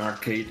like an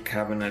arcade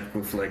cabinet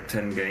with like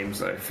 10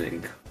 games, I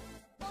think.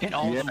 And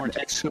all yeah,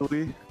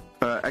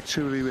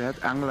 actually we had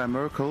Angela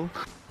Merkel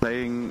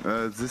playing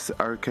this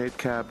arcade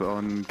cab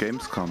on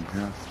Gamescom.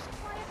 Yeah.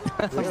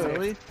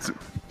 Really?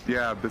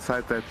 Yeah,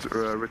 beside that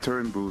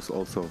return booth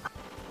also.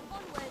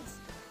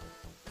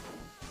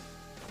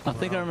 I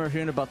think I remember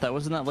hearing about that.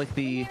 Wasn't that like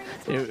it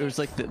was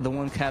like the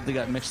one cab they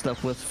got mixed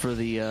up with for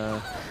the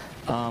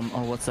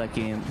what's that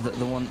game?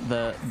 The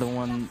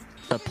one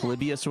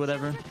Polybius or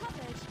whatever?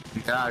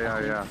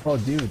 Yeah. Oh,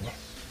 dude.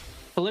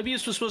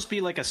 Polybius was supposed to be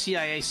like a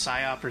CIA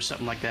psyop or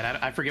something like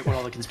that. I forget what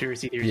all the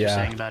conspiracy theories are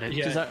saying about it.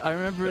 Because I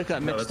remember it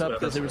got mixed up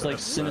because it was like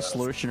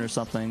Cineslortion or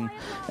something,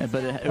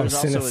 but it was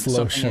also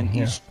something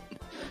in East.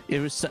 It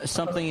was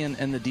something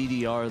in the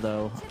DDR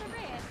though,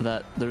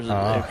 that there's an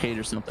arcade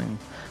or something.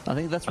 I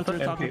think that's what they're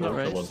talking about,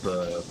 right? It was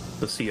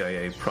the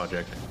CIA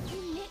project.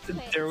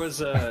 There was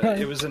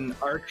it was an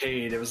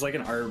arcade. It was like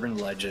an urban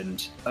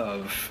legend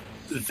of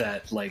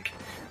that. Like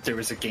there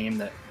was a game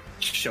that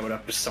showed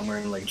up somewhere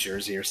in like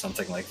Jersey or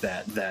something like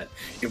that, that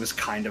it was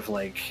kind of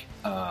like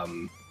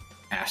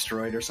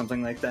Asteroid or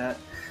something like that,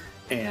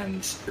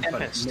 and Tempest.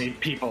 But it made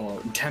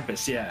people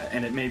Tempest, yeah,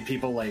 and it made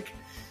people like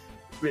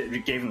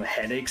it gave them the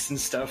headaches and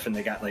stuff, and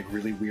they got like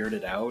really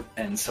weirded out,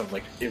 and so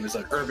like it was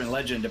an urban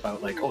legend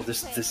about like, oh,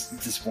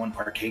 this one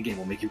arcade game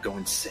will make you go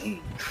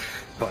insane,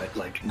 but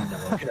like no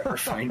one could ever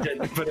find it.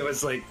 But it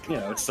was like, you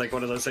know, it's like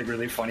one of those like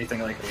really funny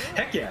things, like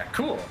heck yeah,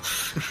 cool.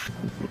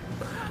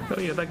 Oh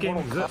yeah, that game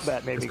exists.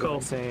 That made me go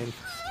insane.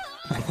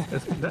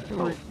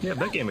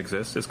 That game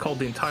exists. It's called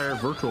the entire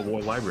Virtual Boy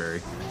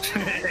library.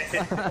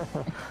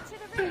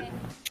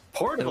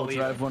 It'll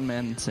drive one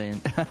man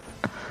insane.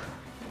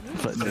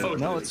 But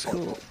no, it's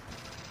cool.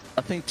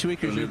 I think 2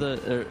 Acres,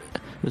 you're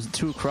is it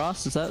 2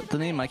 Across? Is that the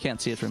name? I can't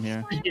see it from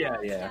here.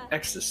 Yeah.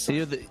 Exodus. So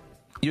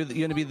you're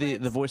gonna be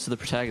the voice of the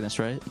protagonist,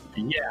 right?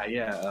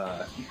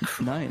 Yeah.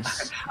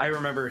 Nice. I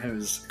remember him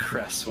as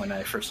Cress when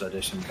I first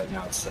auditioned, but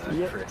now it's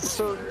Chris.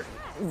 So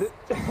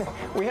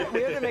we had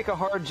to make a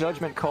hard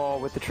judgment call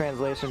with the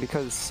translation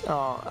because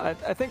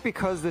I think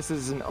because this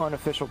is an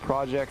unofficial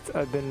project,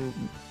 I've been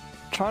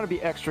trying to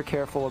be extra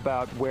careful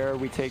about where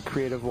we take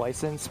creative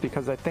license,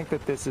 because I think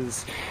that this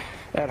is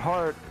at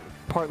heart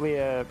partly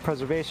a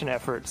preservation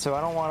effort. So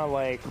I don't want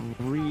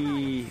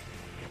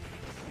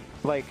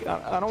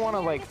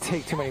to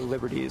take too many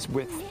liberties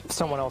with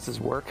someone else's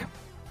work.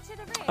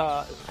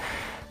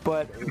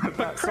 But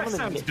some of the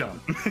sounds dumb.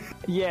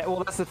 Yeah,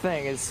 well, that's the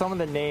thing, is some of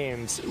the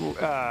names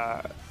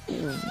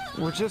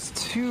were just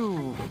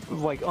too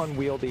like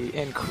unwieldy.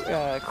 And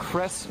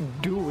Cress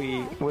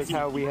Dooley was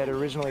how we had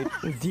originally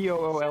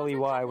Dooley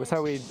was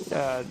how we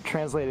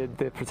translated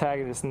the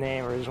protagonist's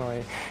name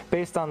originally,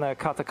 based on the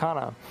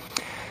katakana.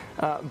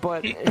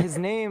 But his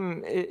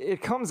name,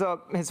 it comes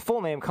up. His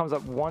full name comes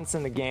up once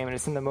in the game, and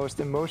it's in the most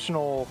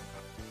emotional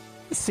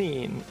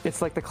scene.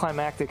 It's like the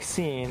climactic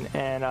scene,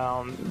 and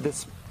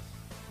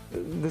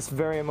this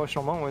very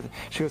emotional moment with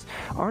she goes,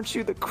 "Aren't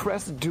you the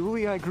Cress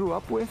Dooley I grew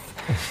up with?"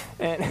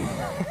 And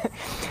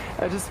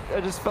I just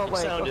felt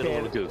like sounded a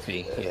little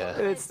goofy. Yeah,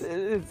 it's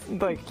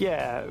like,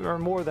 yeah, or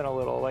more than a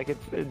little. Like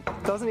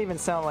it doesn't even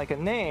sound like a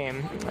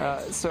name.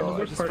 So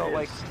I just felt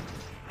like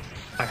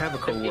I have a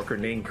coworker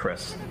named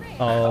Chris.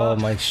 Oh,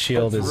 my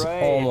shield is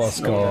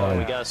almost gone.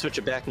 We gotta switch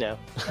it back now.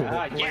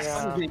 Yes.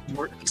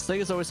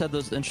 Sega's always had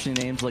those interesting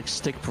names like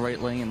Stick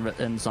Brightling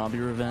and Zombie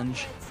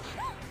Revenge.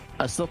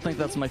 I still think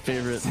that's my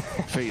favorite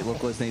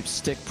localized name,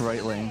 Stick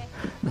Brightling.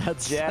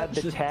 That's Jad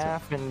the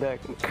Taff and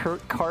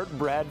Cart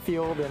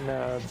Bradfield and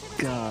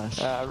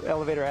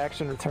Elevator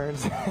Action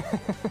Returns.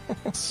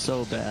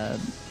 So bad.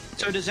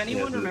 So does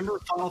anyone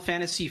remember Final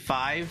Fantasy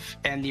V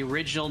and the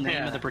original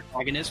name of the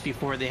protagonist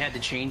before they had to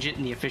change it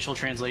in the official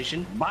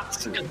translation?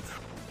 Matsu.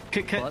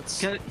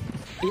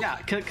 Yeah,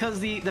 because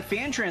the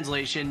fan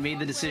translation made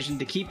the decision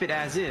to keep it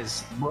as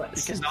is.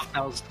 Butts.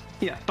 Because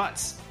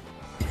Butts.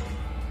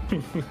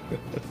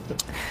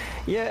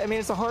 Yeah, I mean,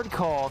 it's a hard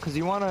call because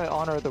you want to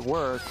honor the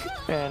work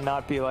and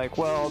not be like,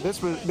 well,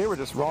 they were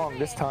just wrong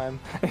this time,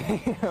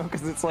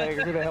 because it's like,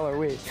 who the hell are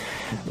we?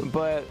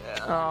 But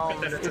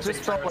it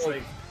just felt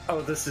like,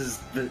 oh, this is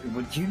the.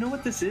 Do you know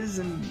what this is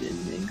in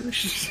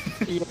English?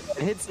 Yeah,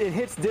 it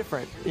hits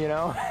different,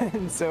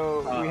 and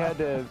so we had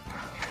to.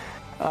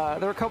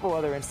 There were a couple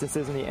other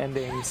instances in the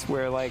endings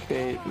where like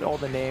all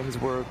the names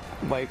were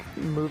like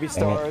movie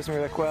stars, and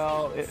we were like,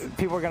 well,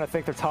 people are gonna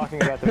think they're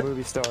talking about the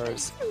movie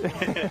stars.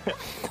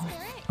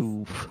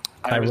 Oof.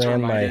 I was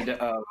reminded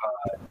of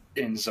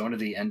in Zone of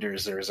the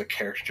Enders, there was a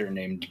character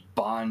named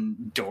Bon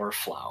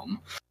Dorflaum.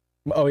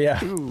 Oh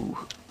yeah. Ooh.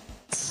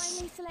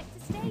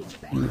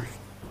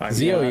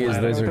 ZOE is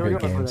those are good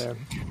games.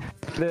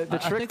 The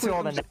trick to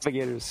all the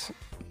navigators.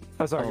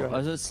 Oh, sorry,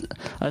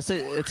 I say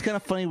it's kind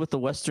of funny with the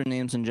Western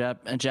names in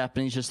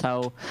Japanese, just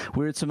how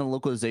weird some of the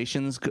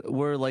localizations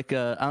were. Like,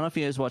 I don't know if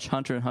you guys watch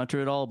Hunter x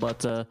Hunter at all, but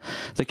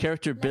the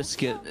character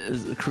Biscuit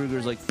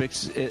Kruger's like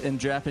in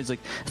Japanese,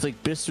 it's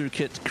like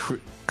Biscuit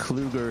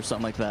Kruger or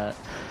something like that.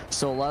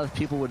 So a lot of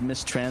people would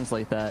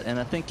mistranslate that, and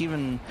I think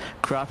even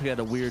Kurapika had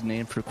a weird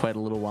name for quite a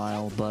little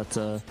while. But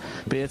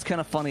it's kind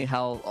of funny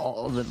how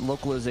all the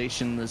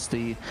localization is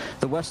the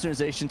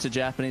Westernization to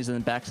Japanese, and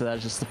then back to that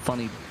is just a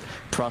funny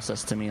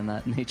process to me in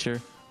that nature.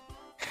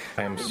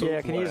 I am so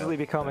it can easily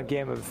become a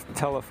game of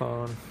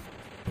telephone.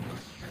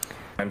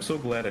 I'm so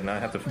glad I did not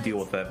have to deal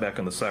with that back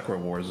in the Sakura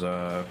Wars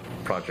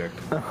project.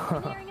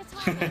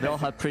 They all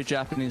had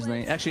pre-Japanese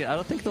names. Actually, I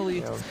don't think the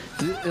only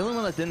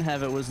one that didn't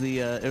have it was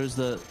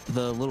the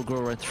little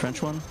girl, right? The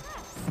French one.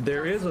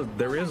 There is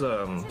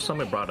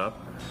something brought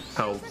up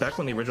how back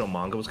when the original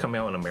manga was coming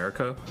out in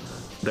America,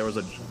 there was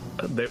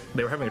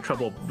they were having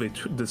trouble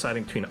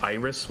deciding between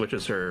Iris, which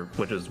is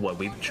what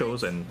we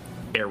chose, and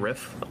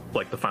Aerith,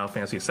 like the Final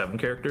Fantasy VII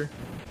character.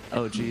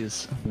 Oh,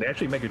 jeez. They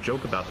actually make a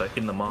joke about that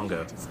in the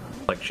manga.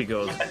 Like, she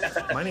goes,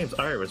 "My name's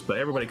Iris, but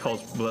everybody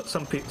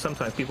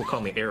sometimes people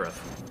call me Aerith."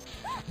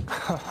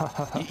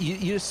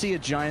 You see a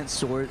giant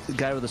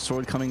guy with a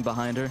sword coming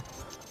behind her.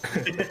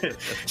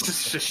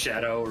 Just a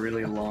shadow,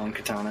 really long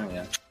katana.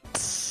 Yeah.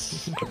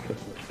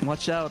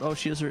 Watch out! Oh,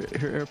 she has her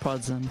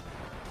AirPods in.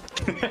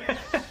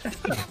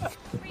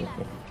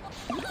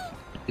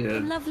 Yeah,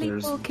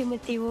 lovely talking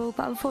with you all,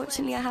 but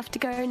unfortunately I have to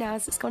go now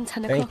as it's gone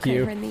 10 o'clock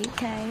over in the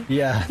UK.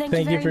 Yeah,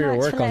 thank you for your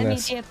work on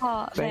this.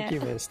 Thank you,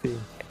 Misty.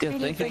 Yeah,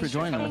 really thank you for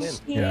joining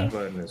us. Yeah.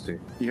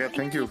 Yeah,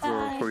 thank you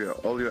for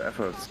all your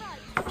efforts.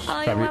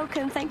 Oh, you're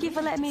welcome. Thank you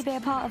for letting me be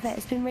a part of it.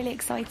 It's been really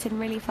exciting,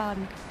 really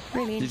fun.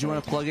 Really. Did you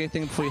want to plug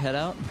anything before you head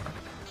out?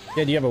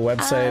 Yeah, do you have a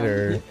website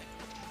or?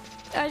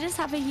 I just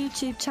have a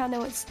YouTube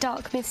channel. It's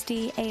Dark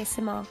Misty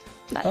ASMR.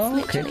 That's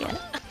literally it.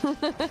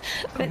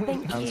 But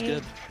thank you. Sounds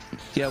good.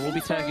 Yeah, we'll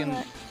be tagging.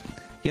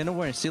 Yeah, no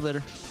worries. See you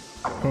later.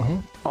 Mm-hmm.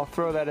 I'll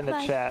throw that in the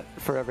chat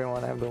for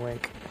everyone. I have the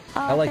link.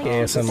 I like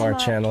ASMR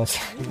channels.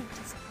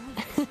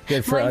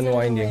 Good for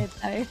unwinding.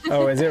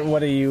 Oh, is it? What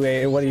do you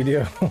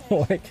do?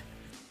 Like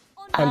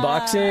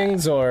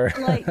unboxings or?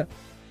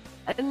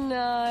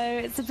 No,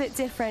 it's a bit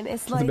different.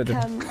 It's like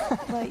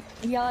like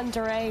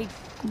yandere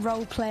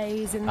role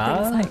plays and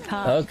things like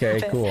that.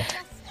 Okay, cool.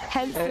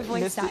 Hence the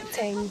voice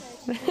acting.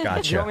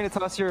 Gotcha. Do you want me to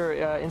toss your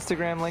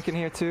Instagram link in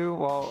here too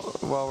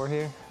while we're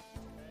here?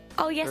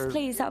 Oh yes,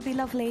 please. That would be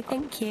lovely.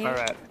 Thank you. All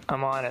right,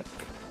 I'm on it.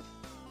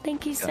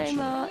 Thank you so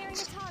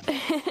much.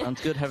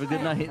 Sounds good. Have a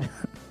good night.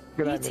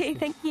 Good night, you too.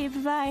 Thank you.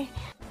 Bye bye.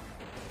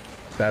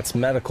 That's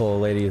Medical,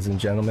 ladies and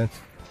gentlemen.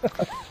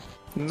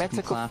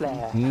 Medical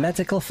Flare.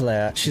 Medical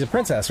Flare. She's a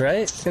princess,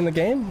 right? In the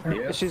game?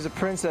 Yeah. She's a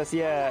princess,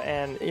 yeah.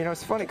 And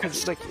it's funny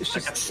because like I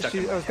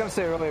was gonna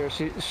say earlier,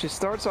 she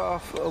starts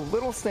off a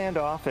little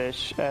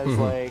standoffish as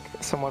like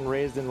someone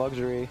raised in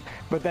luxury,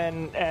 but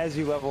then as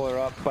you level her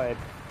up by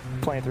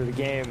playing through the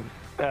game,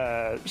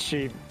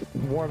 she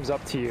warms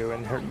up to you,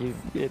 and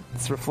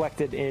it's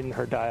reflected in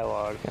her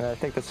dialogue. And I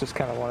think that's just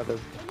kind of one of the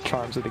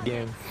charms of the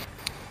game.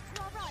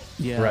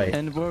 Yeah, right.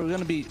 And we're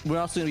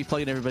also gonna be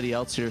plugging everybody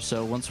else here.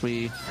 So once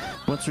we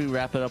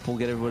wrap it up, we'll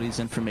get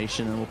everybody's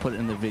information and we'll put it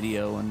in the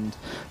video and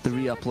the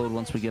re-upload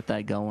once we get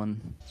that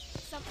going.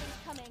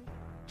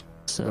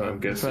 So I'm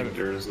guessing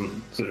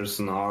there's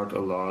not a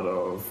lot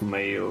of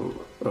male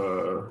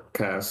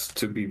cast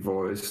to be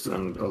voiced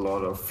and a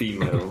lot of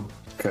female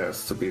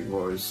cast to be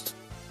voiced.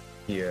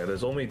 Yeah,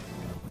 there's only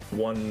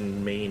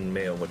one main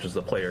male, which is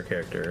the player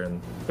character,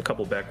 and a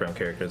couple background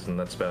characters, and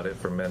that's about it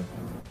for men.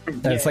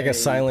 And it's like a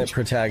silent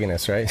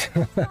protagonist, right?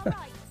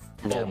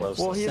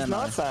 Well, he's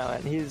not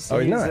silent. He's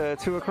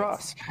two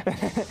across.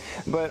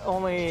 But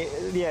only,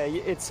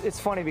 it's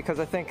funny because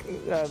I think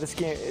this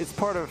game, it's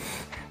part of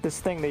this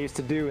thing they used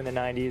to do in the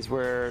 90s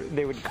where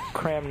they would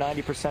cram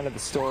 90% of the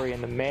story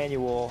in the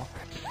manual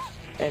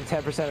and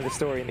 10% of the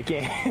story in the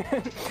game.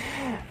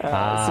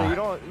 So you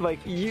don't,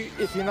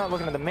 if you're not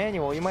looking at the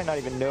manual, you might not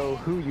even know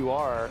who you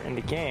are in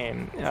the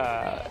game.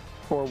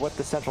 Or what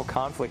the central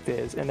conflict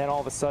is, and then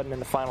all of a sudden in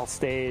the final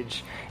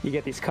stage you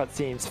get these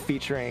cutscenes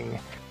featuring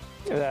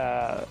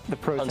the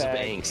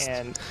protag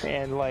and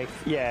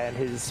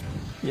his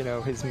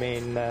his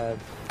main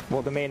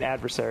well, the main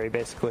adversary,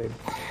 basically.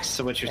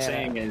 So what you're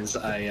saying is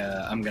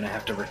I'm going to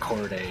have to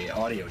record a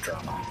audio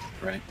drama,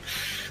 right?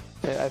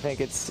 I think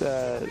it's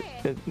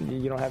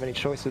you don't have any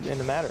choice in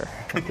the matter.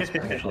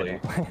 Actually,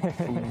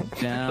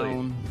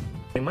 down.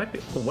 It might be.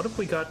 What if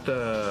we got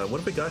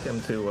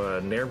him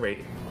to narrate,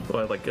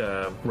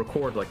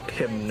 record like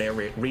him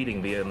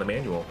reading in the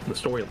manual, the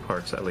story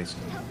parts at least.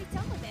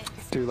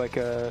 Do like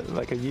a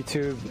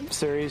YouTube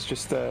series,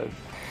 just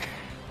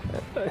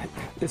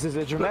this is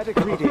a dramatic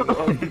reading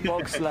of the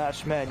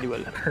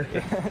Bulk/manual.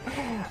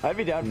 I'd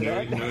be down for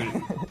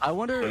that. I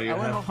wonder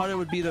how hard it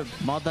would be to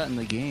mod that in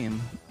the game.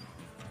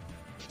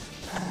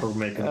 Or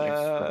make an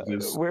extra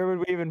disc. Where would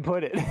we even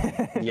put it?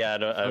 Yeah, I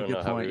don't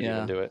know how we would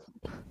even do it.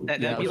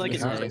 That'd be like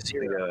its own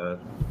series.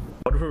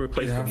 What if we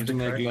replace You have to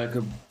make like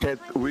a.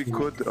 We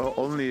could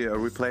only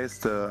replace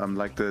the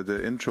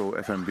intro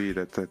FMV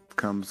that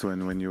comes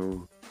when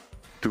you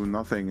do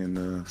nothing in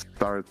the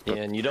start. Yeah,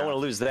 and you don't want to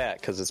lose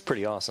that because it's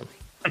pretty awesome.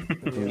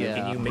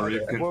 Yeah. Or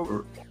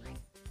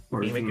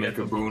you can make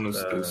a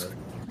bonus disc.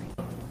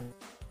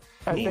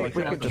 I think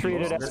we could treat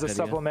it as a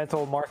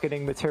supplemental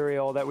marketing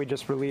material that we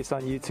just released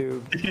on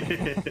YouTube.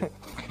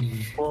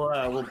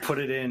 We'll put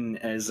it in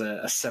as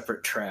a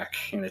separate track,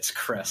 and it's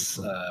Cress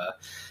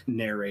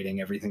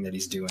narrating everything that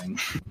he's doing.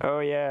 Oh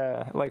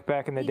yeah, like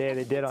back in the day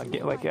they did on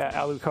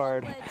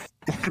Alucard.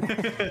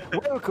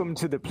 Welcome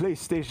to the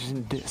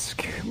PlayStation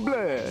disc.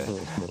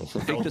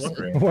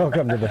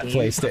 Welcome to the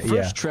PlayStation. The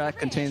first track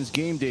contains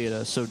game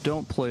data, so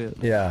don't play it.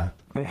 Yeah.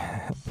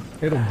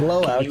 It'll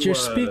blow out your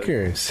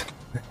speakers.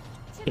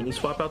 Can you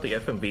swap out the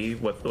FMV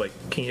with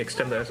can you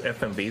extend the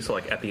FMV so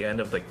at the end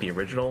of the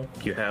original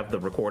you have the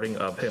recording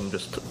of him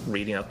just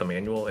reading out the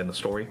manual and the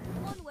story?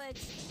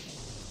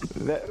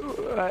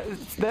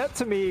 That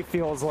to me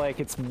feels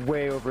like it's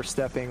way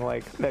overstepping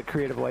that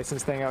creative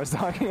license thing I was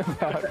talking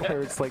about,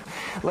 where it's like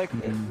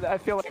I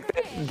feel like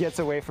that gets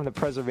away from the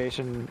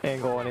preservation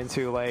angle and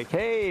into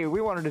hey, we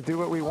wanted to do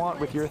what we want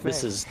with your thing.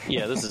 This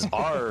is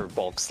our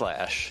Bulk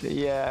Slash.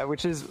 Yeah,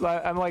 which is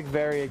I'm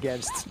very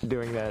against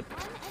doing that.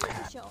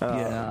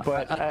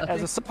 But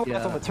as a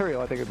supplemental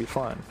material, I think it'd be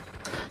fun.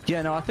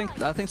 Yeah, no, I think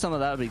some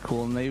of that would be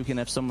cool, and maybe we can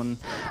have someone.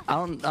 I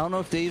don't know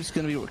if Dave's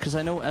gonna be, because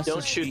I know SSG.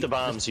 Don't shoot the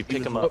bombs. You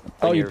pick them up.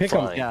 You pick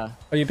them. Yeah.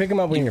 Oh, you pick them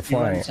up when you're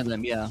flying.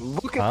 Them, yeah.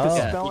 Look at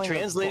the spelling. He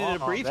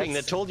translated a briefing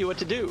that told you what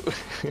to do.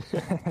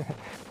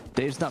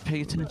 Dave's not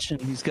paying attention.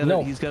 He's got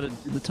to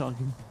do the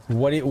talking.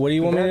 What do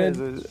you want me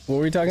to? What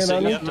were we talking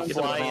about? You have to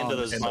fly into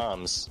those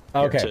bombs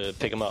to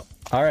pick them up.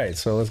 All right,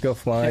 so let's go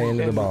fly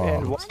into the bomb.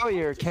 And while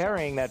you're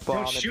carrying that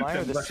bomb,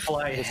 admire the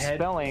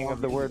spelling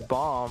of the word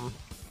bomb.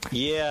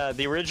 Yeah,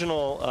 the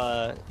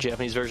original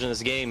Japanese version of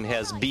this game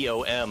has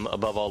BOM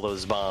above all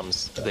those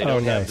bombs. They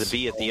don't have the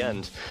B at the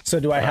end. So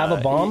do I have a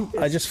bomb?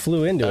 I just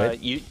flew into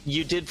it.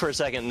 You did for a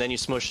second, and then you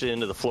smushed it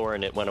into the floor,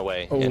 and it went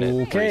away. And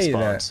it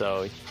respawned.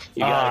 So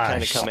you gotta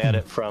kind of come at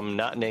it from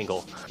not an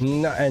angle.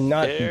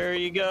 There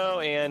you go,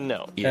 and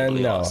no, you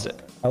lost it.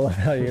 I love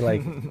how you're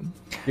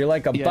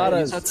about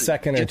a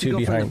second or two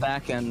behind. From the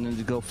back end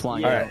and go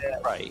flying.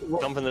 Right.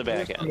 Come from the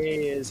back end.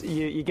 Is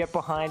you get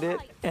behind it,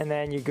 and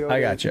then you go. I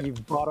got you. You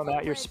bottom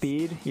out your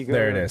speed. You go.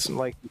 There it is.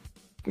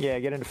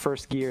 Get into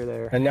first gear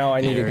there. And now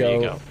I need to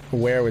go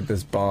where with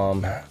this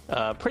bomb?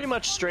 Pretty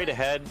much straight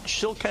ahead.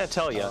 She'll kind of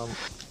tell you.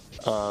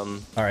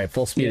 All right,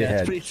 full speed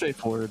ahead. It's pretty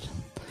straightforward.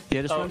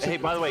 Yeah, hey,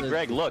 by the way,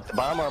 Greg, look, the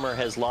bomb armor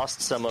has lost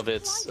some of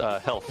its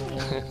health.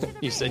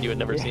 You said you had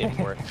never seen it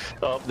before.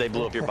 Oh, they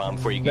blew up your bomb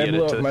before you can get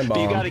it to. But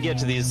you got to get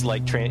to these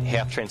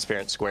half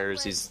transparent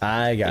squares.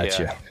 I got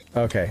you.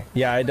 Okay.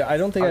 Yeah, I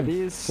don't think I've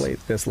played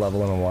this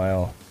level in a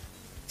while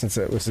since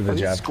it was the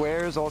Jap.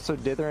 Squares also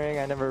dithering.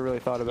 I never really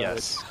thought about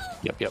it.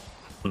 Yep.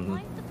 Mm-hmm.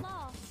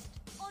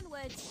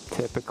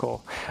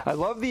 Typical. I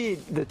love the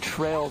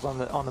trails on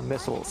the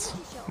missiles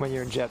when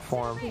you're in jet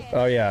form.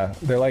 Oh yeah,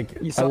 they're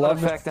you saw that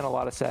effect in a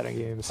lot of Saturn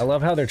games. I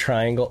love how they're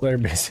triangle. They're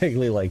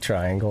basically like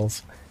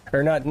triangles,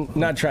 or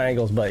not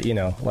triangles, but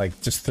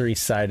just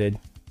three-sided.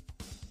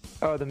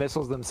 Oh, the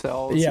missiles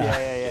themselves. Yeah.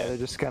 They're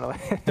just kind of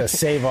like the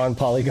save on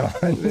polygons.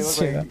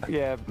 They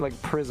look like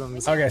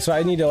prisms. Okay, so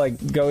I need to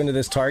go into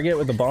this target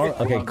with the bomb.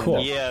 Okay, cool.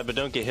 Yeah, but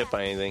don't get hit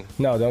by anything.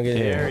 No, don't get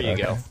hit. There you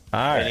go. All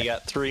right. And you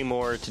got 3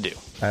 more to do.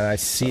 And I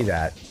see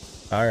that.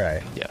 All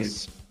right.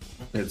 Yes.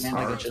 It's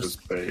hard to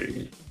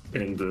stay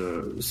in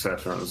the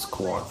Saturn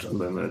squad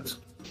limit.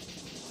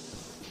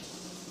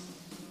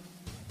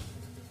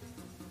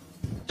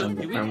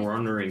 I'm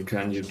wondering,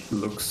 can you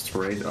look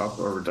straight up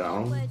or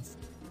down?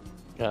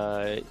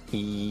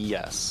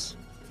 Yes.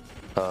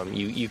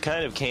 You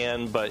kind of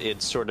can, but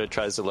it sort of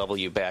tries to level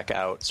you back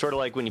out. Sort of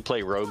like when you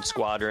play Rogue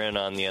Squadron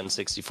on the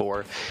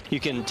N64. You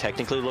can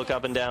technically look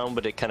up and down,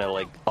 but it kind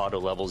of auto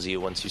levels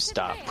you once you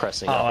stop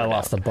pressing up or I down.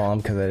 lost the bomb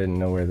because I didn't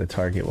know where the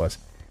target was.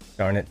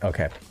 Darn it.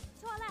 Okay.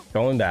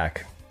 Going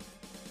back.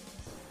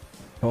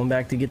 Going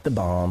back to get the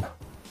bomb.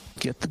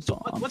 Get the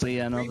bomb. But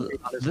yeah, no,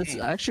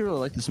 I actually really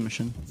like this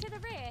mission.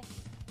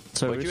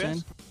 So what were you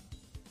saying?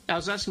 I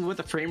was asking what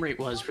the frame rate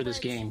was for this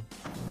game.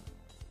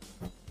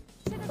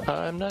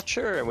 I'm not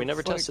sure. We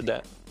never tested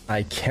that.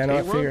 I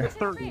cannot figure.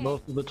 30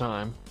 most of the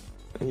time.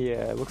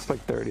 Yeah, it looks like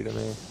 30 to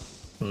me.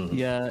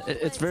 Yeah,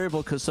 it's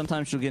variable because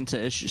sometimes you'll get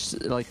into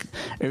issues like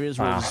areas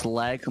where it just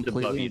lag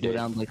completely, go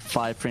down like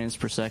 5 frames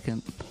per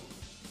second.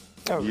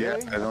 Oh, really? Yeah,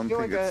 I don't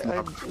think it's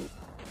not.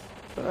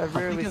 I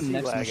rarely see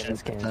lag in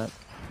this game.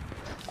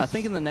 I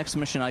think in the next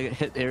mission I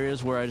hit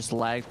areas where I just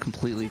lagged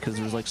completely because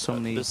there's like so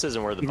many. This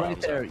isn't where the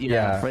bombs there, are.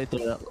 Yeah, right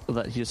there.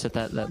 That he just hit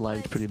that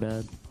lagged pretty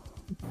bad.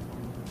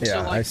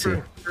 Yeah, so, I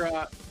see.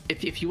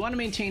 If you want to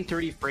maintain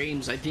 30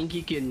 frames, I think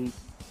you can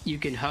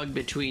hug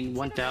between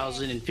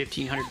 1,000 and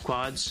 1,500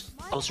 quads,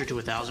 closer to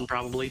 1,000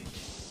 probably,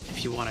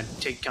 if you want to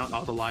take count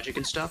all the logic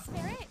and stuff.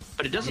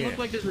 But it doesn't look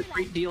like there's a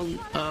great deal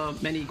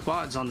many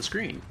quads on the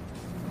screen.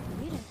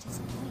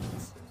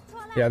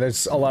 Yeah,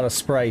 there's a lot of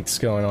sprites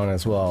going on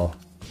as well.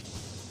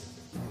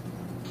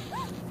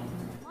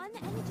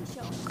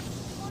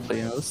 But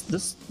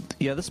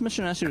this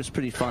mission actually was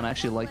pretty fun. I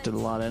actually liked it a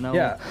lot. I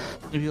know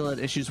people had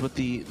issues with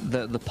the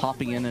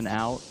popping in and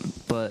out,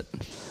 but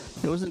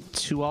it wasn't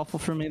too awful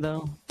for me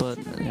though. But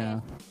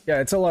yeah,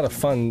 it's a lot of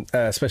fun,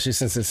 especially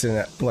since it's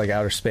in like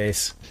outer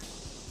space.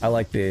 I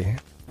like the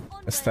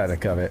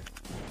aesthetic of it.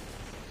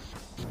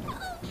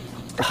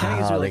 They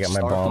got my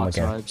bomb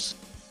again.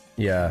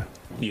 Yeah,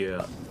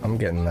 I'm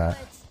getting that.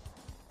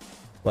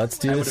 Let's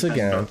do this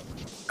again.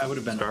 I would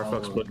have been all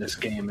over this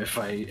game if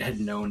I had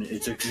known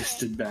it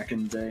existed back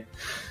in the day.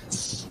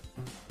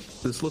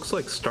 This looks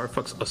like Star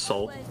Fox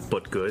Assault,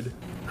 but good.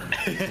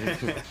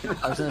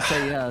 I was gonna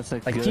say, it's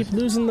like I good. keep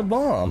losing the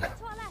bomb.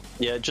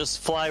 Yeah, just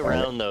fly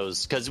around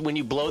those, because when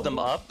you blow them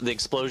up, the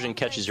explosion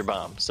catches your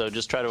bomb. So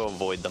just try to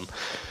avoid them.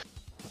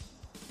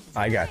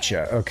 I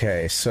gotcha.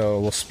 Okay, so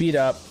we'll speed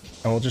up,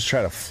 and we'll just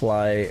try to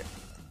fly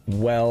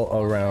well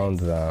around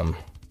them.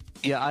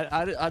 Yeah,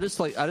 I just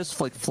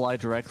fly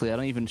directly. I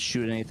don't even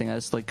shoot anything. I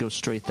just like go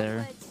straight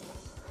there.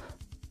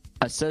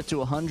 I set it to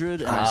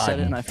 100, and I set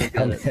it, and I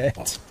forgot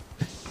it.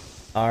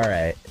 All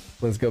right,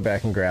 let's go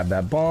back and grab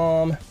that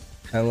bomb,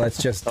 and let's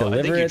just deliver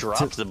I think you it.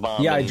 dropped the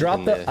bomb. Yeah, I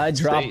dropped the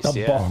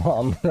space,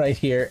 bomb right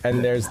here,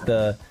 and there's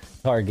the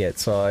target.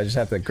 So I just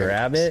have to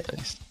grab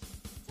it,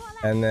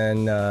 and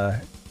then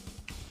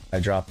I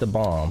dropped the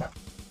bomb.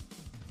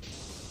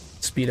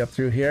 Speed up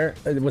through here.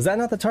 Was that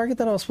not the target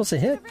that I was supposed to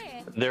hit?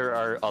 There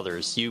are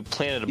others. You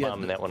planted a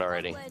bomb in that one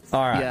already.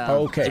 All right. Yeah,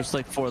 okay. There's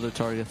like 4 other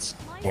targets.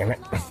 Damn it.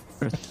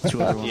 Or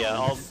 2 other ones. Yeah,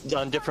 all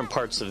on different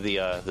parts of the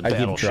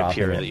battleship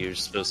here that you're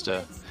supposed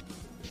to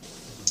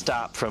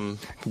stop from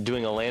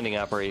doing a landing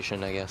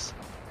operation, I guess.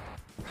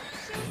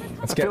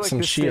 Let's I feel get like some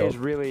this shield. stage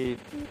really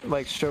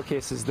like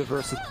showcases the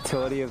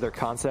versatility of their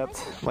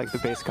concept, like the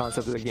base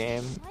concept of the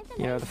game.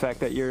 You know, the fact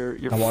that you're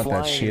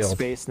flying in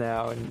space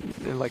now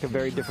and like a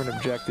very different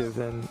objective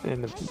than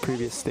in the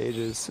previous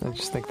stages. I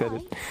just think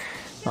that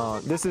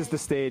this is the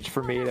stage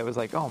for me that was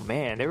like, oh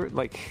man,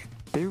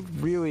 they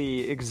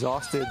really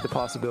exhausted the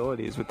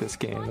possibilities with this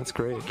game. That's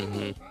great.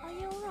 Mm-hmm.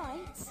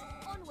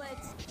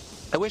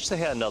 I wish they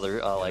had another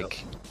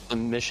a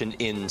mission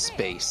in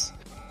space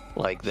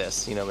like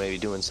this. You know, maybe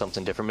doing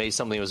something different. Maybe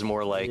something that was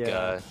more like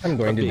I'm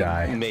going to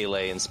die.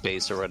 Melee in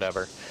space or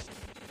whatever.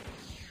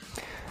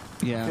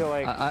 Yeah, I feel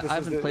like I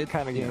haven't played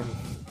kind of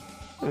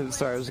game.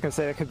 Sorry, I was gonna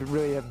say that could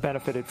really have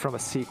benefited from a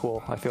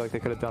sequel. I feel like they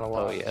could have done a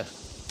lot. Oh yeah.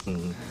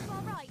 Mm.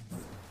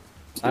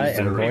 I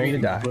am going to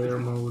die.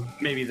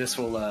 Maybe this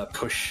will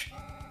push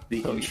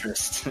the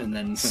interest, and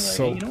then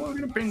So, hey, you know what? We're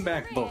gonna bring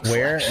back books.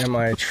 Where am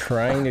I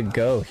trying to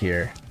go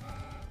here?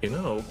 You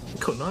know,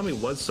 Konami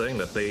was saying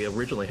that they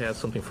originally had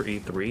something for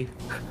E3.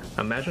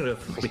 Imagine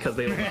if, because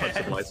they don't have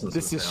some licenses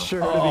This is now.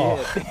 sure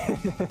to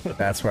be it.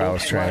 That's where I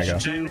was trying to go.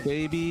 2,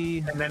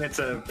 baby. And then it's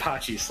a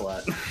Pachi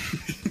slot.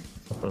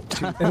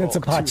 And it's a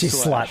Pachi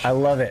slot. I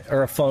love it.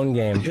 Or a phone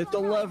game. Hit the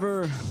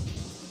lever.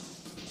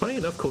 Funny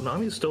enough,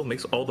 Konami still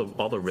makes all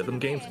the rhythm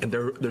games, and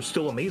they're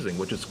still amazing,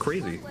 which is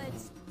crazy.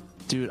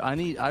 Dude,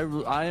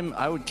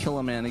 I would kill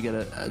a man to get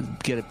a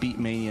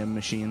Beatmania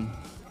machine.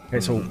 Okay,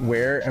 so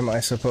where am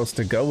I supposed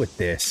to go with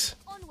this?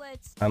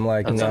 I'm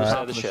like, On the other side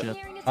not. of the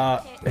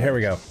ship. Here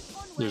we go.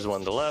 There's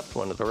one to the left,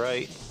 one to the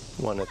right,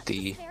 one at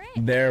the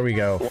There we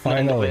go. one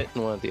end of Finally. it,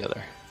 and one at the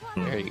other.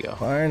 There you go.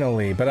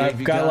 Finally. But Yeah,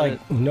 I've you got got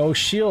like no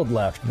shield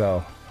left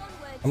though.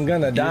 I'm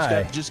gonna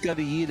die. Just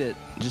gotta eat it.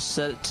 Just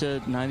set it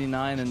to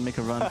 99 and make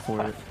a run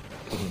for it.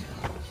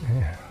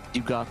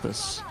 You got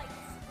this.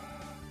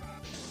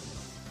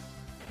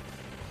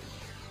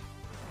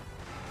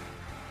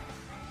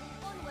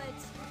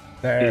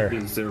 There.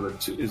 Is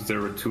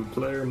there a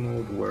two-player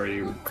mode where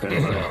you can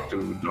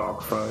do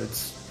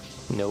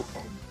dogfights? Nope.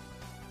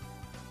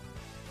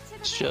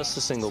 It's just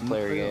a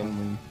single-player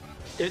game.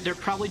 They're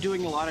probably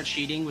doing a lot of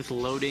cheating with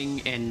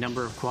loading and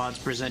number of quads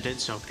presented,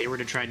 so if they were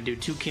to try to do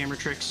 2 camera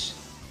tricks,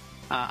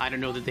 I don't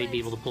know that they'd be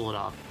able to pull it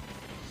off.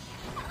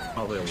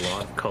 Probably a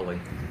lot of culling.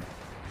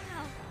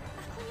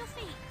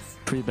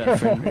 Pretty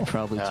bad frame rate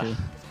probably too.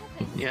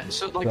 Yeah,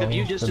 so like the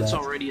view distance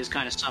already is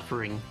kind of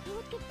suffering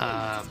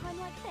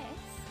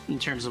in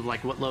terms of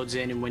like what loads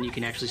in and when you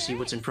can actually see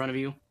what's in front of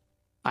you.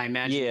 I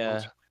imagine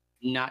it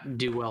will not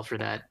do well for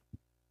that.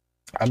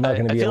 I'm not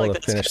going to be I feel able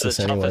like to finish that's this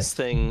the anyway. toughest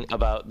thing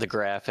about the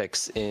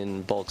graphics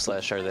in Bulk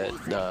Slash are that,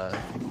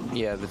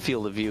 the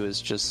field of view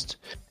is just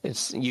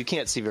you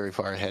can't see very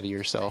far ahead of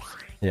yourself.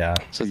 Yeah.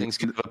 So things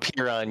can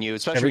appear on you,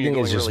 especially Everything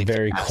when is you're just going really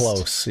very fast.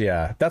 close.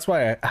 Yeah, that's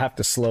why I have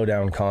to slow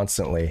down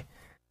constantly.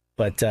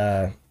 But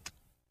I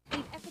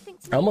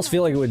almost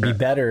feel like it would be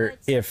better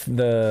if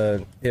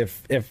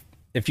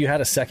if you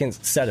had a second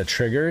set of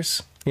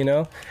triggers, you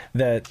know,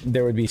 that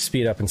there would be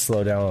speed up and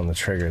slow down on the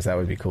triggers. That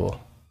would be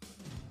cool.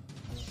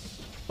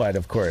 But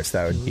of course,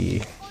 that would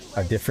be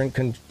a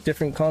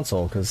different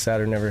console because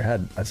Saturn never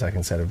had a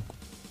second set of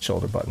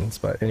shoulder buttons.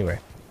 But anyway,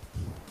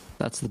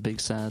 that's the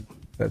big sad.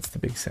 That's the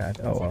big sad.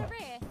 Oh well.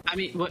 I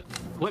mean,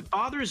 what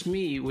bothers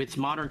me with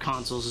modern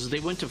consoles is they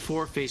went to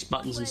 4 face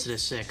buttons instead of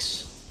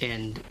 6.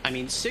 And I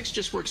mean, 6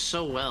 just works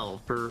so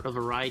well for a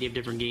variety of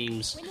different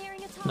games,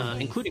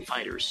 including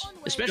fighters,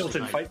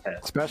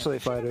 especially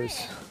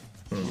fighters.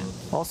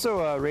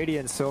 Also,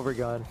 Radiant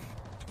Silvergun.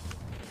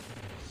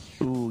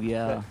 Ooh,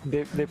 yeah.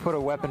 They put a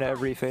weapon at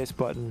every face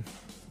button.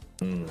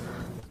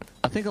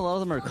 I think a lot of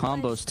them are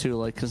combos too,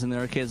 like because in the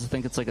arcades I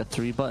think it's like a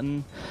 3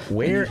 button.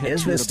 Where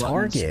is this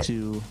target?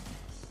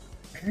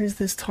 Where is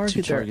this target?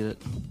 To target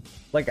it.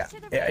 Like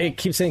it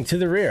keeps saying to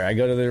the rear. I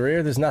go to the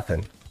rear. There's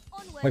nothing.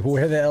 Like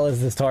where the hell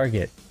is this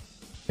target?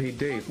 Hey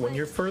Dave, when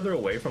you're further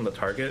away from the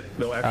target,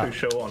 they'll actually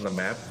show on the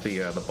map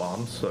the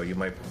bombs, so you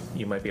might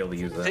be able to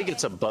use that. I think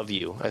it's above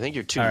you. I think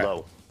you're too All right.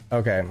 low.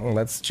 Okay, well,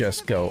 let's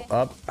just go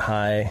up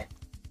high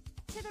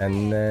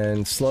and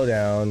then slow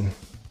down.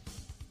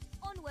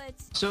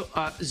 So,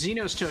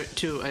 Xenos,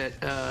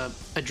 to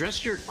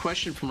address your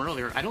question from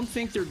earlier, I don't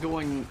think they're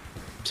going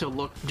to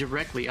look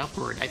directly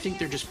upward. I think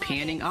they're just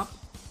panning up,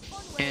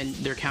 and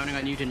they're counting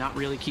on you to not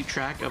really keep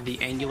track of the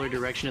angular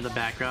direction of the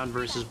background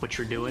versus what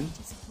you're doing.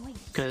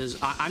 Because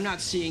I'm not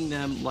seeing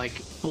them, like,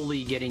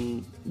 fully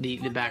getting the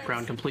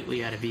background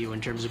completely out of view in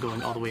terms of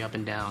going all the way up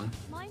and down.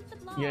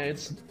 Yeah,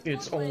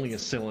 it's only a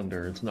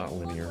cylinder. It's not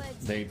linear.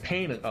 They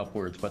pan it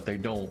upwards, but they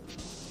don't.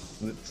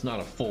 It's not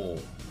a full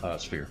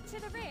sphere.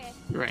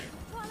 Right.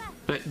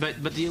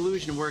 But the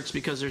illusion works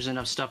because there's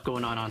enough stuff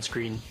going on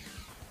screen.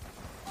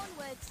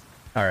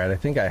 All right, I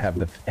think I have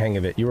the hang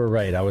of it. You were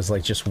right. I was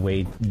like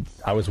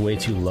I was way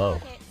too low.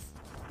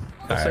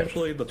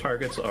 Essentially, the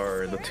targets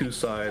are the 2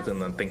 sides,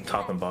 and then think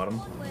top and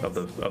bottom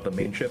of the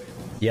main ship.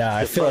 Yeah,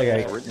 I feel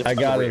like I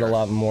got it a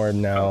lot more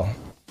now.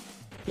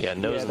 Yeah,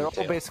 they're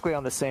all basically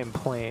on the same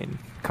plane.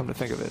 Come to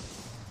think of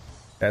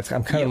it.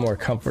 I'm kind of more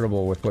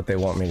comfortable with what they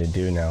want me to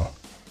do now.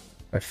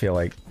 I feel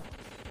like.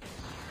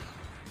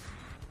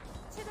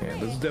 Yeah,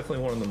 this is definitely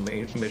one of the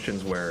main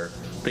missions where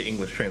the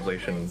English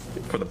translation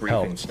for the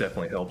briefings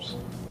definitely helps.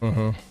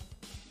 Mm-hmm.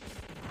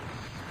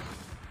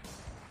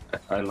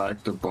 I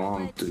like the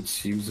bomb.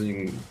 It's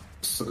using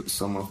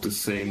some of the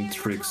same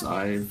tricks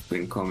I've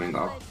been coming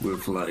up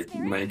with, like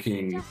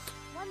making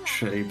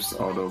shapes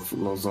out of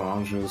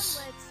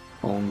lozenges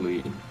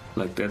only.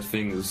 Like that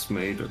thing is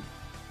made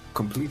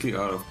completely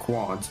out of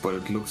quartz, but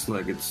it looks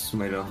like it's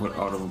made out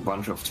of a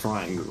bunch of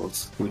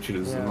triangles, which it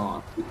is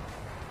not.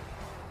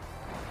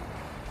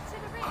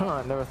 Huh,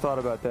 I never thought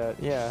about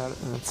that. Yeah,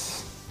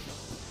 that's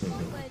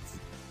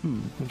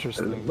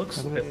interesting. It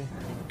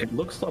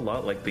looks a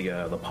lot like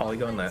the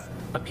polygon that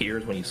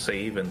appears when you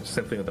save in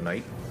Symphony of the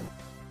Night.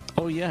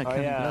 Oh yeah, it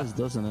kind of does,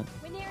 doesn't it?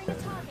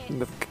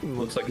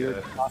 Looks like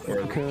there.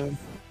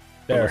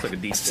 Looks like a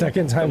D20.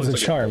 Second time's a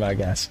charm, I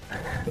guess.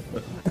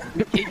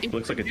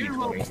 Looks like a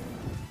D20.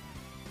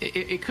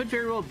 It could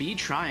very well be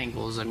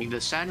triangles. I mean,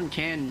 the Saturn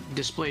can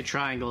display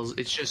triangles.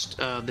 It's just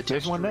the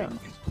texture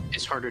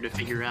is harder to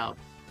figure out.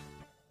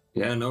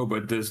 Yeah, no,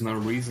 but there's no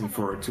reason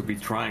for it to be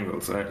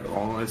triangles.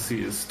 All I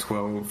see is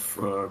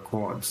 12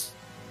 quads.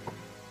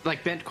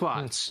 Like bent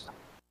quads.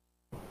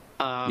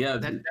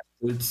 It's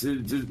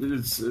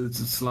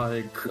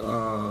like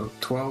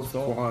 12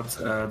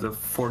 quads at a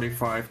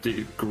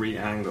 45-degree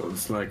angle.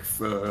 It's like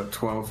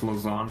 12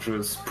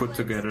 lozenges put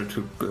together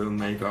to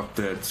make up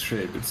that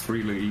shape. It's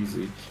really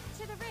easy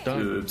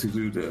to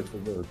do that.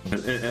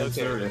 And it's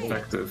very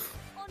effective.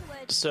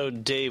 So,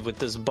 Dave, with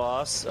this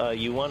boss,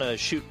 you want to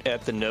shoot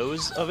at the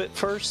nose of it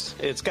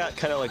first. It's got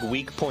kind of like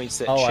weak points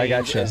that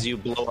change as you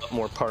blow up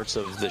more parts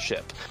of the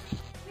ship.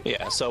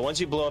 Yeah, so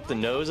once you blow up the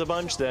nose a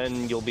bunch,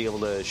 then you'll be able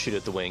to shoot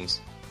at the wings.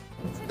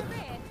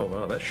 Oh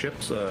wow, that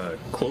ship's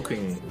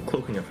cloaking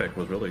effect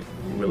was really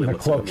the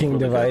cloaking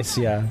device,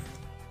 good. yeah.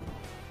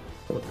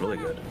 It looked really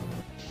good.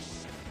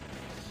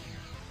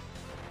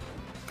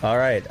 All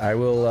right, I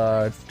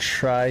will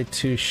try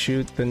to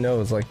shoot the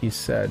nose, like you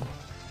said.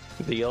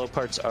 The yellow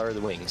parts are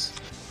the wings.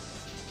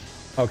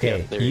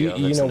 Okay, Yeah,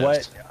 you know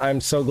what? I'm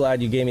so glad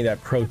you gave me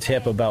that pro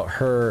tip about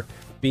her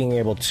being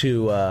able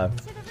to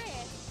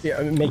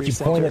make you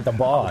point at the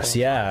boss.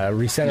 Yeah,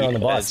 recenter on the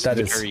boss. That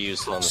is very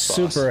useful on the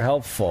super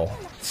helpful.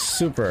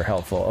 Super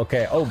helpful.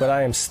 Okay. Oh, but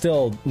I am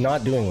still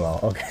not doing well.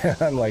 Okay,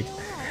 I'm like,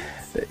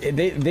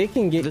 they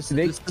can get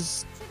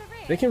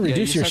they can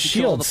reduce your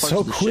shield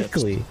so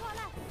quickly.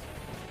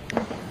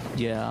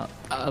 Yeah,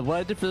 what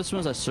I did for this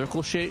one is I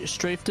circle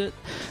strafed it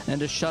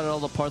and just shot at all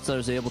the parts that I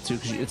was able to.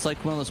 Cause it's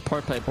like one of those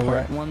part by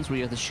part ones where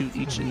you have to shoot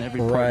each and every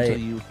part until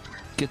you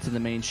get to the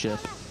main ship.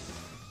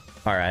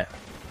 All right.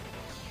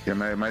 Yeah,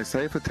 my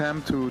safe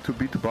attempt to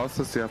beat the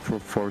bosses,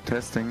 for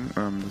testing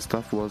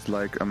stuff was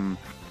like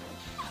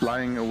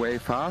flying away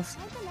fast.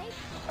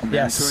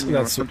 Yes,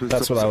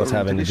 that's what I was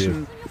having to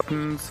do.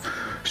 Buttons,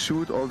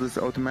 shoot all this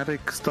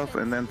automatic stuff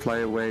and then fly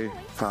away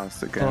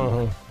fast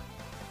again.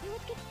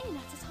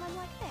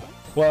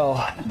 Well,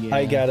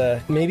 I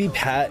gotta. Maybe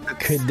Pat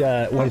could,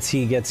 once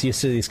he gets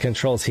used to these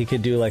controls, he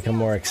could do like a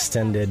more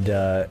extended.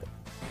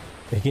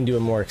 He can do a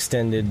more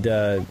extended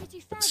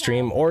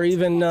stream, or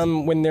even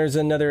when there's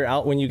another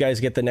when you guys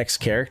get the next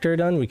character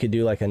done, we could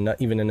do like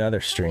even another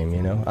stream.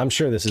 You know, I'm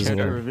sure this isn't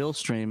a reveal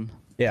stream.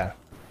 Yeah,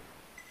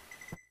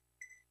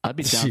 I'd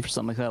be down for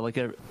something like that. Like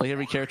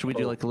every character, we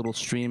do like a little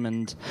stream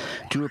and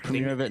do a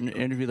premiere of it and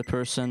interview the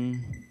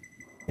person.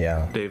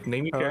 Yeah, Dave,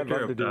 name your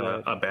character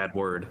a bad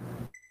word.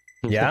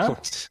 Yeah.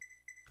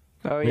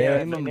 Oh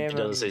yeah,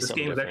 this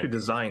game is actually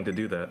designed to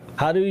do that.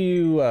 How do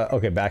you?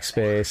 Okay,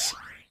 backspace.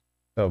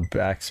 Oh,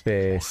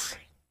 backspace,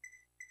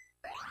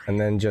 and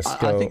then just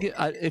go. I think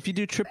if you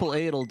do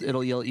AAA,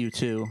 it'll yell at you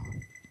too.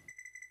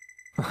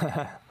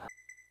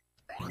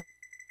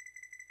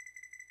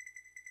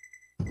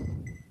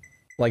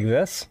 Like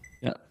this?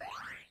 Yeah.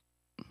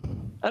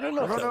 I don't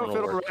know if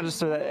it'll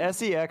register that.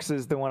 SEX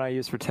is the one I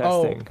use for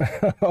testing.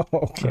 Oh,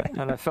 okay.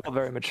 And I felt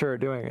very mature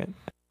doing it.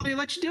 They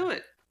let you do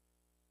it.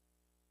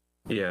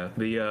 Yeah,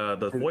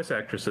 the voice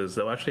actresses,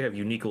 they'll actually have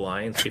unique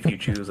lines if you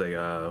choose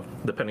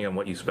depending on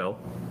what you spell.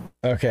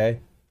 Okay.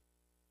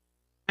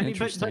 I mean,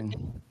 but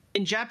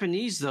in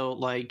Japanese though,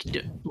 like,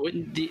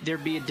 wouldn't there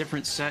be a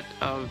different set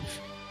of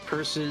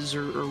curses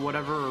or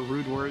whatever, or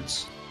rude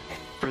words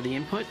for the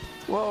input?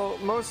 Well,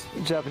 most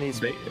Japanese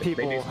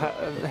people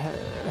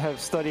have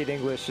studied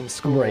English in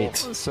school, right?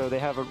 So they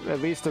have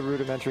at least a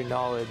rudimentary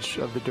knowledge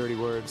of the dirty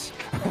words.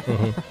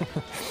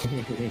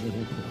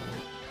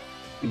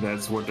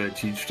 That's what they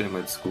teach them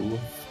at school.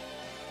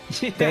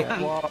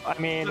 Well, I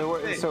mean,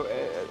 so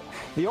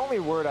the only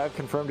word I've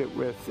confirmed it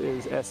with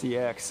is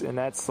SEX, and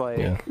that's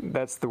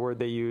that's the word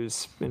they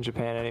use in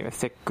Japan anyway.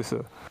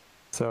 Sekusu.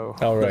 So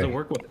does it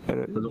work with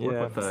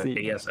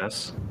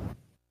ASS?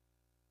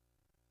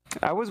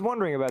 I was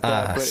wondering about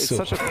that, but it's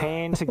such a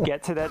pain to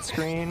get to that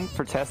screen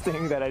for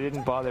testing that I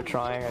didn't bother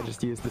trying. I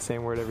just used the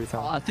same word every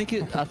time. I think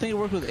it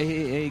worked with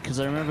AAA because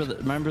I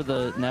remember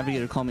the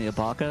navigator called me a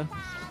baka.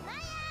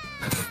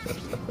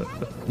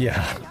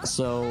 Yeah.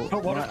 So.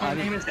 But what if my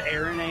name is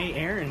Aaron A.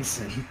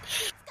 Aronson?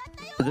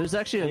 There's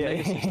actually a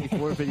Mega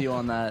 64 video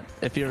on that.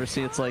 If you ever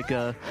see, it's like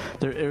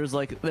there was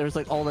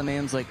like all the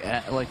names like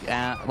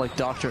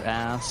Dr.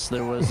 Ass.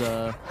 There was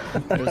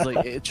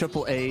like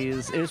triple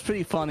A's. It was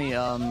pretty funny.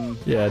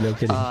 Yeah, no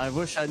kidding. I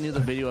wish I knew the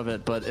video of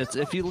it, but it's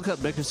if you look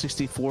up Mega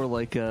 64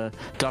 like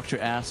Dr.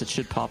 Ass, it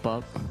should pop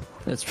up.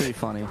 It's pretty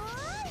funny.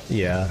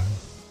 Yeah.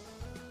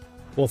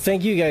 Well,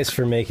 thank you guys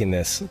for making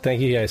this.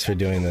 Thank you guys for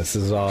doing this.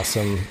 This is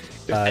awesome.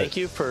 Thank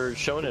you for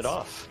showing it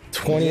off.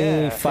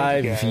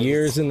 25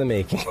 years in the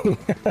making.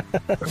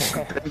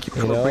 Thank you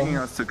for bringing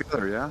us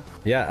together.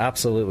 Yeah,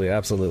 absolutely,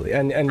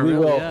 and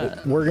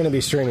we're going to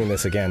be streaming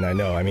this again. I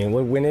know. I mean,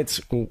 when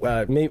it's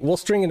we'll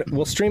stream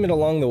it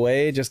along the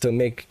way just to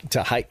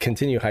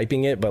continue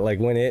hyping it. But like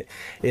when it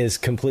is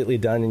completely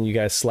done and you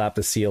guys slap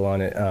the seal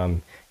on it,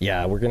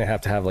 we're going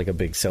to have like a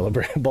big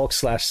bulk /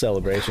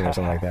 celebration or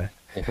something like that.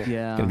 Yeah,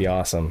 it's gonna be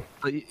awesome.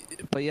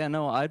 But yeah,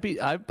 no, I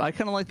kind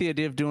of like the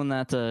idea of doing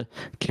that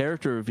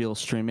character reveal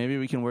stream. Maybe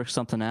we can work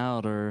something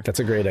out, or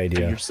that's a great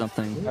idea. Or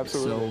something.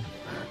 Absolutely. So,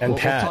 and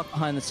Pat, we'll talk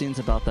behind the scenes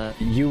about that.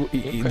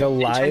 The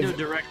live Nintendo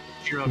Direct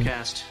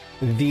Girocast.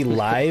 The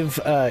live,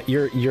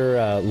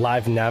 your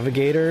live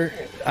navigator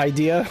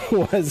idea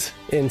was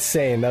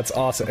insane. That's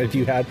awesome. If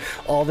you had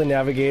all the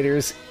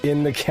navigators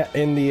in the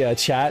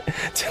chat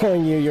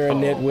telling you you're a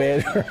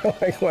nitwit, or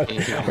like what,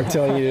 or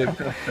telling you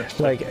to,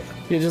 like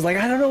you're just like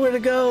I don't know where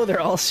to go.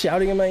 They're all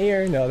shouting in my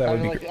ear. No, that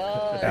would be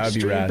that would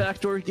be rad.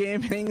 Backdoor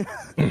gaming.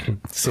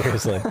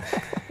 Seriously,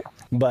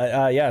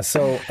 but yeah.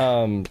 So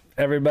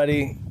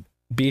everybody,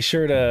 be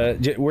sure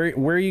to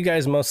where are you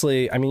guys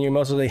mostly? I mean, you're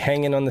mostly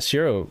hanging on the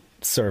Shiro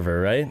server,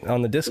 right,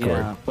 on the Discord.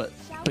 Yeah, but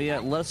yeah,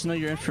 let us know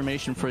your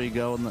information before you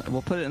go, and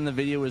we'll put it in the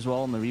video as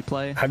well in the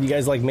replay. Have you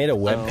guys like made a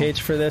web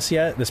page for this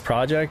yet? This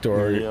project,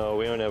 or no?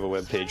 We don't have a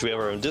web page. We have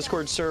our own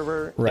Discord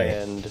server, right?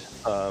 And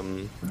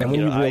when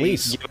you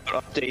release, I give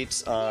out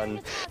updates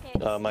on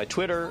my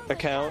Twitter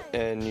account,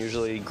 and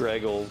usually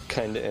Greg will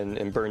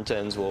and Burnt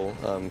Ends will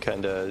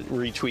kind of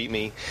retweet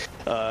me.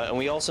 And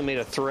we also made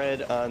a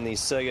thread on the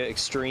Sega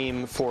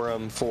Extreme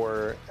forum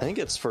for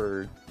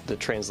the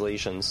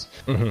translations.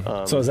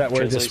 Mm-hmm. So is that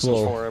where this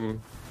will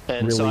forum?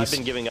 And release? So I've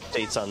been giving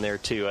updates on there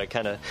too. I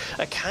kind of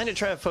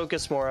try to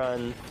focus more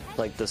on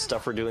like the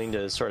stuff we're doing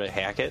to sort of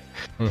hack it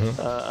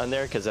on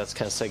there, because that's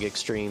kind of Sega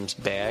Extreme's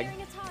bag.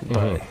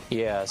 But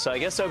yeah, so I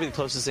guess that would be the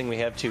closest thing we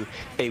have to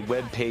a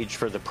web page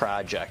for the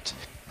project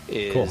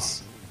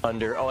is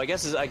under. Oh, I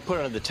guess I put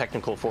it under the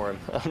technical forum.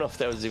 I don't know if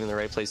that was even the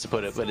right place to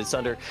put it, but it's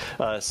under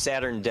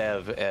Saturn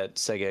Dev at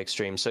Sega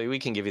Extreme. So we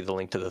can give you the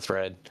link to the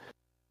thread.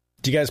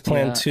 Do you guys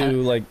plan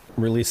to like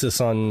release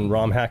this on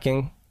ROM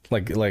hacking?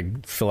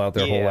 Like fill out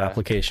their whole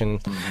application?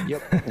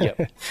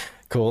 Yep.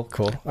 Cool.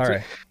 All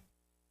right.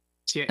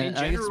 So yeah, in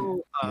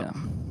general,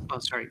 oh,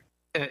 sorry.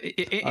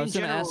 In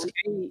general,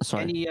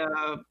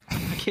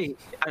 okay,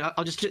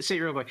 I'll just say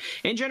real quick.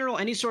 In general,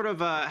 any sort of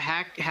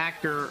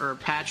hack or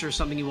patch or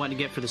something you want to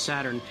get for the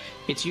Saturn,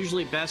 it's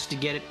usually best to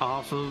get it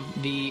off of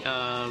the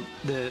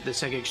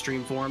Sega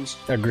Extreme forums.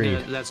 Agreed.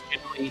 That's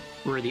generally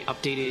where the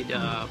updated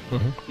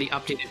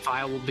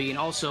file will be. And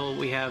also,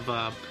 we have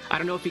I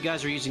don't know if you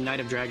guys are using Night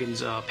of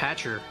Dragons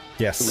patcher.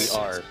 Yes, we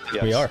are.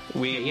 Yes. We are.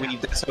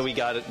 So we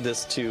got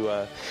this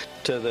to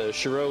the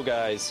Shiro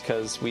guys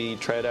because we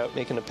tried out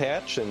making a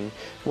patch and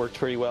worked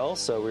pretty well.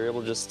 So we were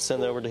able to just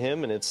send it over to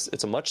him, and it's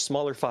a much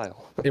smaller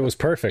file. It was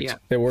perfect. Yeah.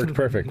 It worked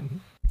perfect.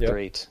 Yep.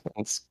 Great.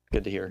 That's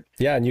good to hear.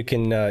 Yeah, and you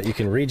can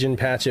region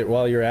patch it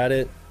while you're at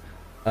it.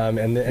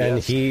 And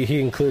he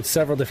includes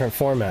several different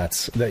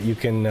formats that you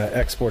can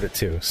export it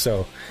to.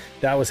 So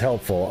that was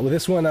helpful. With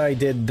this one, I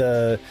did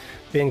the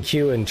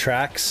BinQ and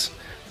tracks.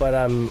 But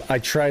I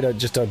tried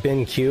just a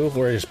BinQ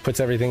where it just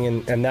puts everything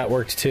in, and that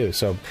worked too.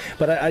 So,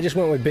 but I just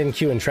went with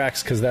BinQ and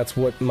tracks because that's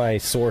what my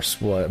source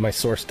was. My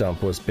source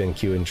dump was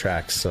BinQ and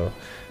tracks. So,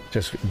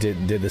 just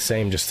did the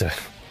same just to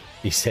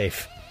be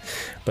safe.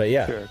 But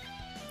yeah. Sure.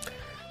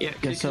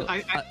 Yeah, so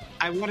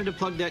I wanted to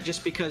plug that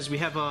just because we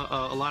have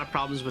a lot of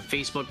problems with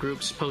Facebook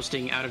groups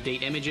posting out of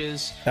date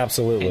images.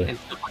 Absolutely.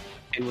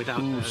 And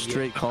without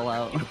straight call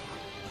out.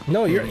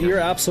 No, you're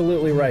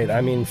absolutely right. I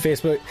mean,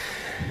 Facebook,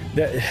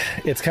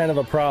 it's kind of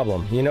a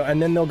problem,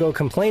 and then they'll go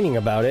complaining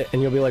about it,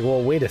 and you'll be like,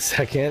 well, wait a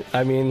second.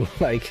 I mean,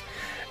 like,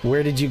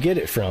 where did you get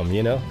it from,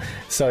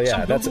 So,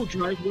 yeah, that's Google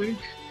Drive link.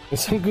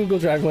 Some Google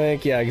Drive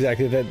link, yeah,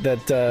 exactly.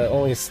 That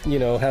only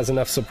has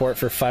enough support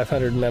for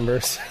 500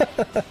 members.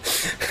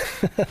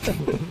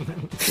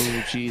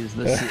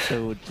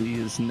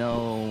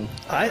 No.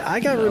 I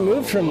got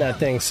removed from that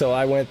thing, so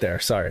I went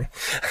there. Sorry.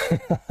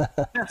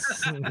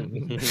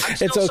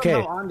 It's okay.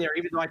 On there,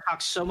 even though I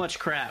talk so much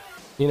crap.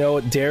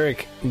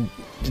 Derek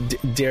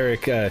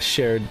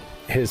shared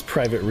his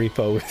private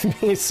repo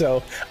with me,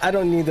 so I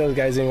don't need those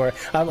guys anymore.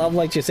 I'm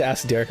like, just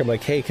ask Derek. I'm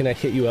like, hey, can I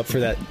hit you up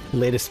for that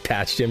latest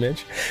patched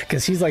image?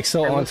 Because he's like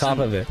so on top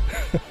of it.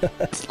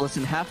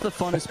 Listen, half the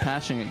fun is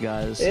patching it,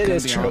 guys. It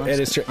is true. It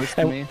is true.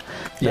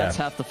 That's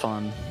half the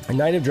fun.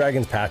 Night of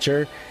Dragons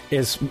patcher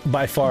is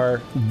by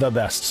far the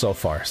best so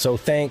far. So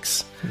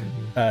thanks,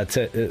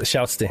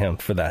 shouts to him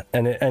for that,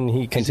 and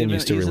he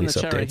continues to release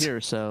updates. Right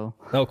here, so.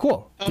 Oh,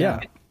 cool.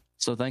 Yeah.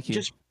 So thank you.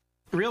 Just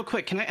real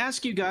quick, can I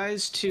ask you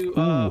guys to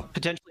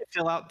potentially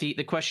fill out the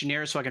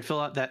questionnaire so I can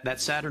fill out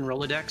that Saturn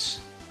Rolodex?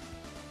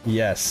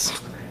 Yes,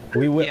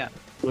 we will. Yeah.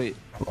 Wait,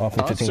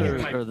 us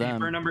or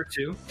them? Beeper number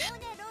 2.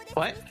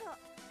 What?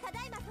 Do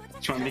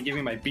you want me to give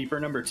you my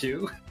beeper number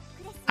 2?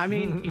 I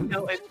mean,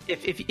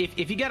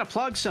 if you got a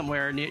plug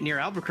somewhere near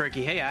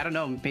Albuquerque, hey, I don't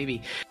know,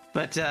 maybe.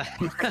 But but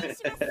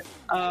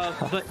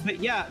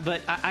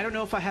I don't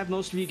know if I have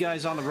most of you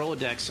guys on the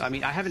Rolodex. I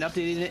mean, I haven't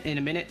updated it in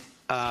a minute.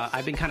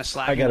 I've been kind of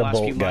slacking the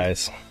last few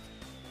months.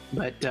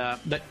 But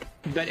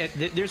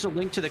there's a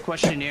link to the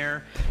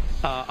questionnaire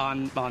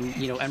on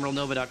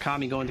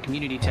emeraldnova.com. You go in the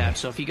community tab.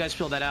 So if you guys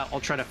fill that out, I'll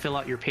try to fill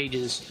out your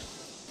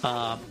pages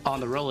on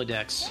the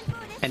Rolodex,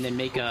 and then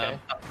make a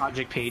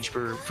project page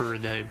for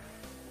the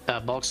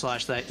bulk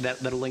slash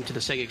that'll link to the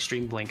Sega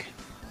Extreme link.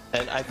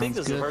 And I think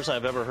this is the first time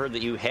I've ever heard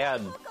that you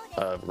had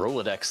a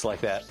Rolodex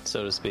like that,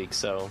 so to speak.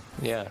 So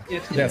yeah,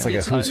 it's like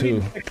a who's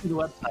who.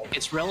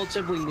 It's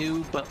relatively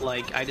new, but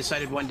like I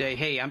decided one day,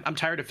 hey, I'm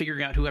tired of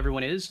figuring out who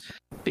everyone is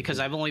because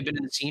I've only been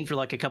in the scene for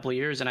like a couple of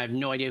years and I have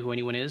no idea who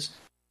anyone is.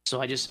 So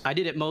I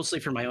did it mostly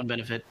for my own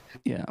benefit.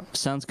 Yeah,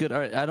 sounds good. All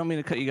right, I don't mean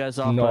to cut you guys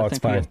off. No, but I it's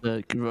think fine. We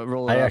have to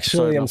roll I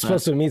actually am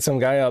supposed to meet some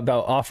guy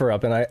about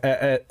OfferUp, and I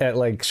at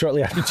like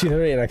shortly after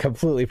 2:30, and I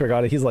completely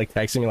forgot it. He's like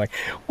texting me like,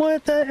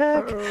 "What the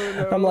heck?"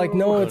 No. I'm like,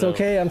 "No, it's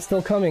okay. I'm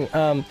still coming."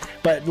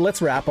 But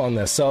let's wrap on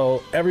this.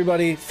 So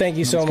everybody, thank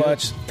you so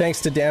much.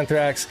 Thanks to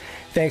Danthrax.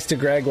 Thanks to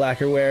Greg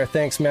Lackerware.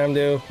 Thanks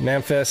Mamdu,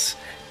 Memphis.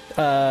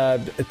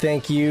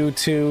 Thank you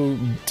to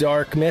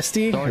Dark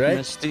Misty, right?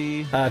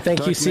 Misty. Thank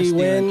Dark you,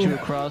 C-Win,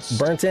 Misty,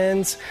 Burnt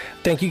Ends.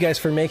 Thank you guys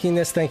for making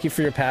this. Thank you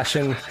for your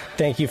passion.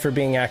 Thank you for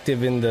being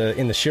active in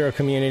the Shiro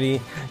community.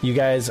 You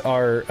guys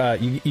are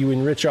you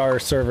enrich our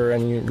server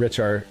and you enrich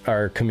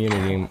our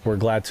community. We're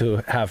glad to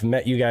have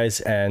met you guys,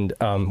 and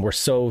we're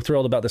so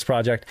thrilled about this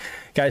project.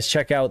 Guys,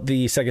 check out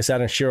the Sega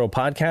Saturn Shiro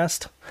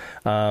podcast.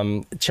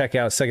 Check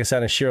out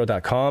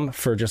SegaSaturnShiro.com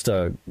for just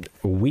a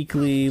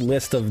weekly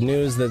list of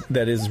news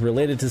that is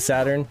related to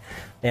Saturn.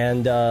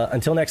 And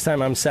until next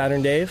time, I'm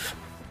Saturn Dave,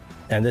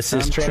 and this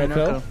is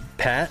Trainico,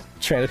 Pat,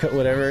 Trainico,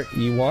 whatever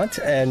you want.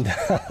 And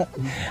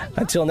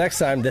until next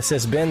time, this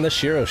has been the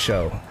Shiro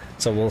Show.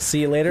 So we'll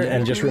see you later,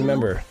 and just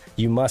remember,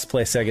 you must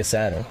play Sega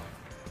Saturn.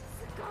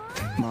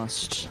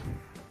 Must.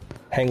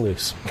 Hang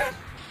loose.